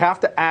 They have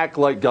to act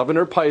like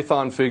Governor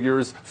Python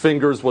Fingers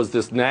was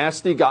this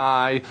nasty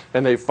guy,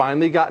 and they've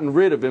finally gotten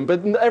rid of him.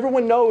 But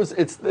everyone knows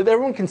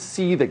everyone can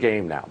see the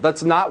game now.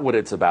 That's not what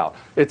it's about.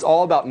 It's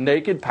all about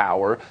naked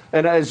power.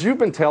 And as you've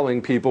been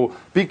telling people,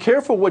 be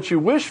careful what you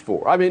wish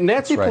for. I mean,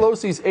 Nancy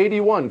Pelosi's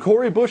 81.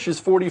 Cori Bush is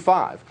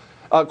 45.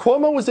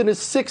 Cuomo was in his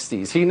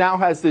 60s. He now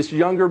has this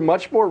younger,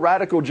 much more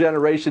radical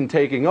generation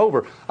taking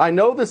over. I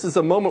know this is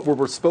a moment where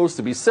we're supposed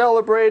to be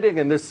celebrating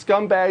and this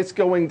scumbag's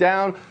going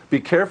down.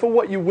 Be careful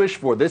what you wish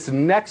for. This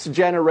next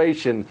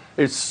generation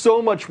is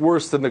so much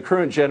worse than the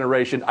current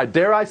generation.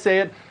 Dare I say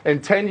it,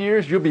 in 10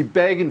 years, you'll be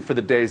begging for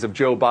the days of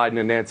Joe Biden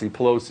and Nancy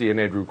Pelosi and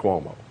Andrew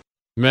Cuomo.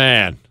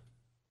 Man,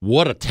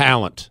 what a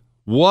talent.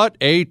 What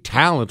a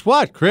talent.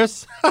 What,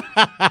 Chris?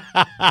 All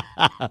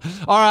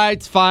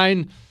right,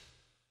 fine.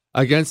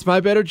 Against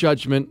my better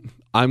judgment,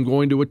 I'm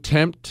going to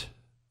attempt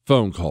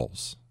phone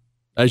calls.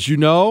 As you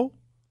know,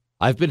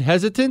 I've been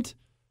hesitant.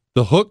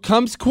 The hook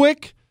comes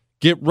quick.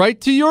 Get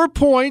right to your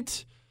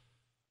point.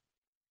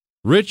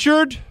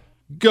 Richard,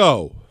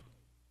 go.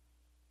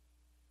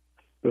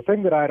 The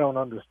thing that I don't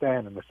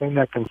understand and the thing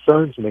that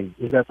concerns me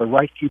is that the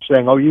right keeps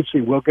saying, oh, you see,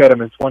 we'll get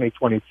them in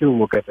 2022.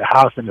 We'll get the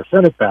House and the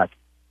Senate back.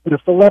 But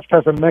if the left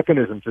has a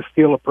mechanism to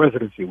steal a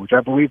presidency, which I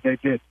believe they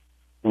did,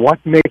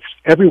 what makes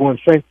everyone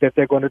think that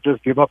they're going to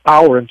just give up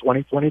power in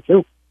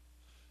 2022?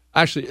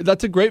 Actually,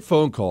 that's a great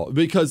phone call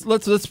because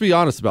let's be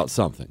honest about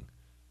something.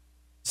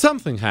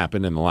 Something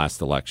happened in the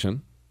last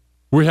election.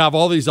 We have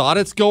all these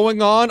audits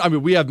going on. I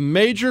mean, we have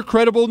major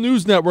credible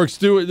news networks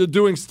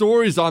doing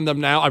stories on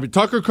them now. I mean,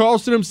 Tucker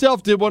Carlson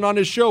himself did one on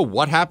his show.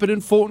 What happened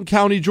in Fulton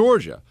County,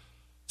 Georgia?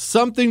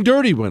 Something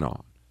dirty went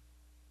on.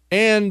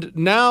 And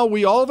now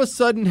we all of a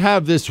sudden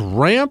have this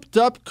ramped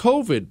up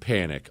COVID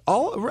panic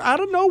all out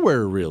of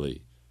nowhere,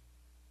 really.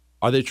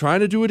 Are they trying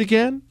to do it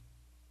again?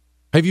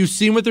 Have you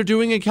seen what they're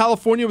doing in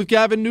California with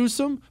Gavin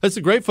Newsom? That's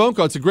a great phone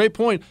call. It's a great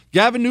point.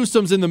 Gavin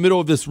Newsom's in the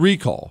middle of this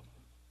recall.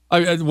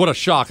 What a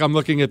shock. I'm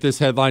looking at this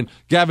headline.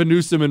 Gavin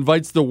Newsom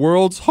invites the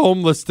world's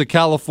homeless to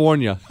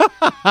California.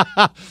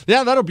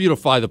 Yeah, that'll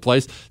beautify the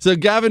place. So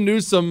Gavin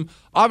Newsom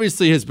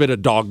obviously has been a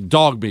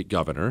dog meat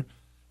governor.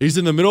 He's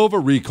in the middle of a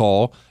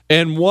recall,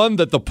 and one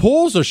that the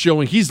polls are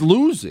showing he's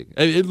losing.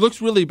 It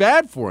looks really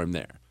bad for him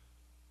there.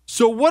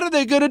 So what are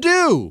they going to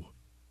do?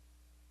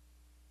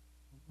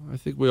 I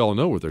think we all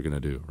know what they're going to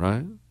do,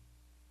 right?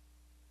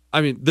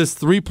 I mean, this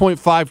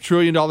 $3.5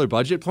 trillion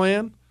budget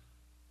plan,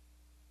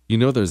 you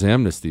know there's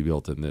amnesty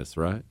built in this,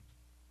 right?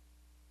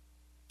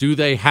 Do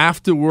they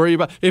have to worry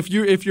about if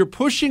you're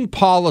pushing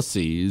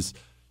policies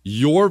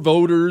your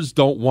voters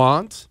don't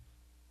want?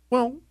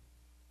 Well,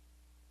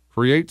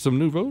 create some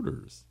new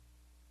voters.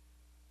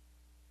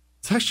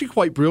 It's actually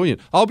quite brilliant.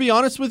 I'll be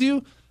honest with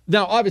you.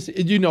 Now, obviously,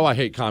 you know I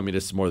hate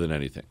communists more than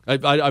anything.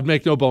 I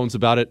make no bones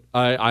about it.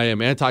 I am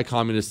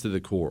anti-communist to the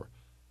core.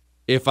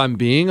 If I'm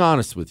being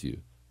honest with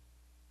you,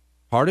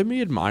 part of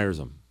me admires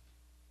them.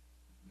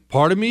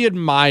 Part of me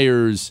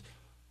admires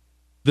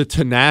the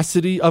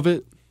tenacity of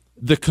it,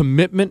 the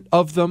commitment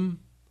of them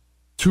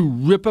to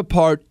rip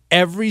apart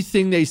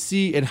everything they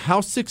see and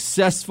how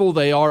successful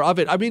they are of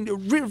it. I mean,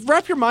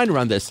 wrap your mind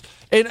around this.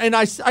 And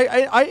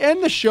I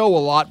end the show a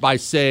lot by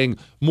saying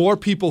more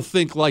people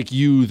think like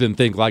you than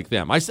think like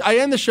them. I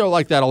end the show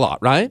like that a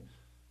lot, right?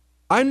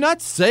 I'm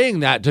not saying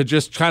that to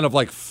just kind of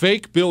like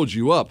fake build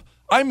you up.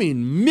 I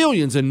mean,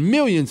 millions and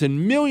millions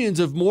and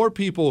millions of more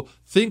people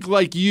think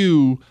like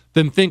you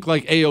than think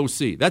like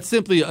AOC. That's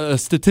simply a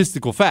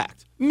statistical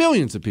fact.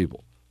 Millions of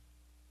people.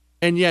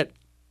 And yet,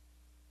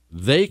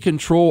 they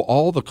control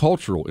all the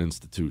cultural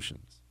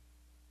institutions.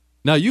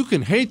 Now, you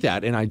can hate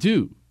that, and I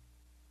do.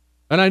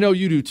 And I know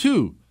you do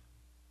too.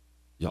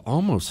 You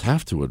almost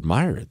have to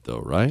admire it, though,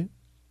 right?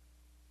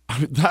 I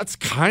mean, that's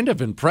kind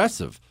of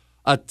impressive.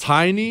 A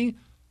tiny,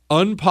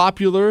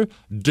 unpopular,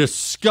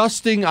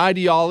 disgusting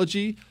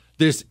ideology,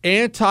 this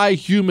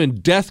anti-human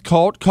death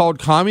cult called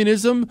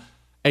communism,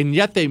 and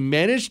yet they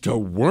managed to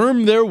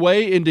worm their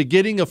way into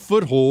getting a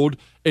foothold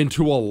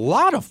into a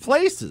lot of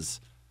places.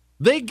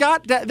 They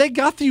got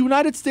the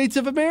United States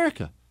of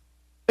America.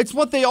 It's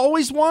what they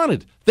always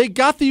wanted. They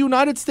got the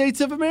United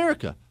States of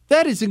America.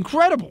 That is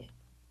incredible.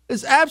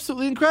 It's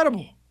absolutely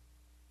incredible.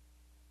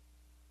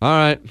 All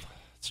right,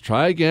 let's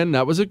try again.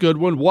 That was a good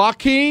one.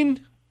 Joaquin,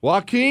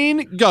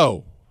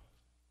 go.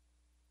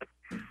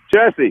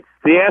 Jesse,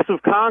 the ass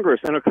of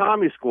Congress and a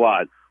commie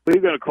squad. Who are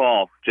you going to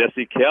call?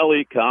 Jesse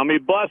Kelly, commie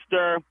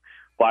buster.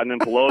 Biden and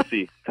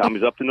Pelosi,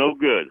 commies up to no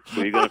good.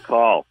 Who are you going to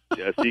call?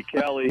 Jesse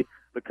Kelly,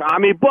 the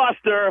commie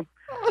buster.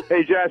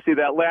 Hey, Jesse,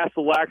 that last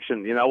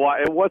election, you know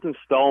what? It wasn't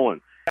stolen.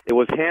 It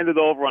was handed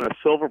over on a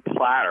silver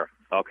platter,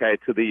 okay,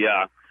 to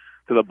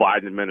the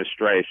Biden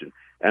administration.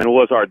 And it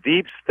was our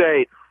deep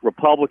state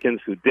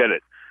Republicans who did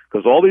it.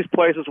 Because all these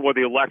places where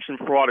the election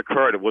fraud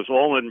occurred, it was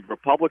all in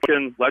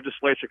Republican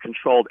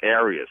legislature-controlled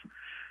areas.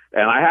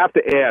 And I have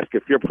to ask,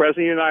 if you're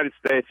President of the United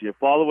States, your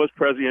father was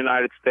President of the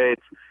United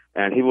States,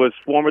 and he was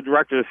former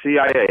director of the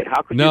CIA,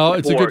 how could you support...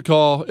 it's a good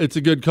call. It's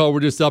a good call. We're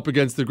just up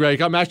against the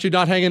Greg. I'm actually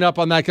not hanging up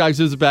on that guy because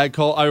it was a bad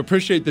call. I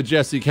appreciate the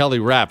Jesse Kelly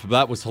rap.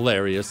 That was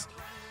hilarious.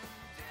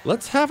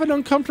 Let's have an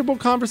uncomfortable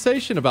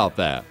conversation about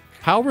that.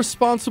 How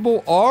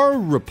responsible are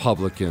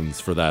Republicans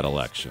for that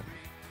election?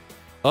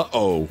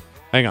 Uh-oh.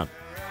 Hang on.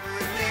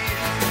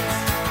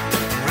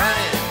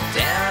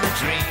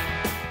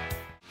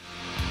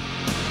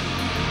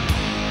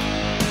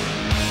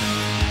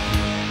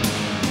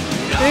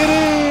 It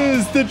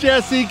is the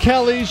Jesse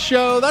Kelly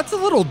Show. That's a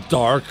little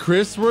dark,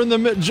 Chris. We're in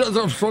the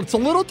it's a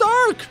little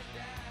dark.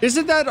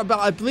 Isn't that about,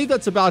 I believe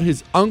that's about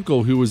his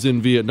uncle who was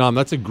in Vietnam.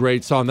 That's a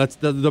great song. That's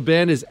the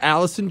band is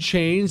Alice in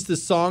Chains. The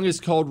song is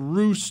called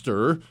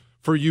Rooster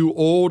for you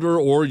older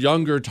or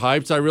younger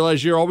types. I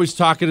realize you're always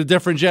talking to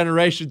different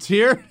generations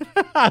here.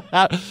 All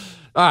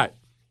right.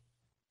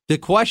 The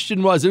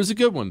question was, it was a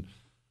good one.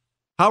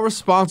 How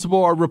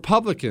responsible are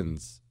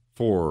Republicans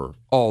for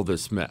all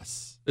this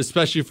mess?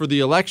 Especially for the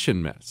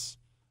election mess.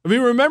 I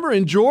mean, remember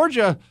in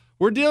Georgia,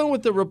 we're dealing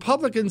with the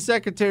Republican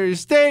Secretary of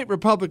State,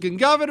 Republican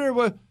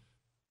governor.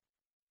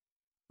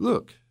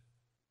 Look,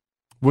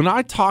 when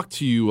I talk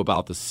to you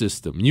about the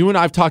system, you and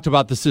I have talked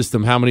about the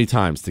system how many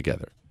times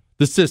together?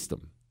 The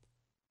system.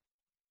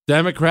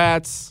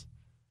 Democrats,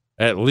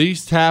 at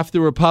least half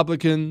the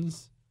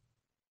Republicans,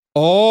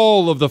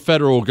 all of the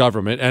federal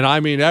government, and I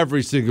mean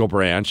every single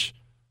branch,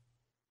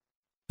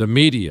 the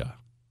media,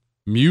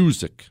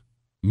 music,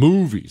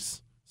 movies,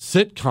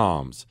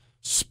 sitcoms,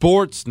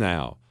 sports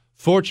now,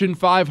 Fortune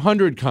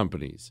 500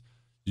 companies,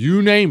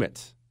 you name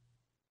it.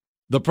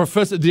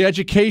 The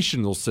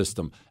educational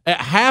system,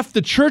 at half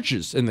the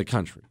churches in the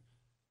country.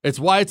 It's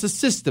why it's a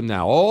system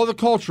now. All the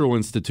cultural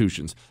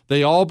institutions,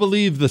 they all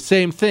believe the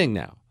same thing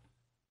now.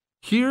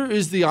 Here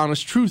is the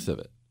honest truth of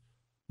it.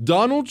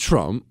 Donald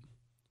Trump,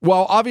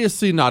 while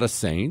obviously not a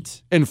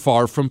saint and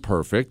far from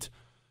perfect,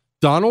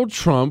 Donald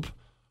Trump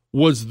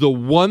was the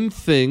one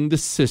thing the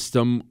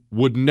system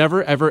would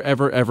never, ever,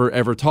 ever, ever,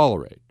 ever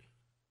tolerate.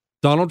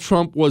 Donald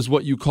Trump was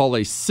what you call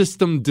a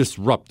system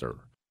disruptor.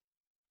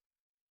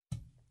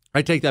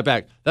 I take that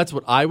back. That's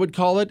what I would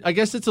call it. I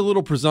guess it's a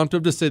little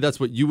presumptive to say that's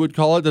what you would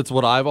call it. That's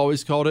what I've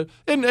always called it.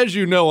 And as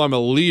you know, I'm a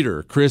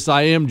leader. Chris,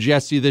 I am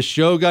Jesse the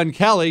Shogun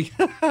Kelly.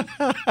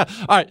 All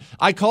right.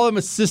 I call him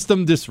a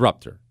system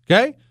disruptor.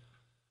 Okay?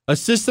 A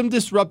system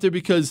disruptor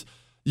because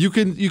You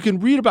can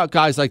read about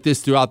guys like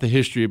this throughout the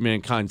history of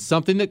mankind.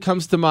 Something that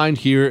comes to mind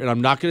here, and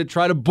I'm not going to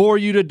try to bore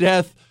you to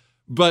death,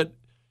 but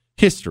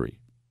history.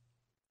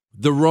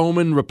 The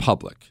Roman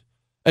Republic.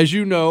 As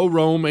you know,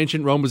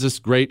 ancient Rome was this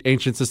great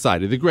ancient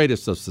society, the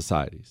greatest of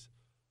societies.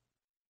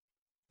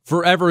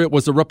 Forever it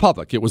was a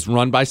republic. It was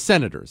run by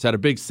senators, had a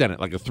big senate,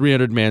 like a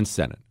 300-man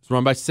senate. It was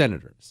run by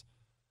senators.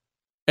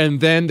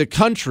 And then the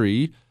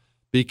country,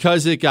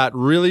 because it got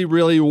really,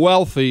 really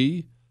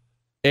wealthy,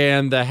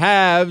 and the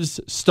haves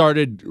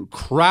started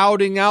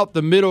crowding out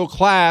the middle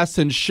class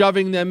and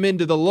shoving them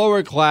into the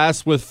lower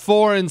class with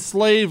foreign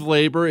slave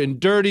labor and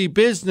dirty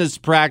business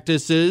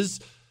practices,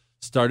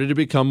 started to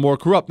become more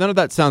corrupt. None of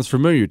that sounds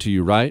familiar to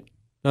you, right?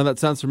 None of that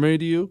sounds familiar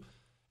to you?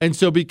 And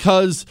so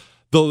because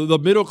the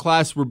middle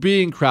class were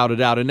being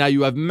crowded out, and now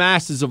you have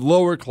masses of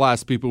lower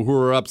class people who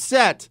are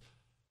upset,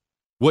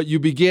 what you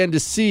began to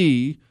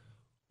see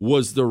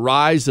was the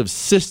rise of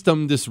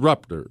system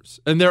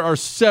disruptors. And there are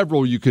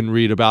several you can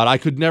read about. I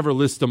could never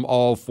list them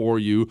all for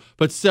you,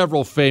 but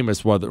several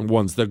famous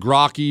ones. The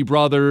Gracchi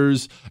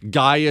brothers,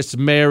 Gaius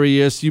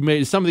Marius.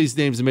 Some of these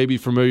names may be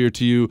familiar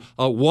to you.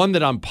 One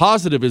that I'm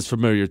positive is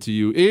familiar to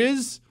you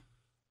is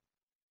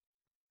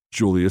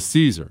Julius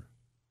Caesar.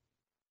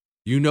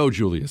 You know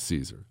Julius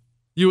Caesar.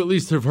 You at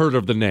least have heard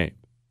of the name.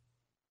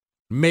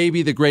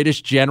 Maybe the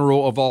greatest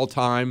general of all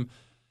time.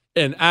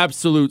 An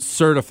absolute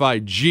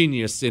certified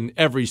genius in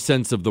every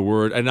sense of the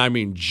word, and I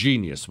mean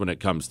genius when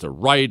it comes to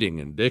writing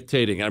and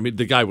dictating. I mean,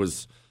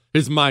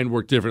 his mind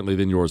worked differently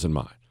than yours and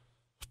mine.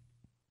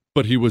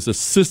 But he was a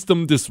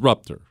system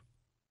disruptor.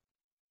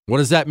 What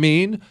does that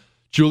mean?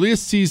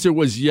 Julius Caesar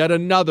was yet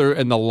another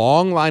in the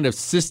long line of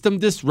system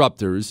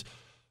disruptors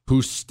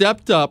who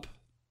stepped up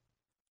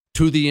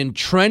to the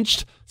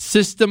entrenched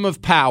system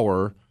of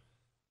power,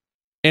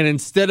 and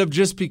instead of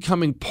just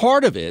becoming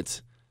part of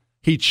it,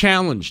 he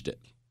challenged it.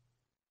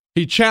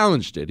 He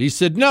challenged it. He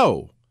said,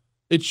 no,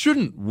 it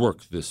shouldn't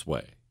work this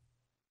way.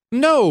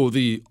 No,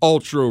 the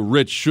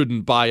ultra-rich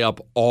shouldn't buy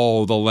up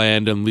all the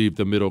land and leave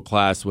the middle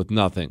class with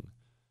nothing.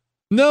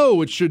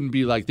 No, it shouldn't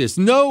be like this.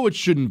 No, it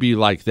shouldn't be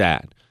like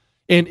that.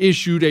 And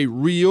issued a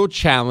real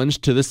challenge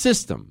to the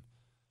system.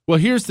 Well,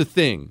 here's the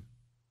thing.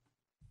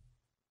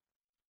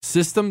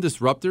 System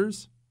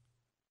disruptors,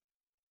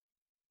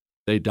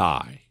 they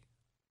die.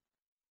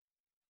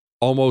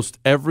 Almost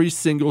every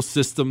single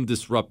system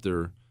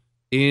disruptor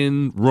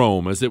in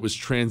Rome, as it was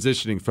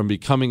transitioning from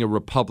becoming a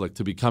republic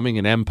to becoming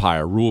an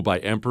empire ruled by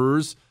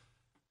emperors,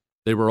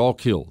 they were all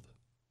killed.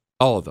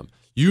 All of them.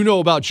 You know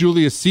about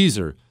Julius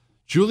Caesar.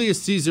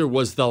 Julius Caesar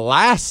was the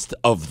last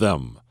of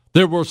them.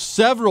 There were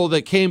several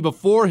that came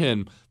before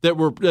him that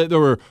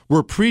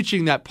were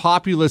preaching that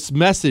populist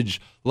message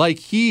like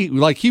he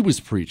was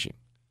preaching.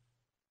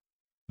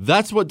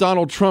 That's what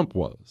Donald Trump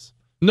was.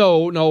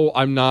 No,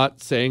 I'm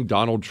not saying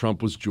Donald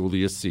Trump was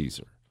Julius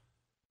Caesar.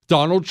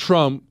 Donald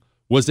Trump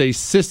was a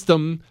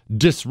system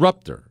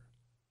disruptor.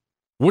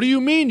 What do you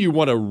mean you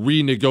want to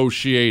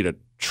renegotiate a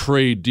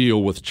trade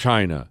deal with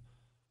China?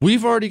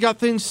 We've already got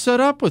things set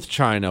up with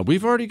China.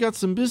 We've already got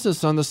some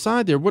business on the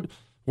side there. What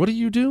are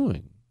you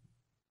doing?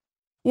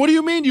 What do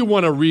you mean you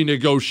want to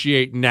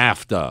renegotiate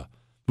NAFTA?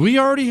 We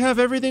already have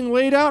everything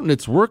laid out and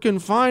it's working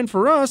fine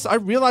for us. I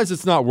realize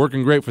it's not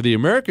working great for the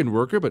American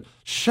worker, but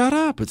shut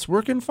up. It's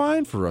working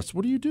fine for us.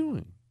 What are you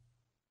doing?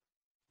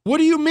 What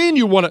do you mean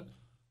you want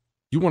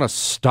to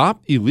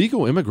stop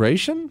illegal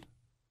immigration?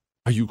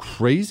 Are you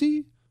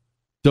crazy?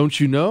 Don't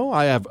you know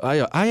I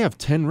have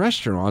 10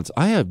 restaurants.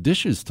 I have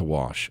dishes to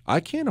wash. I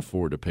can't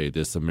afford to pay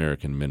this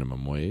American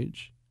minimum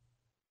wage.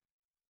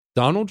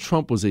 Donald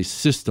Trump was a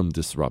system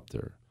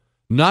disruptor,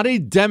 not a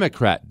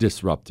Democrat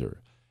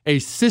disruptor, a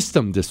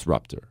system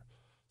disruptor.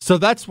 So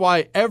that's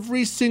why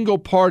every single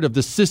part of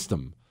the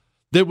system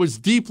that was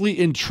deeply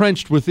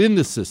entrenched within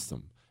the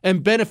system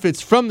and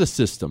benefits from the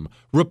system,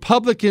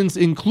 Republicans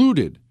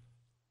included,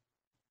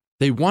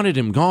 they wanted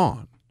him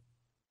gone.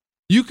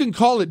 You can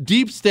call it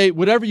deep state,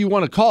 whatever you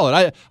want to call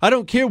it. I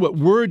don't care what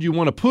word you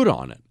want to put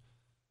on it.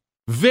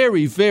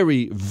 Very,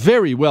 very,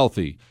 very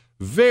wealthy,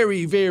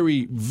 very,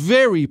 very,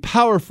 very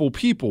powerful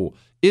people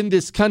in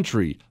this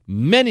country,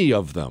 many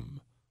of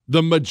them,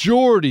 the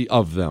majority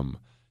of them,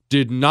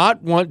 did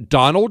not want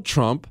Donald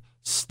Trump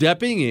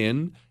stepping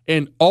in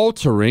and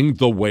altering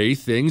the way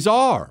things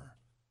are.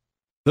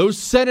 Those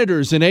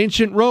senators in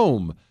ancient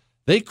Rome,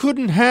 they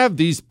couldn't have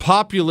these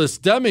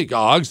populist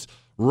demagogues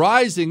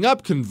rising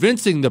up,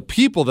 convincing the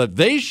people that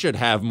they should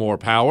have more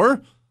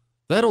power.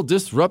 That'll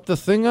disrupt the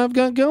thing I've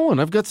got going.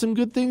 I've got some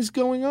good things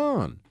going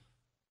on.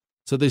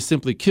 So they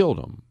simply killed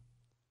him.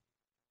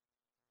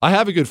 I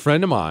have a good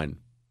friend of mine.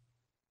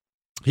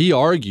 He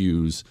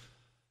argues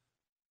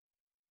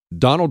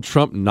Donald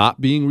Trump not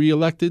being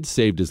reelected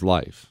saved his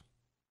life.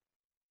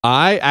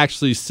 I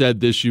actually said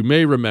this, you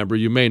may remember,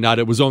 you may not.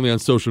 It was only on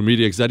social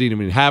media because I didn't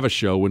even have a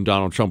show when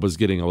Donald Trump was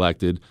getting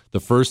elected the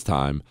first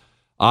time.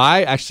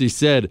 I actually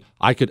said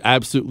I could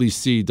absolutely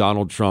see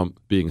Donald Trump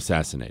being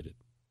assassinated.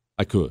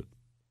 I could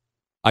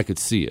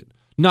see it.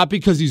 Not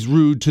because he's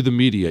rude to the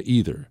media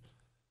either.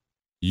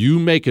 You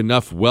make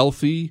enough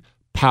wealthy,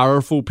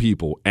 powerful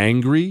people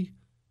angry.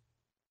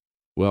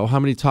 Well, how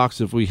many talks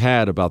have we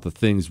had about the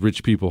things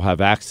rich people have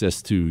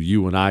access to,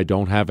 you and I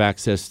don't have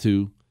access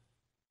to?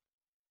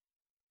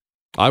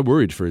 I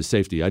worried for his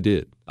safety. I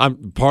did.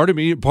 Part of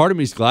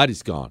me's glad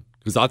he's gone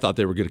because I thought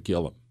they were going to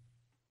kill him.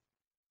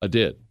 I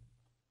did.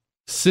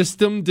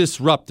 System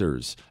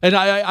disruptors. And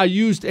I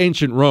used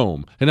ancient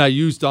Rome, and I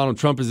used Donald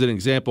Trump as an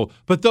example,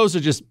 but those are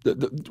just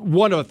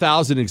one of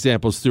 1,000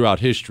 examples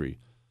throughout history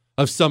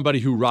of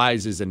somebody who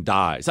rises and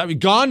dies. I mean,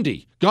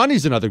 Gandhi.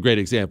 Gandhi's another great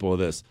example of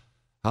this.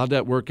 How'd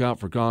that work out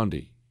for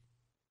Gandhi?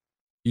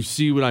 You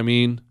see what I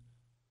mean?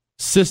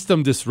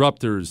 System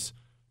disruptors,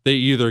 they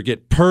either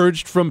get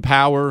purged from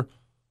power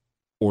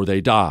or they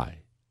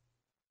die.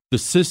 The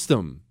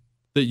system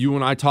that you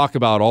and I talk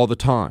about all the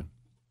time,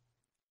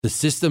 the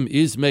system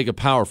is mega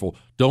powerful.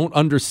 Don't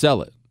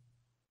undersell it.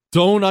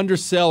 Don't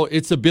undersell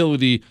its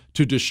ability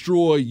to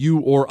destroy you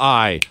or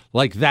I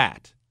like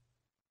that.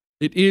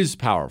 It is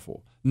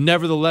powerful.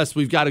 Nevertheless,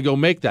 we've got to go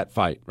make that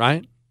fight,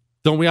 right?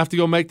 Don't we have to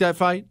go make that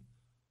fight?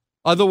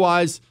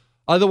 Otherwise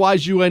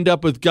you end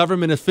up with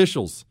government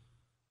officials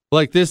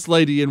like this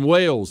lady in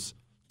Wales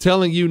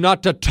telling you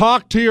not to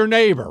talk to your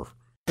neighbor.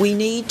 We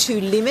need to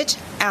limit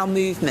our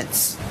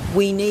movements.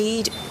 We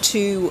need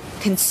to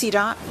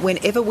consider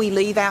whenever we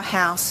leave our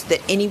house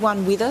that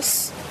anyone with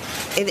us,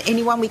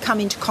 anyone we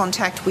come into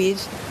contact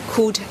with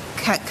could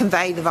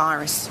convey the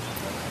virus.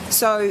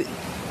 So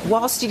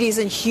whilst it is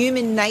in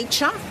human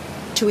nature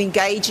to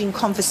engage in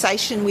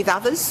conversation with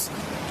others,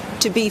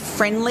 to be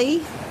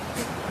friendly,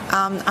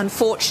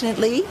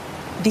 unfortunately,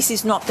 this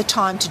is not the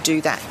time to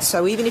do that.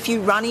 So even if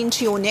you run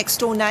into your next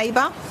door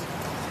neighbour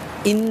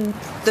in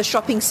the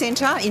shopping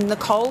centre, in the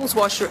Coles,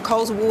 whilst you're at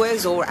Coles or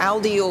Woolworths or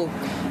Aldi or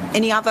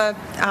any other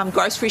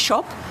grocery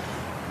shop,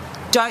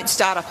 don't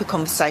start up a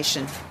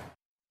conversation.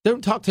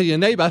 Don't talk to your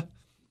neighbour.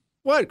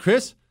 What,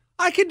 Chris?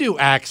 I can do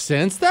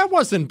accents. That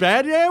wasn't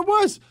bad. Yeah, it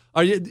was.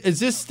 Are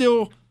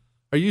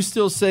you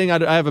still saying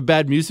I have a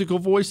bad musical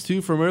voice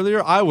too from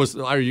earlier? I was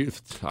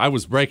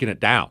breaking it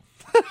down.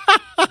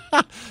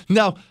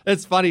 No,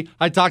 it's funny.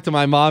 I talked to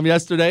my mom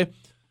yesterday.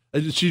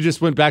 She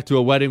just went back to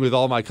a wedding with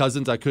all my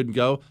cousins. I couldn't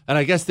go. And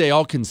I guess they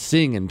all can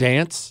sing and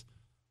dance.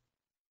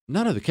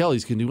 None of the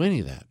Kellys can do any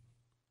of that.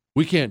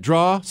 We can't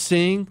draw,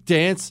 sing,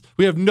 dance.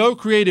 We have no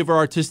creative or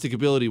artistic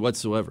ability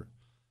whatsoever.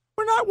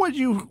 We're not what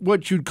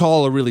you'd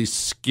call a really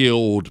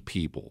skilled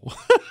people.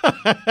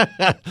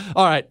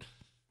 All right.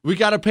 We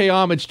got to pay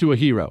homage to a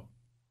hero.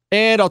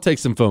 And I'll take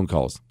some phone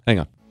calls. Hang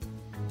on.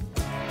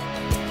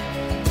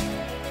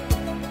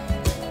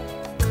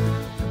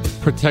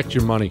 Protect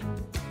your money.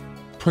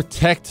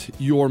 Protect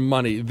your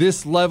money.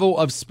 This level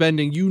of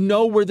spending, you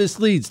know where this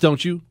leads,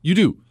 don't you? You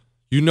do.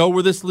 You know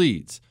where this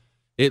leads.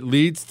 It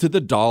leads to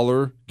the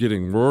dollar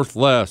getting worth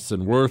less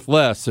and worth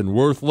less and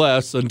worth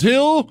less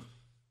until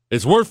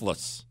it's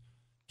worthless.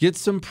 Get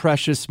some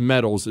precious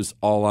metals is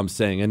all I'm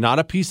saying, and not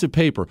a piece of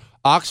paper.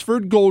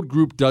 Oxford Gold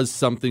Group does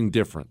something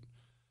different.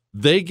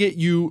 They get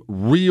you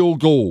real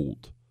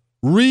gold.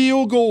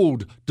 Real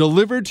gold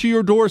delivered to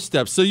your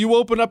doorstep. So you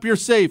open up your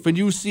safe and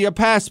you see a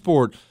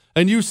passport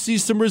and you see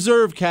some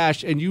reserve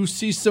cash and you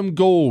see some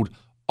gold.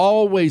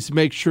 Always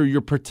make sure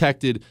you're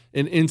protected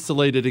and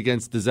insulated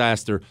against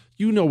disaster.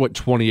 You know what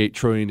 28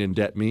 trillion in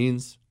debt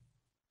means.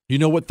 You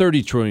know what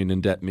 30 trillion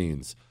in debt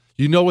means.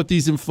 You know what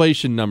these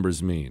inflation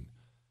numbers mean.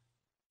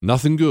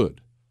 Nothing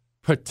good.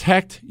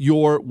 Protect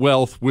your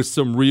wealth with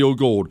some real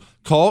gold.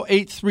 Call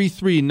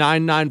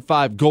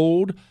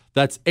 833-995-GOLD.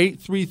 That's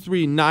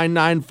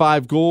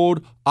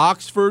 833-995-GOLD.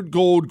 Oxford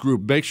Gold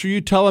Group. Make sure you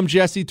tell them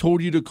Jesse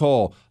told you to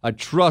call. I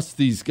trust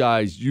these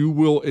guys. You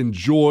will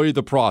enjoy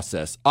the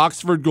process.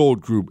 Oxford Gold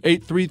Group.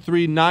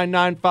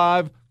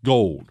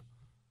 833-995-GOLD.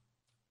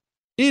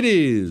 It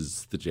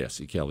is the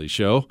Jesse Kelly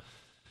Show.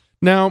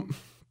 Now,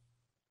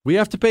 we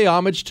have to pay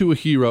homage to a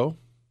hero.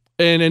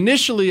 And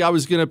initially, I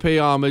was going to pay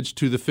homage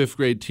to the 5th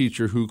grade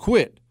teacher who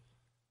quit.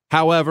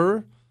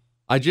 However,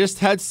 I just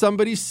had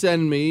somebody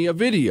send me a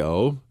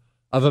video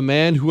of a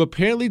man who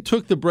apparently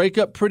took the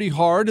breakup pretty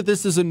hard.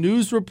 This is a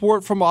news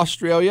report from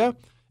Australia.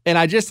 And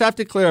I just have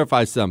to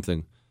clarify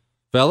something.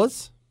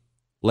 Fellas,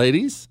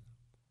 ladies,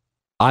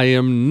 I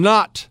am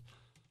not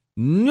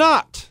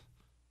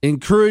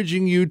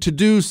encouraging you to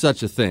do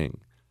such a thing.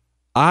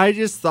 I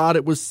just thought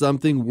it was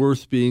something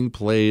worth being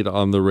played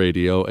on the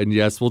radio. And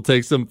yes, we'll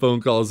take some phone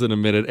calls in a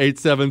minute.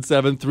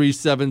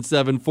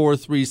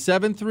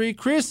 877-377-4373.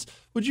 Chris,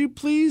 would you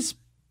please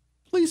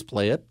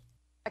play it?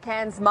 A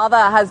Cairns mother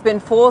has been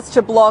forced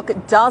to block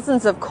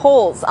dozens of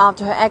calls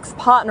after her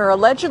ex-partner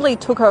allegedly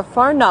took her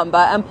phone number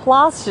and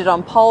plastered it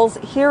on poles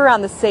here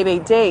around the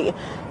CBD,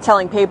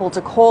 telling people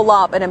to call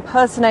up and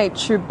impersonate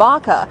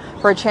Chewbacca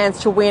for a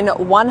chance to win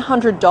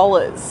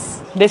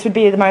 $100. This would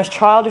be the most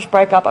childish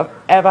breakup I've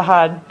ever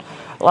had.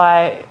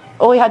 Like,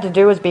 all he had to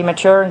do was be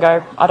mature and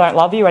go, I don't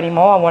love you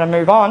anymore, I want to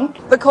move on.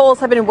 The calls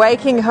have been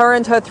waking her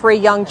and her 3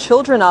 young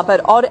children up at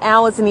odd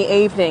hours in the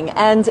evening,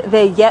 and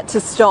they're yet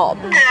to stop.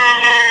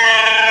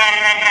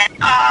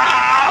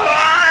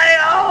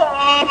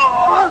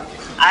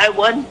 I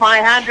won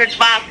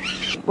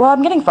 $500. Well,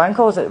 I'm getting phone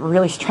calls at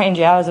really strange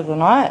hours of the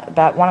night,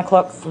 about 1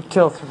 o'clock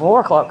till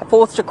 4 o'clock.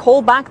 Forced to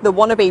call back the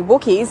wannabe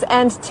Wookiees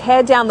and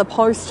tear down the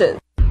posters.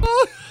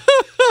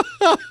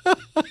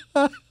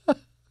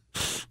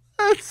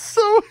 That's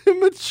so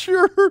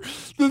immature.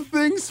 The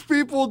things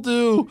people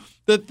do.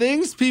 The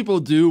things people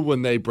do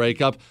when they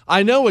break up.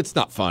 I know it's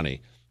not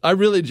funny. I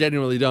really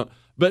genuinely don't.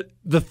 But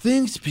the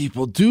things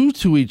people do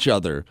to each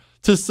other,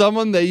 to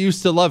someone they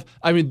used to love.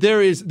 I mean,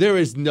 there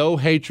is no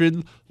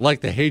hatred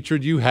like the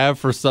hatred you have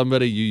for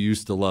somebody you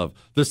used to love.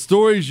 The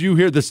stories you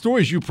hear, the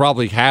stories you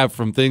probably have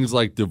from things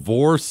like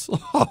divorce.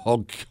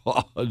 Oh,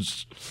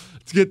 gosh.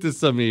 Let's get to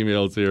some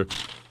emails here.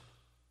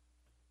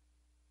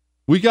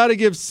 We got to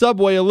give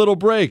Subway a little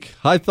break.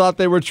 I thought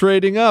they were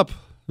trading up.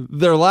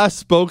 Their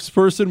last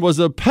spokesperson was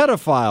a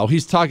pedophile.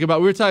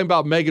 We were talking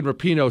about Megan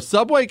Rapinoe.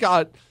 Subway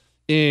got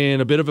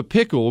in a bit of a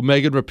pickle.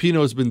 Megan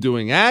Rapinoe's been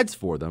doing ads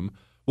for them.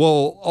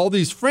 Well, all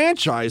these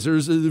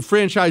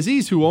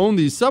franchisees who own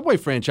these Subway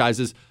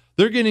franchises,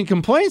 they're getting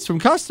complaints from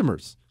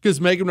customers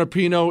because Megan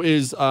Rapinoe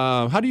is,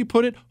 how do you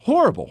put it?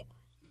 Horrible.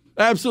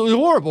 Absolutely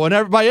horrible. And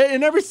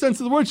in every sense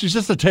of the word, she's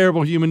just a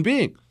terrible human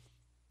being.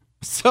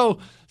 So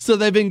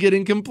they've been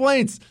getting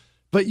complaints.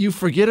 But you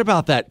forget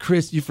about that,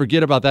 Chris. You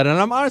forget about that. And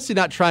I'm honestly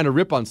not trying to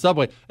rip on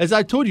Subway. As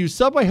I told you,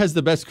 Subway has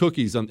the best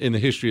cookies in the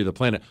history of the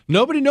planet.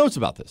 Nobody knows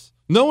about this.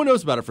 No one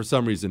knows about it for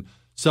some reason.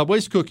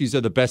 Subway's cookies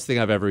are the best thing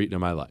I've ever eaten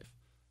in my life.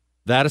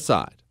 That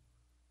aside,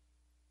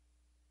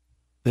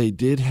 they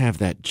did have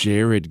that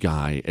Jared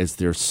guy as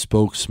their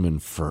spokesman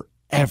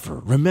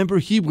forever. Remember,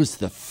 he was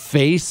the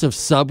face of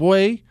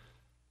Subway?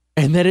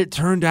 And then it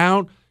turned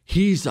out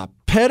he's a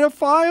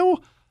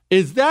pedophile?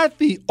 Is that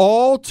the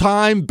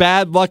all-time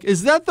bad luck?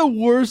 Is that the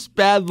worst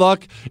bad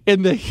luck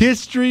in the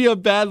history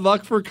of bad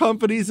luck for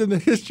companies in the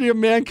history of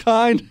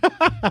mankind?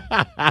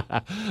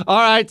 All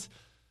right,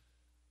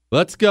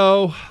 let's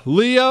go.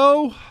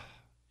 Leo,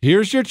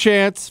 here's your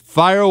chance.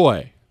 Fire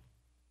away.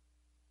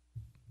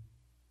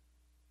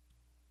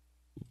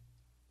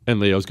 And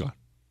Leo's gone.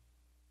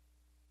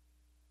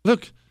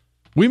 Look,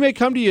 we may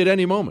come to you at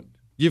any moment.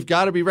 You've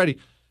got to be ready.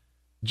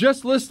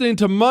 Just listening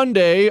to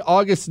Monday,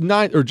 August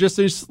 9th, or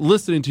just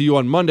listening to you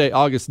on Monday,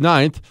 August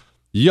 9th,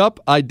 yup,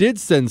 I did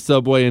send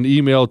Subway an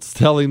email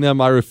telling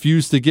them I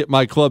refuse to get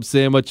my club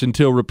sandwich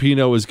until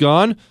Rapinoe is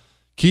gone.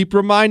 Keep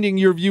reminding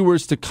your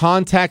viewers to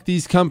contact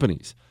these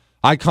companies.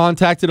 I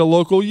contacted a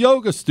local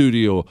yoga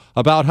studio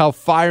about how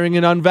firing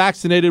an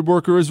unvaccinated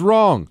worker is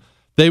wrong.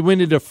 They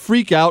went into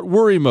freak-out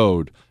worry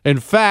mode. In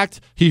fact,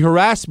 he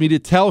harassed me to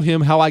tell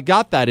him how I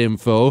got that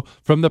info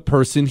from the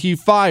person he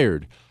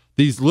fired.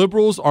 These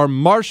liberals are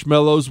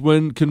marshmallows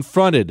when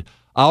confronted.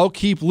 I'll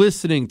keep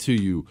listening to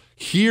you.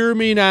 Hear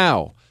me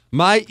now.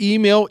 My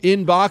email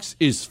inbox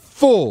is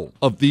full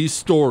of these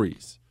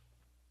stories.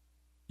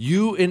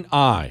 You and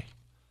I,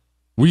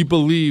 we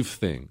believe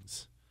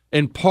things.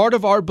 And part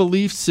of our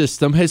belief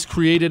system has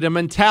created a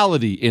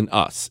mentality in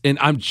us. And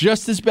I'm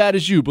just as bad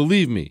as you,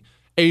 believe me.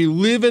 A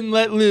live and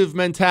let live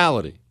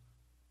mentality.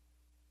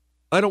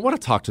 I don't want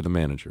to talk to the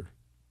manager.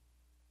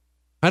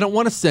 I don't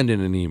want to send in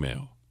an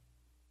email.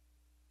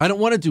 I don't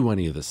want to do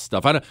any of this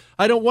stuff.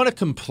 I don't want to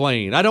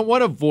complain. I don't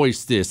want to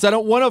voice this. I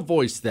don't want to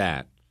voice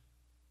that.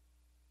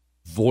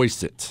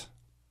 Voice it.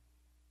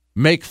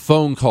 Make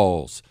phone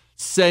calls.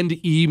 Send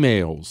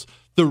emails.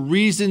 The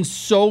reason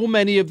so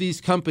many of these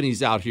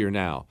companies out here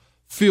now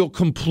feel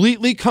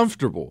completely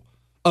comfortable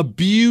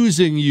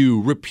abusing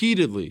you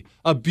repeatedly,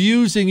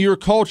 abusing your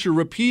culture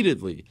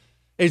repeatedly,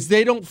 is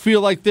they don't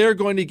feel like they're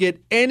going to get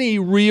any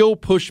real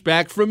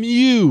pushback from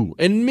you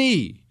and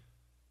me.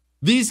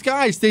 These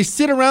guys, they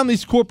sit around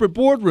these corporate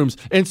boardrooms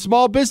and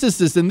small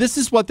businesses, and this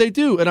is what they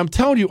do. And I'm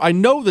telling you, I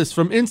know this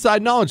from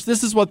inside knowledge.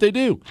 This is what they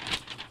do.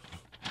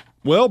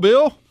 Well,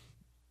 Bill,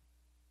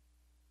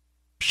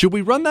 should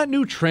we run that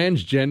new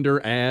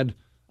transgender ad?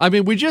 I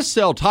mean, we just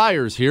sell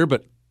tires here,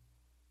 but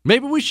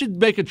maybe we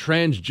should make a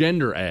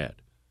transgender ad.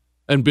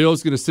 And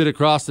Bill's going to sit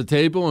across the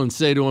table and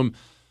say to him,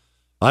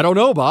 I don't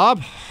know,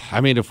 Bob.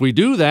 I mean, if we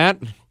do that,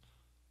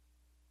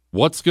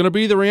 what's going to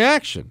be the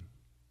reaction?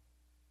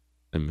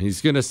 And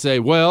he's going to say,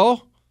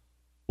 well,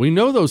 we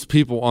know those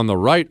people on the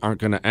right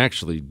aren't going to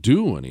actually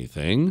do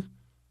anything.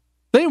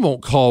 They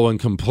won't call and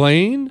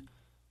complain.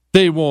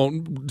 They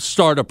won't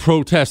start a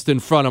protest in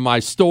front of my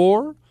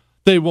store.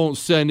 They won't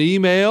send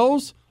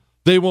emails.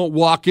 They won't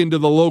walk into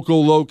the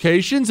local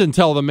locations and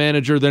tell the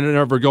manager they're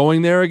never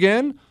going there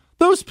again.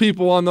 Those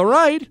people on the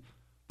right,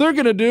 they're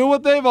going to do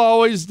what they've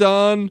always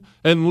done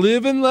and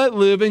live and let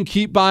live and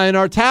keep buying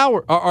our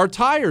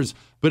tires.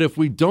 But if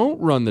we don't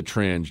run the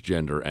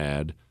transgender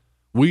ad,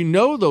 we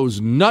know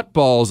those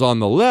nutballs on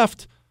the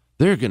left,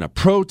 they're going to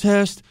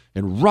protest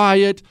and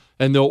riot,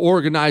 and they'll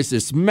organize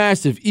this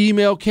massive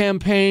email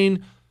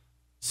campaign.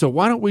 So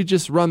why don't we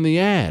just run the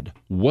ad?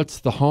 What's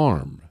the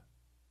harm?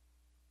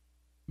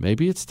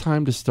 Maybe it's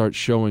time to start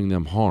showing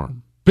them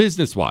harm.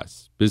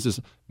 Business-wise.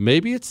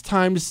 Maybe it's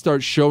time to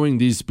start showing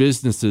these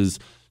businesses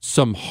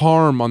some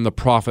harm on the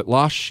profit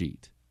loss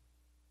sheet.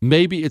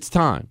 Maybe it's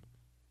time.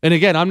 And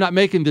again, I'm not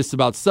making this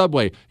about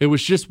Subway. It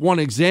was just one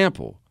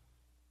example.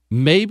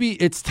 maybe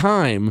it's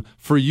time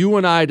for you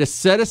and I to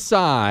set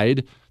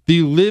aside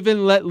the live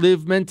and let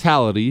live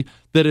mentality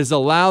that has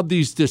allowed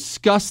these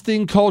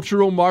disgusting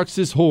cultural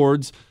Marxist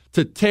hordes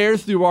to tear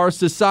through our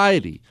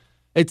society.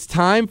 It's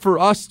time for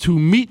us to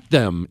meet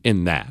them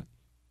in that.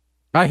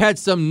 I had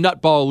some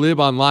nutball lib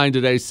online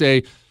today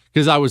say,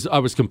 because I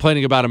was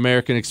complaining about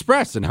American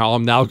Express and how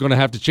I'm now going to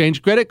have to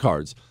change credit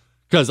cards.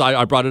 Because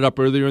I brought it up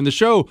earlier in the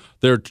show.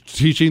 They're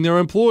teaching their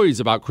employees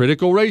about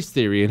critical race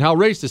theory and how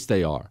racist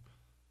they are.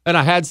 And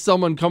I had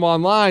someone come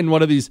online,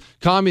 one of these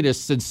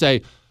communists, and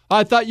say,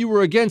 I thought you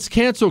were against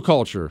cancel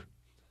culture.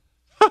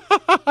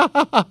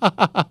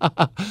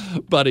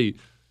 Buddy,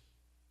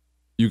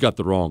 you got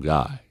the wrong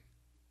guy.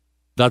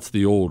 That's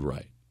the old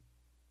right.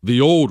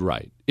 The old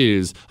right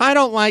is, I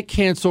don't like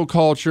cancel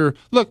culture.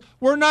 Look,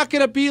 we're not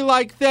going to be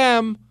like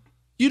them.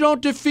 You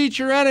don't defeat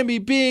your enemy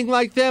being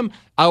like them.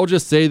 I'll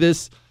just say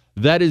this.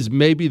 That is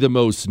maybe the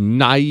most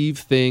naive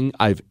thing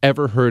I've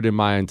ever heard in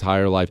my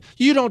entire life.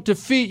 You don't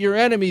defeat your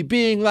enemy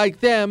being like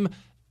them.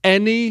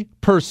 Any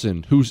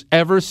person who's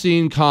ever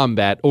seen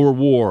combat or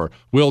war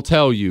will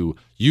tell you,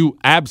 you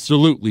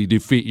absolutely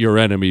defeat your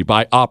enemy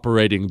by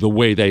operating the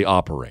way they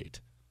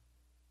operate.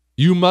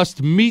 You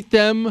must meet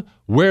them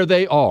where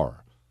they are.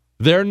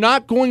 They're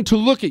not going to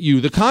look at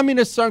you. The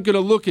communists aren't going to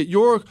look at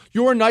your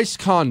nice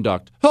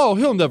conduct. Oh,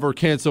 he'll never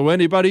cancel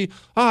anybody.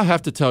 I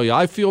have to tell you,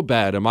 I feel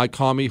bad in my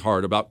commie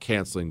heart about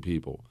canceling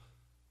people.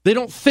 They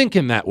don't think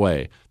in that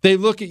way. They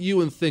look at you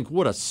and think,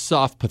 what a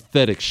soft,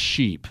 pathetic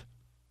sheep.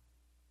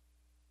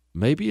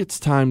 Maybe it's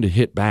time to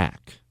hit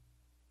back.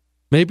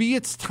 Maybe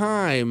it's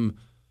time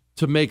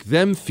to make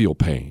them feel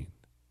pain.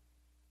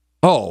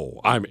 Oh,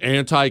 I'm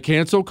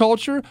anti-cancel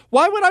culture?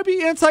 Why would I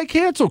be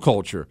anti-cancel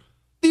culture?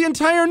 The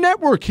entire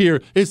network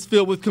here is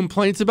filled with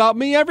complaints about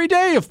me every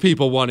day of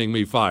people wanting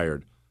me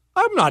fired.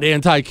 I'm not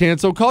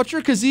anti-cancel culture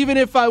because even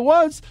if I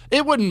was,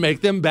 it wouldn't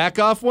make them back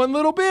off one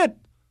little bit.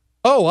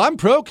 Oh, I'm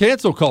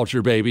pro-cancel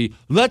culture, baby.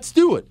 Let's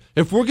do it.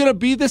 If we're going to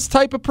be this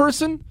type of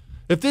person,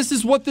 if this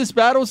is what this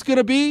battle's going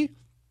to be,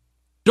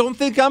 don't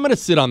think I'm going to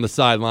sit on the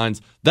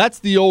sidelines. That's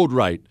the old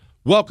right.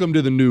 Welcome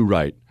to the new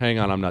right. Hang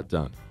on, I'm not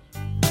done.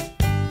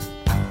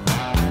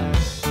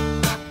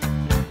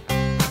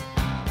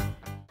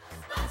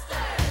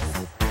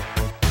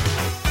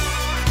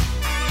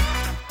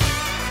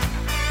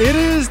 It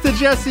is the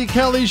Jesse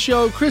Kelly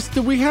Show. Chris,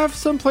 do we have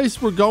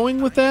someplace we're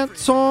going with that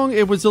song?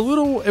 It was a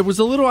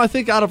little, I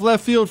think, out of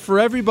left field for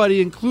everybody,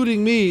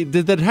 including me.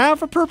 Did that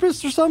have a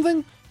purpose or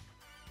something?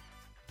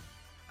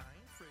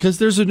 Because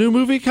there's a new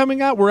movie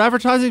coming out. We're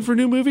advertising for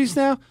new movies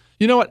now.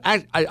 You know what?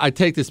 I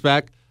take this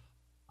back.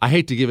 I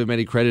hate to give him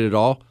any credit at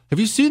all. Have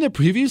you seen the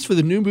previews for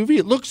the new movie?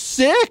 It looks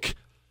sick.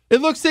 It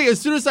looks sick. As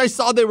soon as I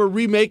saw they were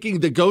remaking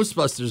the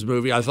Ghostbusters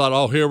movie, I thought,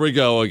 oh, here we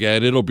go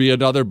again. It'll be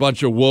another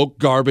bunch of woke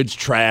garbage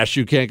trash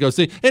you can't go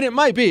see. And it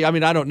might be. I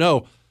mean, I don't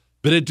know.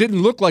 But it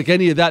didn't look like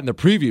any of that in the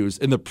previews.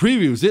 In the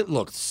previews, it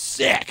looked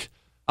sick.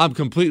 I'm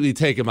completely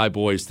taking my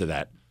boys to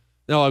that.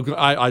 No,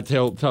 I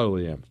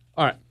totally am.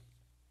 All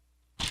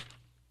right.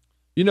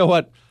 You know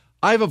what?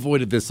 I've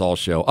avoided this all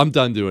show. I'm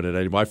done doing it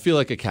anymore. I feel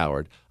like a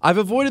coward. I've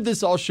avoided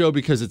this all show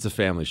because it's a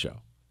family show.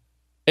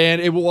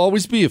 And it will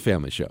always be a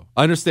family show.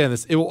 I understand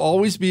this. It will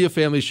always be a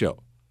family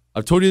show.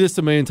 I've told you this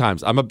a million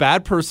times. I'm a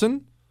bad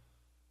person,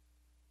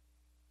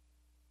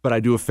 but I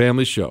do a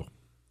family show.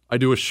 I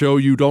do a show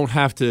you don't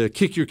have to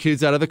kick your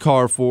kids out of the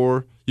car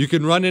for. You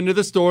can run into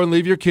the store and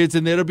leave your kids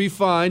in there. It'll be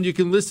fine. You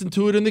can listen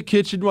to it in the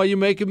kitchen while you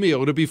make a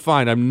meal. It'll be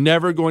fine. I'm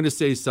never going to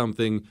say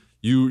something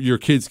your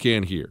kids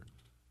can't hear.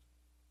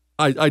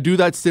 I do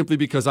that simply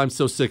because I'm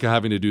so sick of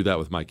having to do that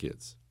with my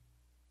kids.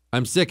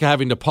 I'm sick of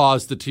having to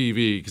pause the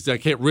TV because I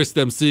can't risk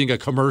them seeing a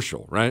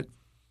commercial, right?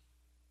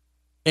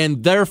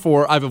 And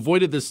therefore, I've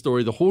avoided this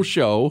story the whole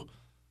show,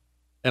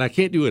 and I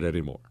can't do it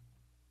anymore.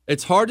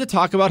 It's hard to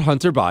talk about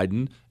Hunter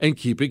Biden and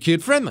keep it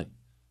kid-friendly.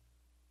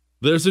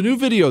 There's a new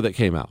video that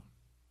came out.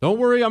 Don't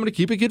worry, I'm going to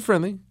keep it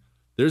kid-friendly.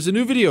 There's a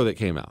new video that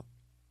came out.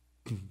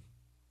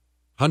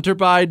 Hunter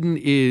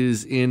Biden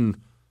is in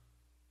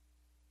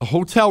a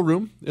hotel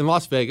room in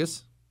Las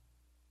Vegas.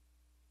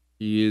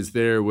 He is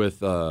there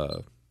with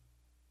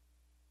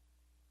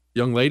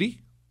young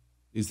lady.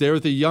 He's there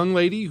with a young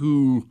lady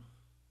who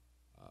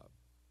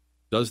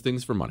does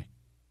things for money.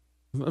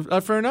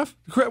 Fair enough?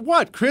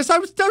 What, Chris? I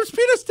was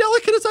being as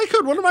delicate as I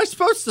could. What am I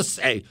supposed to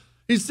say?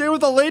 He's there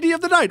with a lady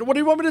of the night. What do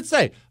you want me to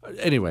say?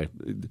 Anyway,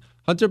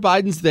 Hunter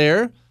Biden's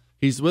there.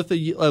 He's with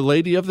a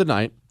lady of the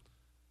night.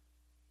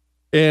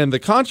 And the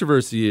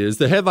controversy is,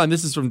 the headline,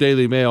 this is from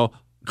Daily Mail,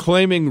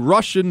 claiming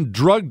Russian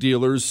drug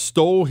dealers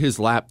stole his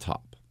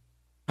laptop.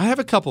 I have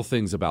a couple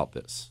things about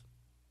this.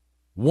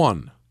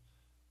 One,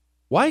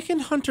 why can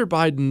Hunter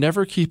Biden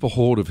never keep a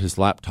hold of his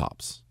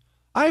laptops?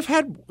 I've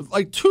had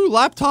like 2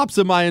 laptops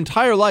in my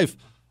entire life.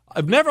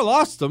 I've never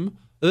lost them.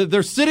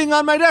 They're sitting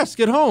on my desk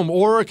at home,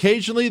 or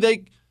occasionally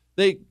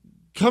they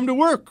come to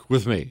work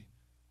with me.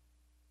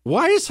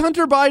 Why is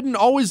Hunter Biden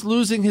always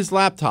losing his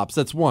laptops?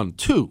 That's one.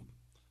 2,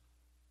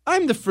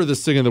 I'm the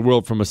furthest thing in the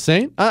world from a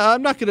saint.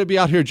 I'm not going to be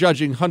out here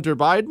judging Hunter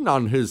Biden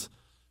on his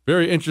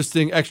Very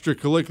interesting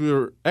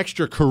extracurricular,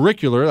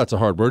 that's a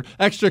hard word,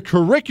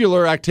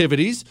 extracurricular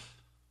activities.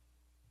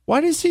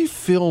 Why does he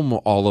film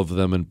all of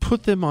them and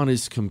put them on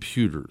his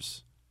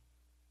computers?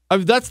 I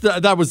mean,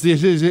 that was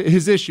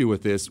his issue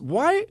with this.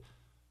 Why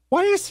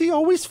is he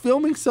always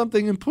filming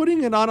something and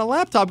putting it on a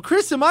laptop?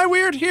 Chris, am I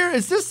weird here?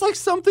 Is this like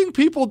something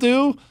people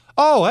do?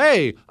 Oh,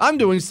 hey, I'm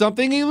doing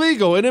something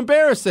illegal and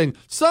embarrassing.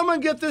 Someone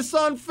get this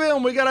on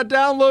film. We got to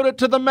download it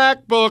to the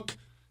MacBook.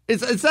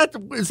 Is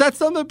that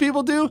something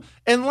people do?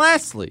 And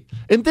lastly,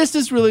 and this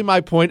is really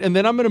my point, and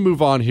then I'm going to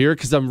move on here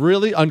because I'm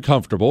really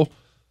uncomfortable.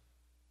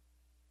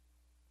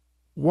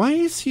 Why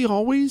is he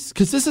always,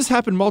 because this has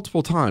happened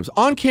multiple times,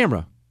 on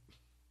camera,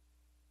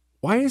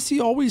 why is he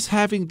always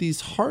having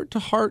these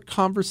heart-to-heart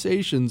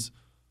conversations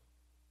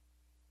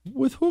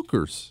with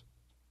hookers?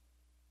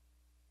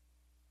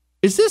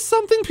 Is this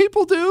something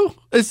people do?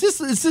 Do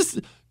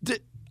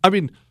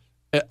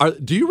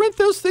you rent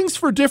those things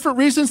for different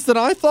reasons than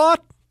I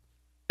thought?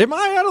 Am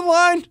I out of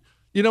line?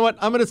 You know what?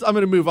 I'm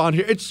gonna move on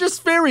here. It's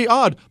just very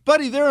odd.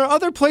 Buddy, there are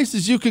other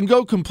places you can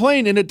go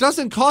complain, and it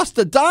doesn't cost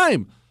a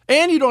dime.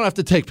 And you don't have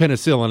to take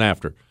penicillin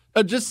after.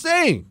 Just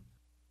saying.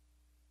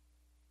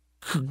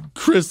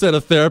 Chris said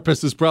a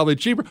therapist is probably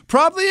cheaper.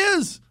 Probably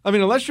is. I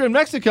mean, unless you're in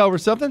Mexico or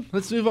something.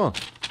 Let's move on.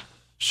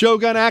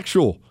 Shogun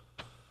Actual.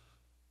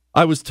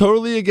 I was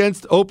totally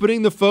against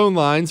opening the phone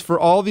lines for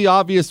all the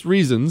obvious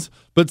reasons,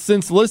 but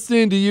since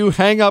listening to you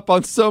hang up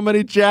on so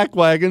many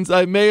jackwagons,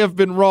 I may have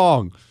been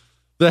wrong.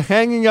 The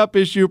hanging up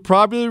issue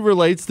probably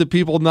relates to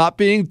people not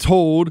being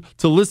told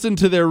to listen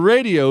to their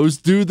radios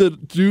due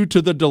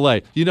to the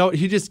delay. You know,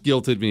 he just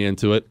guilted me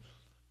into it.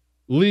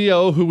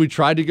 Leo, who we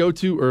tried to go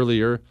to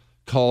earlier,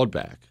 called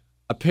back.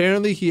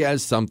 Apparently he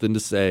has something to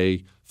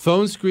say.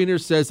 Phone screener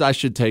says I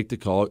should take the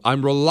call.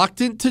 I'm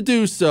reluctant to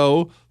do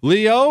so.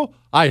 Leo,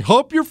 I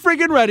hope you're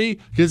friggin' ready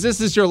because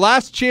this is your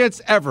last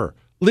chance ever.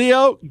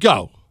 Leo,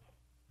 go.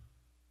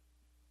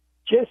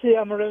 Jesse,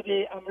 I'm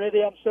ready.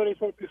 I'm sorry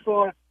for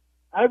before.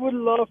 I would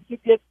love to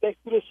get back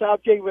to the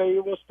subject where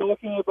you was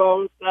talking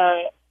about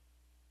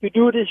to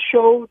do this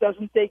show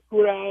doesn't take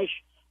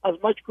as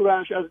much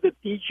courage as the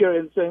teacher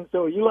and so.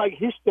 So you like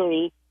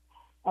history.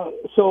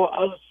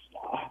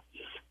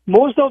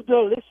 Most of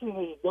the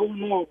listeners don't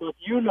know, but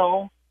you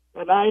know,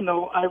 and I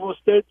know, I was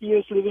 30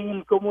 years living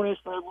in communist.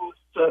 I was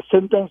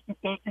sentenced to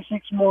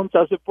 36 months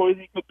as a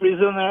political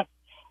prisoner.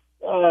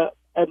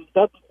 And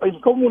that in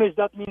communist,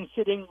 that means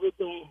sitting with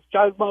the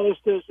child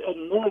molesters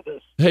and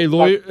murderers. Hey,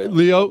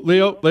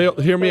 Leo,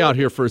 hear me out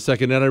here for a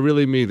second, and I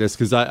really mean this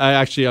because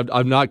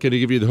I'm not going to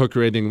give you the hook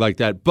or anything like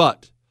that,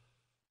 but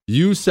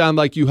you sound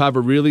like you have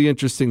a really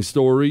interesting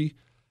story,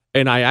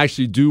 and I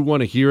actually do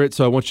want to hear it,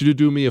 so I want you to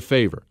do me a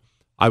favor.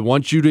 I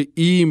want you to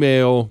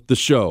email the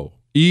show.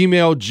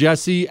 Email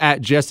Jesse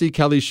at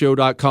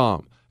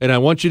jessekellyshow.com. And I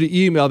want you to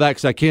email that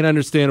because I can't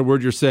understand a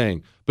word you're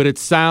saying. But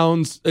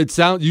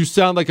you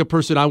sound like a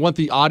person I want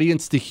the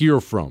audience to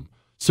hear from.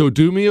 So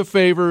do me a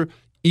favor,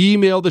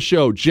 email the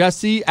show,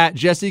 Jesse at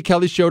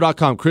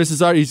jessekellyshow.com. Chris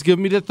he's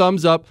giving me the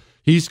thumbs up.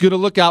 He's going to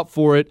look out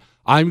for it.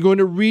 I'm going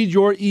to read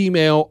your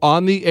email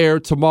on the air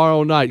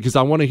tomorrow night because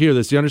I want to hear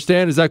this. You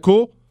understand? Is that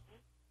cool?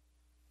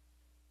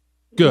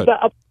 Good.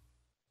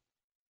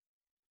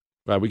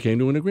 Right, we came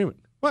to an agreement.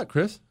 What,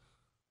 Chris?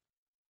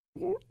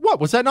 What?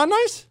 Was that not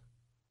nice?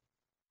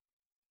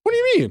 What do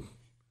you mean?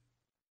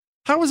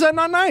 How was that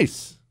not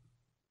nice?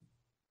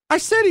 I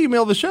said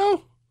email the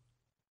show.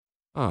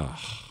 I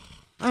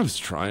was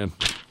trying.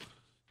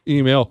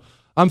 Email.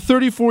 I'm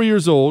 34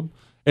 years old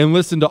and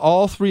listen to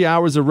all 3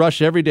 hours of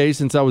Rush every day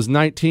since I was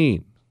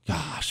 19.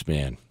 Gosh,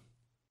 man.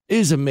 It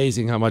is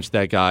amazing how much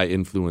that guy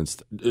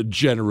influenced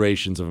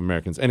generations of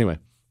Americans. Anyway.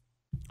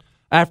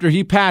 After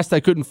he passed, I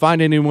couldn't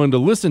find anyone to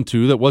listen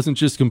to that wasn't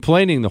just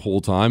complaining the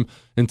whole time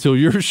until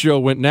your show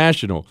went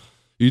national.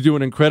 You do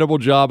an incredible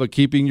job of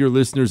keeping your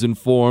listeners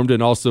informed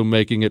and also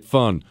making it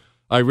fun.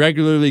 I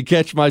regularly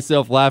catch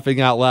myself laughing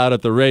out loud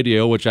at the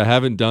radio, which I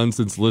haven't done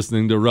since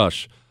listening to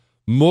Rush.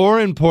 More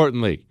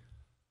importantly,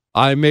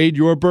 I made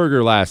your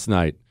burger last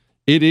night.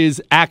 It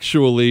is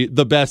actually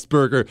the best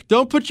burger.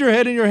 Don't put your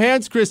head in your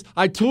hands, Chris.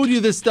 I told you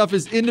this stuff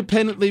is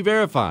independently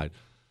verified.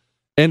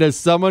 And as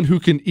someone who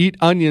can eat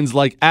onions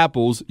like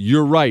apples,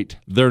 you're right.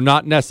 They're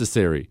not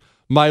necessary.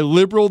 My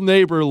liberal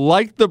neighbor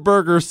liked the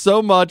burger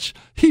so much,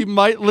 he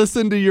might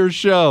listen to your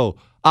show.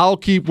 I'll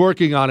keep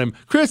working on him.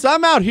 Chris,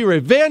 I'm out here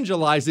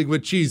evangelizing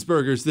with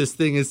cheeseburgers. This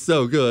thing is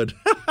so good.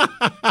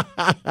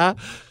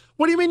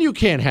 What do you mean you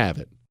can't have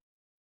it?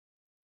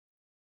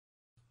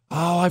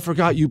 Oh, I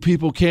forgot you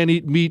people can't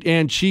eat meat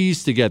and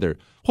cheese together.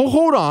 Well,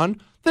 hold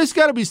on. There's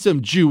got to be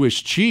some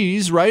Jewish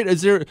cheese, right?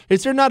 Is there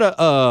not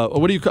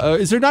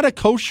is there not a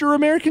kosher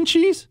American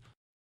cheese?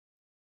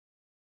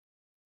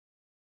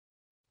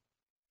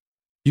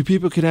 You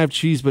people can have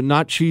cheese, but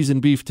not cheese and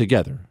beef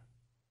together.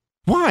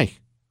 Why?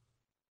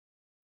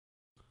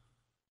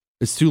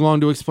 It's too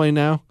long to explain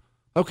now?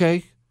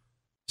 Okay.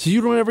 So you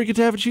don't ever get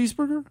to have a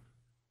cheeseburger?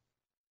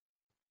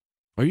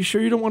 Are you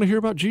sure you don't want to hear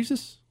about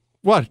Jesus?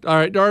 What? All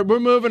right, we're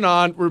moving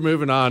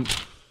on.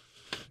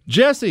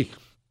 Jesse.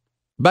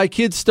 My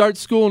kids start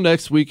school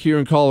next week here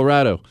in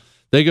Colorado.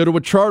 They go to a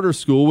charter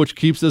school, which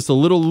keeps us a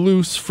little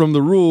loose from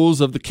the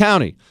rules of the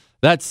county.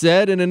 That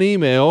said, in an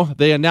email,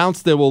 they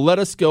announced they will let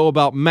us go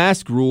about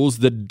mask rules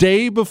the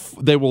day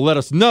before. They will let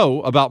us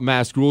know about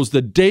mask rules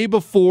the day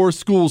before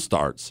school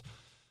starts.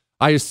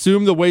 I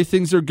assume the way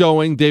things are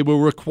going, they will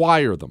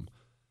require them.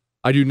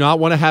 I do not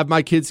want to have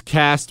my kids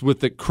cast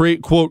with the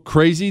quote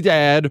crazy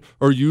dad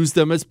or use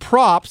them as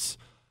props,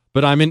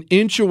 but I'm an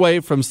inch away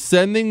from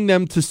sending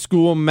them to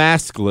school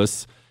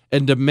maskless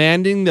and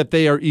demanding that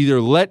they are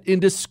either let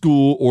into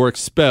school or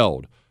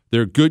expelled.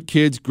 They're good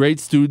kids,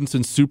 great students,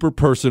 and super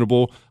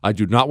personable. I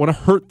do not want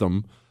to hurt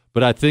them,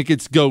 but I think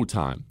it's go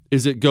time.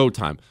 Is it go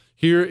time?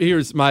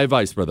 Here's my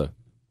advice, brother.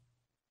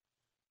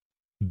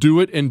 Do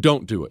it and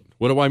don't do it.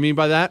 What do I mean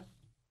by that?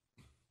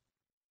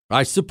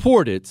 I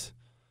support it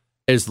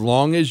as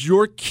long as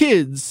your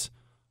kids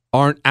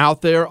aren't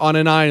out there on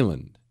an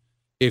island.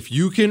 If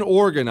you can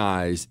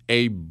organize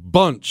a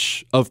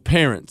bunch of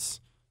parents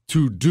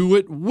to do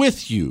it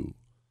with you,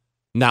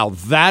 now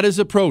that is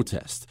a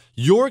protest.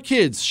 Your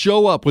kids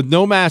show up with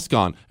no mask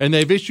on and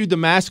they've issued the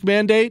mask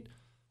mandate,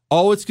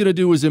 all it's going to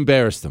do is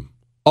embarrass them.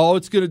 All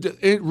it's going to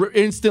do,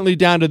 instantly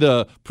down to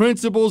the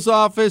principal's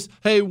office,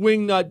 hey,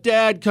 wingnut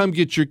dad, come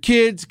get your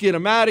kids, get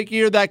them out of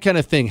here, that kind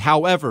of thing.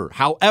 However,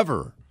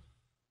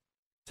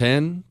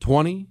 10,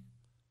 20,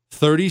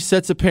 30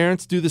 sets of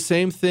parents do the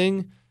same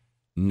thing,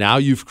 now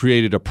you've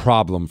created a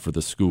problem for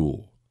the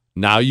school.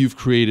 Now you've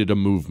created a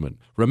movement.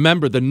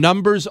 Remember, the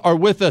numbers are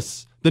with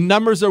us. The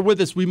numbers are with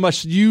us. We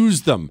must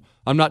use them.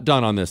 I'm not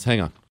done on this.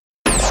 Hang on.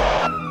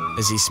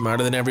 Is he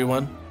smarter than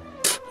everyone?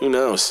 Who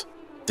knows?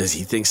 Does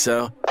he think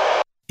so?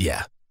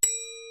 Yeah.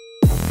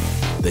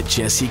 The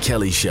Jesse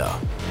Kelly Show.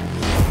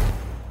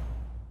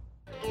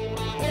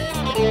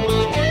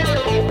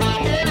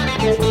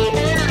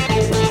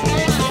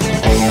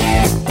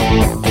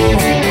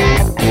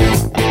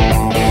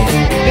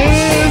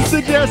 It's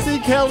the Jesse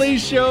Kelly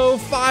Show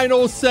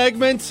final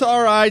segment.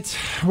 All right,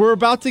 we're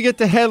about to get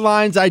to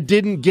headlines I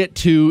didn't get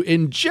to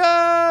in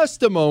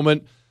just a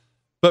moment.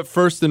 But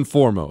first and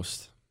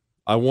foremost,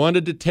 I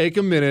wanted to take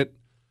a minute.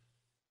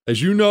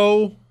 As you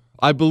know,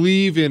 I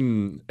believe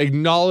in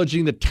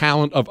acknowledging the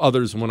talent of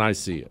others when I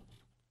see it.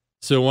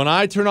 So when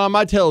I turn on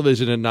my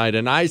television at night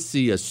and I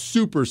see a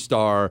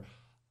superstar,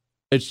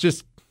 it's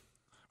just,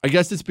 I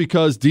guess it's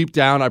because deep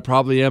down I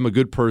probably am a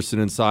good person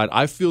inside.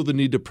 I feel the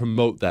need to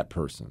promote that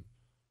person.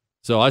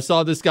 So I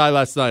saw this guy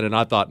last night and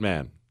I thought,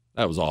 man,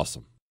 that was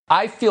awesome.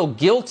 I feel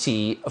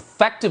guilty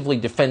effectively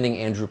defending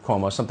Andrew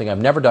Cuomo, something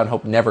I've never done,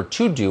 hope never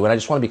to do. And I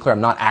just want to be clear,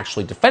 I'm not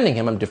actually defending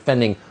him. I'm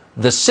defending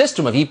the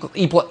system of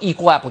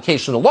equal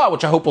application of the law,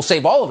 which I hope will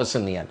save all of us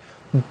in the end.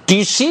 Do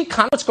you see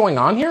kind of what's going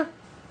on here?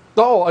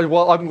 Oh,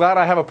 well, I'm glad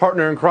I have a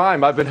partner in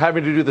crime. I've been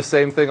having to do the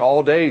same thing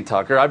all day,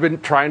 Tucker. I've been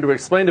trying to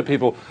explain to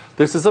people,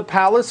 this is a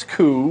palace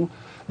coup.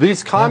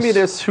 These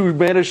communists who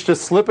managed to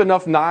slip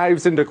enough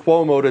knives into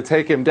Cuomo to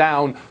take him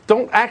down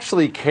don't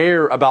actually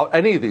care about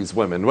any of these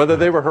women, whether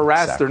they were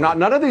harassed or not.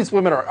 None of these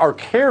women are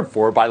cared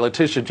for by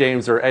Letitia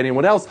James or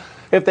anyone else.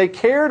 If they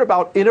cared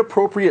about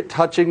inappropriate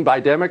touching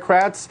by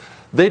Democrats,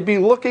 they'd be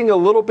looking a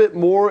little bit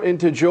more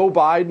into Joe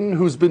Biden,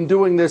 who's been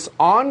doing this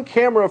on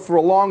camera for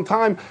a long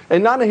time,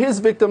 and none of his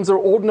victims are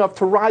old enough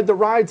to ride the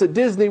rides at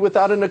Disney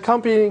without an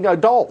accompanying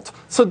adult.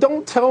 So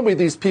don't tell me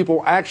these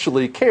people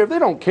actually care. They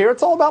don't care.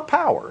 It's all about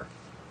power.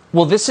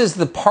 Well, this is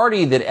the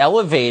party that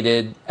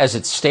elevated as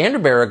its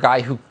standard bearer a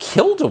guy who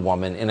killed a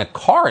woman in a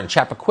car in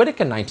Chappaquiddick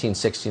in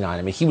 1969.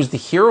 I mean, he was the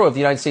hero of the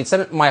United States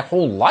Senate my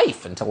whole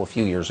life until a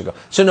few years ago.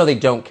 So, no, they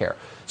don't care.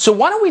 So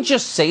why don't we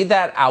just say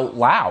that out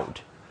loud?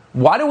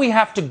 Why do we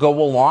have to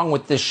go along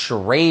with this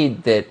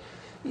charade that,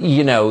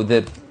 you know,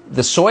 the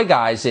soy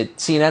guys at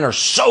CNN are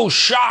so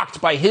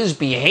shocked by his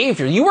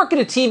behavior? You work at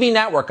a TV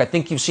network. I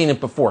think you've seen it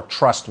before.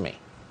 Trust me.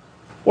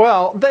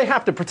 Well, they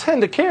have to pretend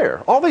to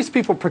care. All these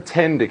people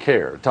pretend to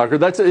care, Tucker.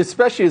 That's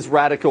especially as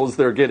radical as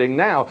they're getting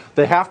now.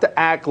 They have to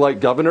act like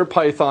Governor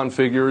Python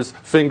Fingers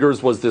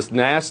was this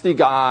nasty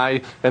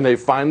guy, and they've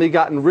finally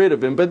gotten rid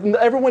of him. But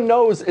everyone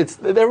knows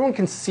everyone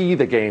can see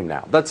the game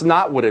now. That's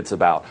not what it's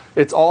about.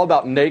 It's all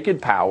about naked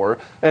power.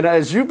 And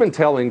as you've been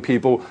telling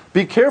people,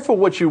 be careful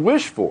what you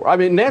wish for. I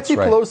mean, Nancy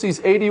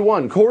Pelosi's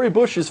 81. Cori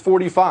Bush is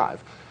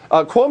 45.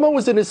 Cuomo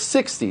was in his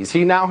 60s.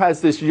 He now has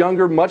this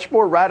younger, much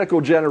more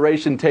radical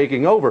generation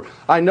taking over.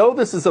 I know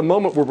this is a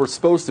moment where we're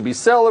supposed to be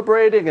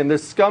celebrating and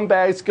this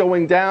scumbag's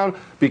going down.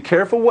 Be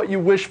careful what you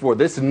wish for.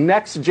 This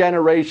next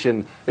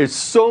generation is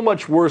so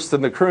much worse than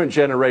the current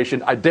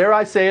generation. Dare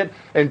I say it,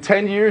 in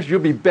 10 years,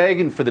 you'll be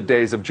begging for the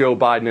days of Joe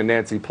Biden and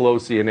Nancy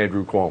Pelosi and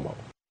Andrew Cuomo.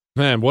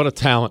 Man, what a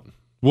talent.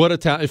 What a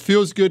talent. It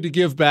feels good to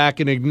give back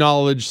and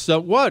acknowledge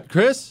what,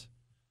 Chris?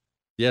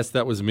 Yes,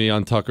 that was me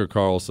on Tucker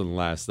Carlson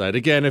last night.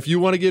 Again, if you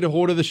want to get a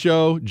hold of the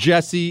show,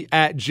 Jesse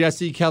at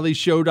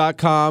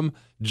jessekellyshow.com.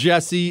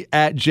 Jesse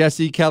at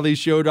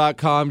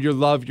jessekellyshow.com. Your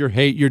love, your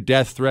hate, your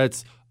death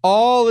threats,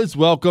 all is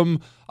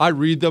welcome. I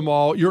read them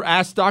all. Your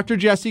Ask Dr.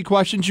 Jesse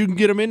questions, you can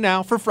get them in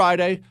now for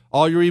Friday.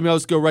 All your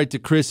emails go right to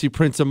Chris. He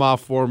prints them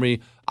off for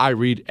me. I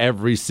read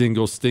every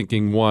single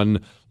stinking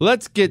one.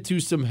 Let's get to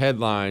some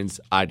headlines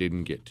I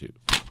didn't get to.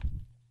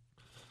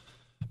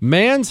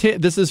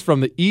 This is from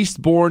the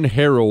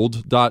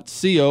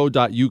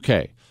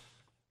eastbourneherald.co.uk.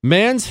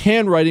 Man's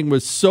handwriting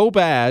was so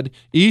bad,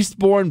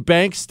 Eastbourne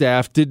bank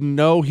staff didn't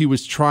know he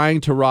was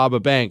trying to rob a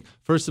bank.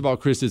 First of all,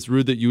 Chris, it's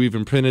rude that you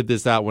even printed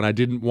this out when I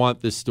didn't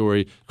want this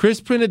story. Chris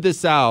printed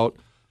this out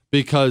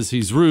because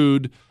he's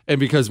rude and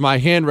because my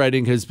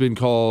handwriting has been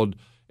called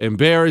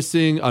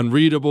embarrassing,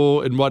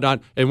 unreadable, and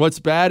whatnot. And what's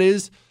bad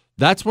is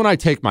that's when I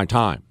take my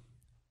time.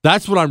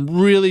 That's what I'm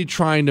really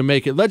trying to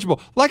make it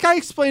legible. Like I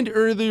explained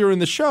earlier in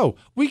the show,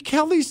 we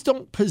Kellys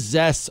don't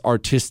possess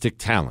artistic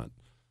talent.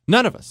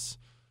 None of us.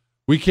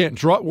 We can't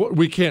draw.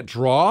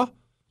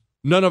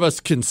 None of us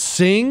can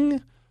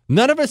sing.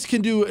 None of us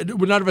can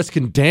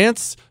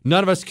dance.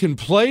 None of us can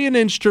play an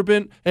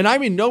instrument. And I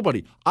mean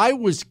nobody. I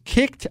was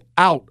kicked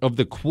out of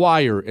the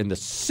choir in the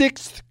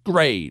 6th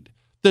grade.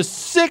 The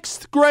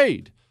 6th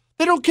grade.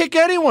 They don't kick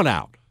anyone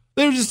out.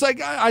 They were just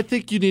like, I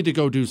think you need to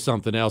go do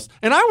something else.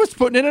 And I was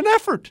putting in an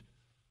effort.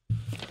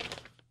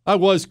 I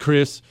was,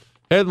 Chris.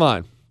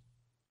 Headline.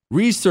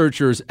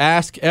 Researchers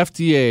ask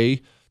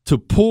FDA to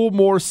pull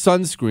more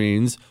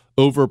sunscreens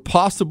over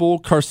possible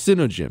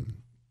carcinogen.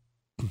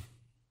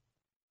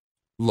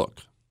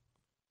 Look,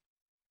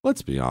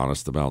 let's be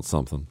honest about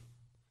something.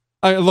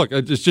 Look,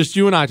 it's just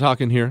you and I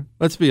talking here.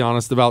 Let's be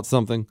honest about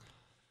something.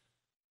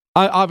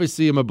 I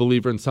obviously am a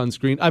believer in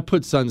sunscreen. I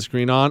put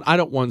sunscreen on. I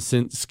don't want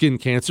skin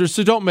cancer,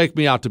 so don't make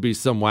me out to be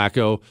some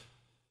wacko.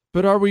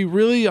 But are we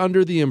really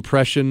under the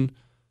impression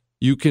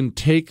you can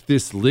take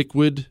this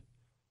liquid,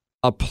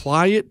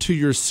 apply it to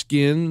your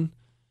skin,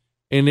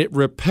 and it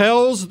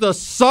repels the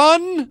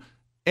sun,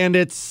 and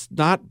it's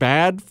not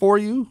bad for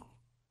you?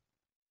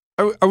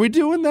 Are we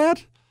doing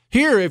that?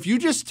 Here, if you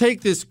just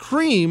take this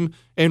cream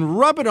and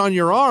rub it on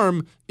your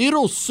arm,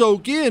 it'll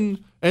soak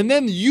in, and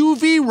then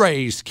UV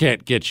rays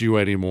can't get you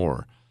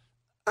anymore.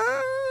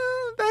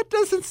 That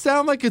doesn't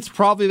sound like it's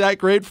probably that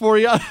great for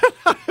you.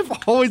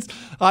 I've always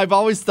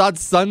thought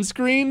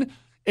sunscreen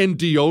and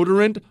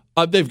deodorant,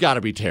 they've got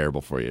to be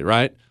terrible for you,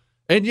 right?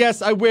 And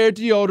yes, I wear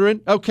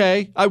deodorant.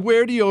 Okay, I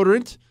wear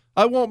deodorant.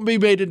 I won't be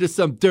made into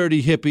some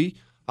dirty hippie.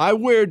 I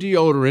wear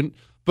deodorant,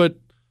 but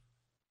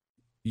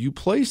you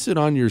place it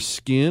on your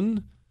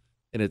skin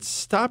and it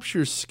stops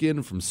your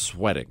skin from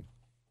sweating.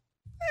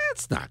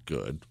 That's not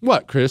good.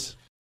 What, Chris?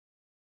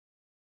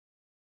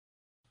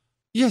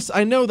 Yes,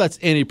 I know that's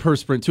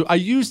antiperspirant too. I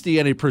use the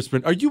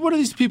antiperspirant. Are you one of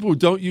these people who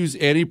don't use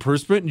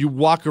antiperspirant and you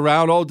walk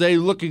around all day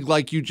looking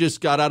like you just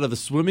got out of the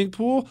swimming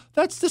pool?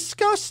 That's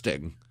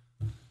disgusting.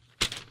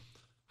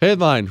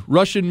 Headline,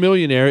 Russian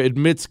millionaire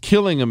admits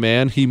killing a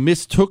man he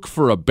mistook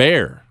for a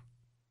bear.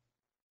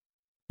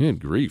 Good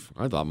grief.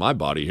 I thought my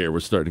body hair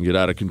was starting to get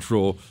out of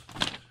control.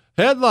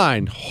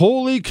 Headline,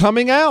 Holy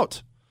coming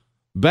out.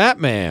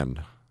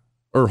 Batman.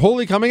 Or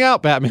Holy coming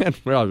out, Batman.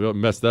 Well, I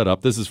messed that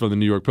up. This is from the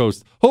New York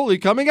Post. Holy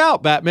coming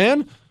out,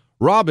 Batman.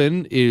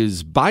 Robin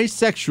is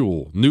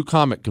bisexual. New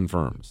comic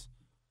confirms.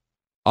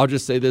 I'll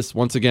just say this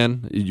once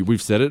again.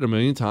 We've said it a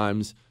million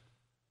times.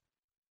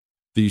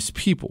 These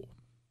people,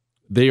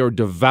 they are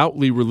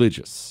devoutly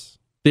religious.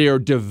 They are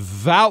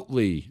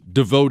devoutly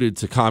devoted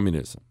to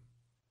communism.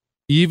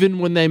 Even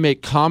when they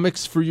make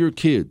comics for your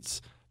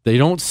kids, they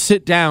don't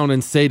sit down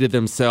and say to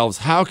themselves,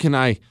 how can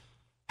I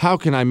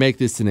make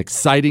this an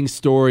exciting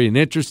story, an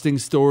interesting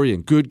story,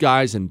 and good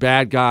guys and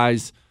bad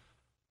guys?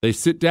 They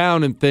sit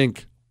down and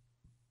think,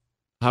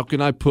 how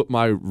can I put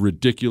my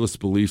ridiculous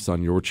beliefs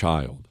on your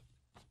child?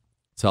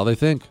 That's how they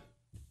think.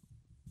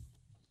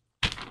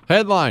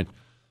 Headline,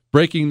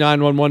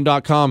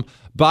 Breaking911.com,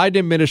 Biden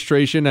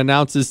administration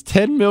announces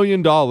 $10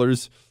 million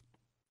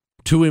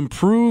to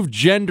improve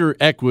gender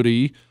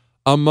equity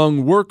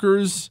among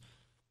workers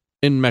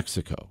in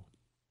Mexico.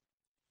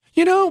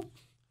 You know,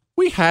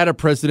 we had a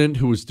president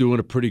who was doing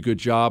a pretty good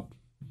job.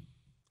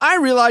 I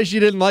realize you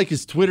didn't like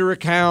his Twitter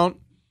account.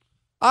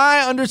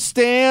 I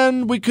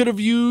understand we could have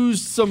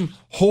used some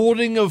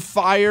holding of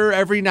fire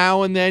every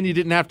now and then. You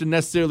didn't have to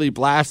necessarily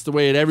blast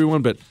away at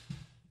everyone, but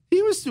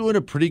he was doing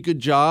a pretty good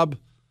job.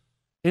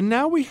 And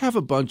now we have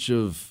a bunch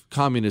of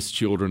communist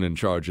children in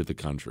charge of the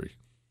country.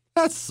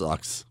 That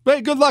sucks.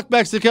 But good luck,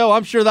 Mexico.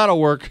 I'm sure that'll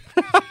work.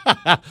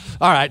 All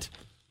right.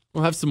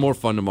 We'll have some more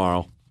fun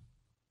tomorrow.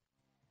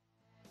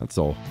 That's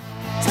all.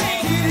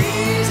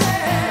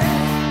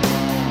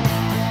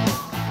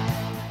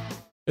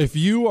 If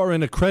you are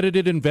an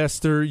accredited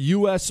investor,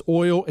 U.S.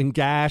 oil and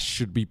gas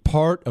should be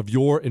part of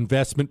your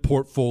investment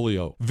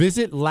portfolio.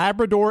 Visit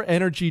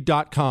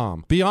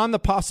LabradorEnergy.com. Beyond the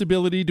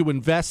possibility to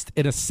invest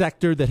in a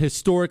sector that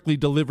historically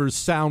delivers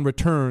sound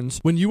returns,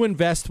 when you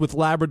invest with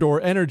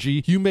Labrador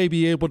Energy, you may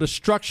be able to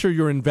structure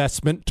your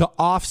investment to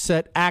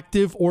offset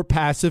active or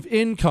passive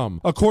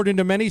income. According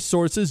to many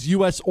sources,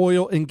 U.S.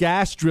 oil and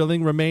gas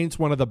drilling remains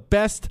one of the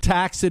best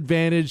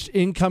tax-advantaged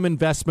income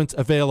investments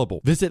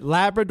available. Visit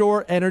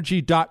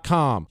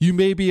LabradorEnergy.com LabradorEnergy.com. You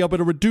may be able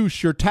to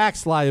reduce your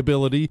tax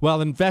liability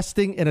while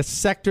investing in a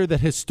sector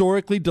that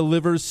historically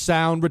delivers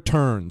sound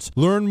returns.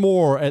 Learn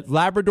more at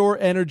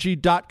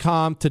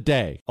LabradorEnergy.com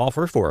today.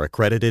 Offer for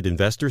accredited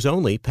investors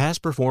only.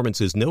 Past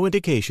performance is no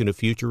indication of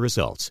future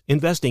results.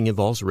 Investing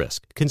involves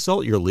risk.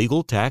 Consult your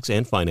legal, tax,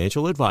 and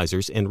financial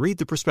advisors and read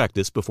the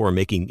prospectus before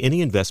making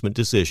any investment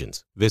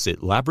decisions.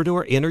 Visit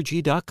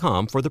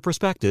LabradorEnergy.com for the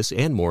prospectus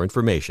and more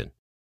information.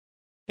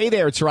 Hey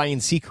there, it's Ryan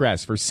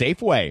Seacrest for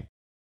Safeway.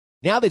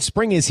 Now that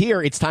spring is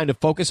here, it's time to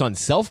focus on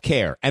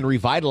self-care and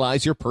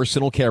revitalize your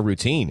personal care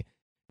routine.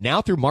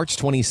 Now through March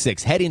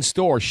 26, head in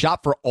store,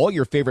 shop for all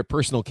your favorite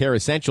personal care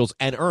essentials,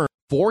 and earn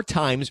 4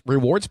 times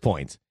rewards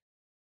points.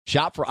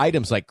 Shop for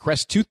items like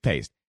Crest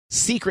toothpaste,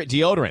 Secret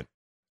deodorant,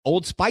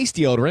 Old Spice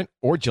deodorant,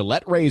 or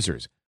Gillette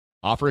razors.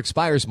 Offer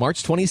expires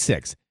March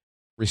 26.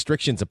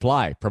 Restrictions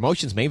apply.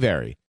 Promotions may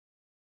vary.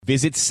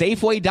 Visit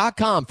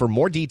Safeway.com for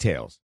more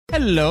details.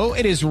 Hello,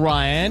 it is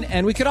Ryan,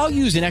 and we could all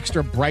use an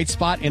extra bright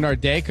spot in our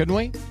day, couldn't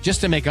we? Just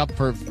to make up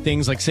for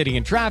things like sitting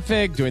in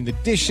traffic, doing the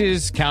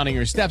dishes, counting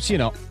your steps, you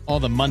know, all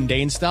the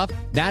mundane stuff.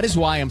 That is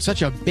why I'm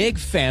such a big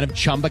fan of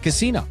Chumba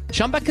Casino.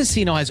 Chumba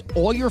Casino has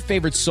all your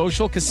favorite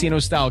social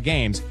casino-style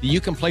games that you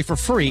can play for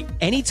free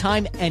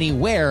anytime,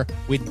 anywhere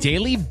with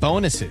daily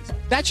bonuses.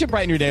 That should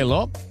brighten your day a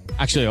little.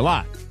 Actually, a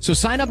lot. So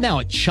sign up now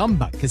at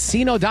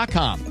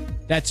ChumbaCasino.com.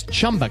 That's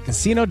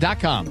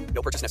ChumbaCasino.com.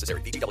 No purchase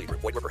necessary. VGW Group.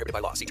 Void where prohibited by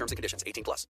law. See terms and conditions. 18+.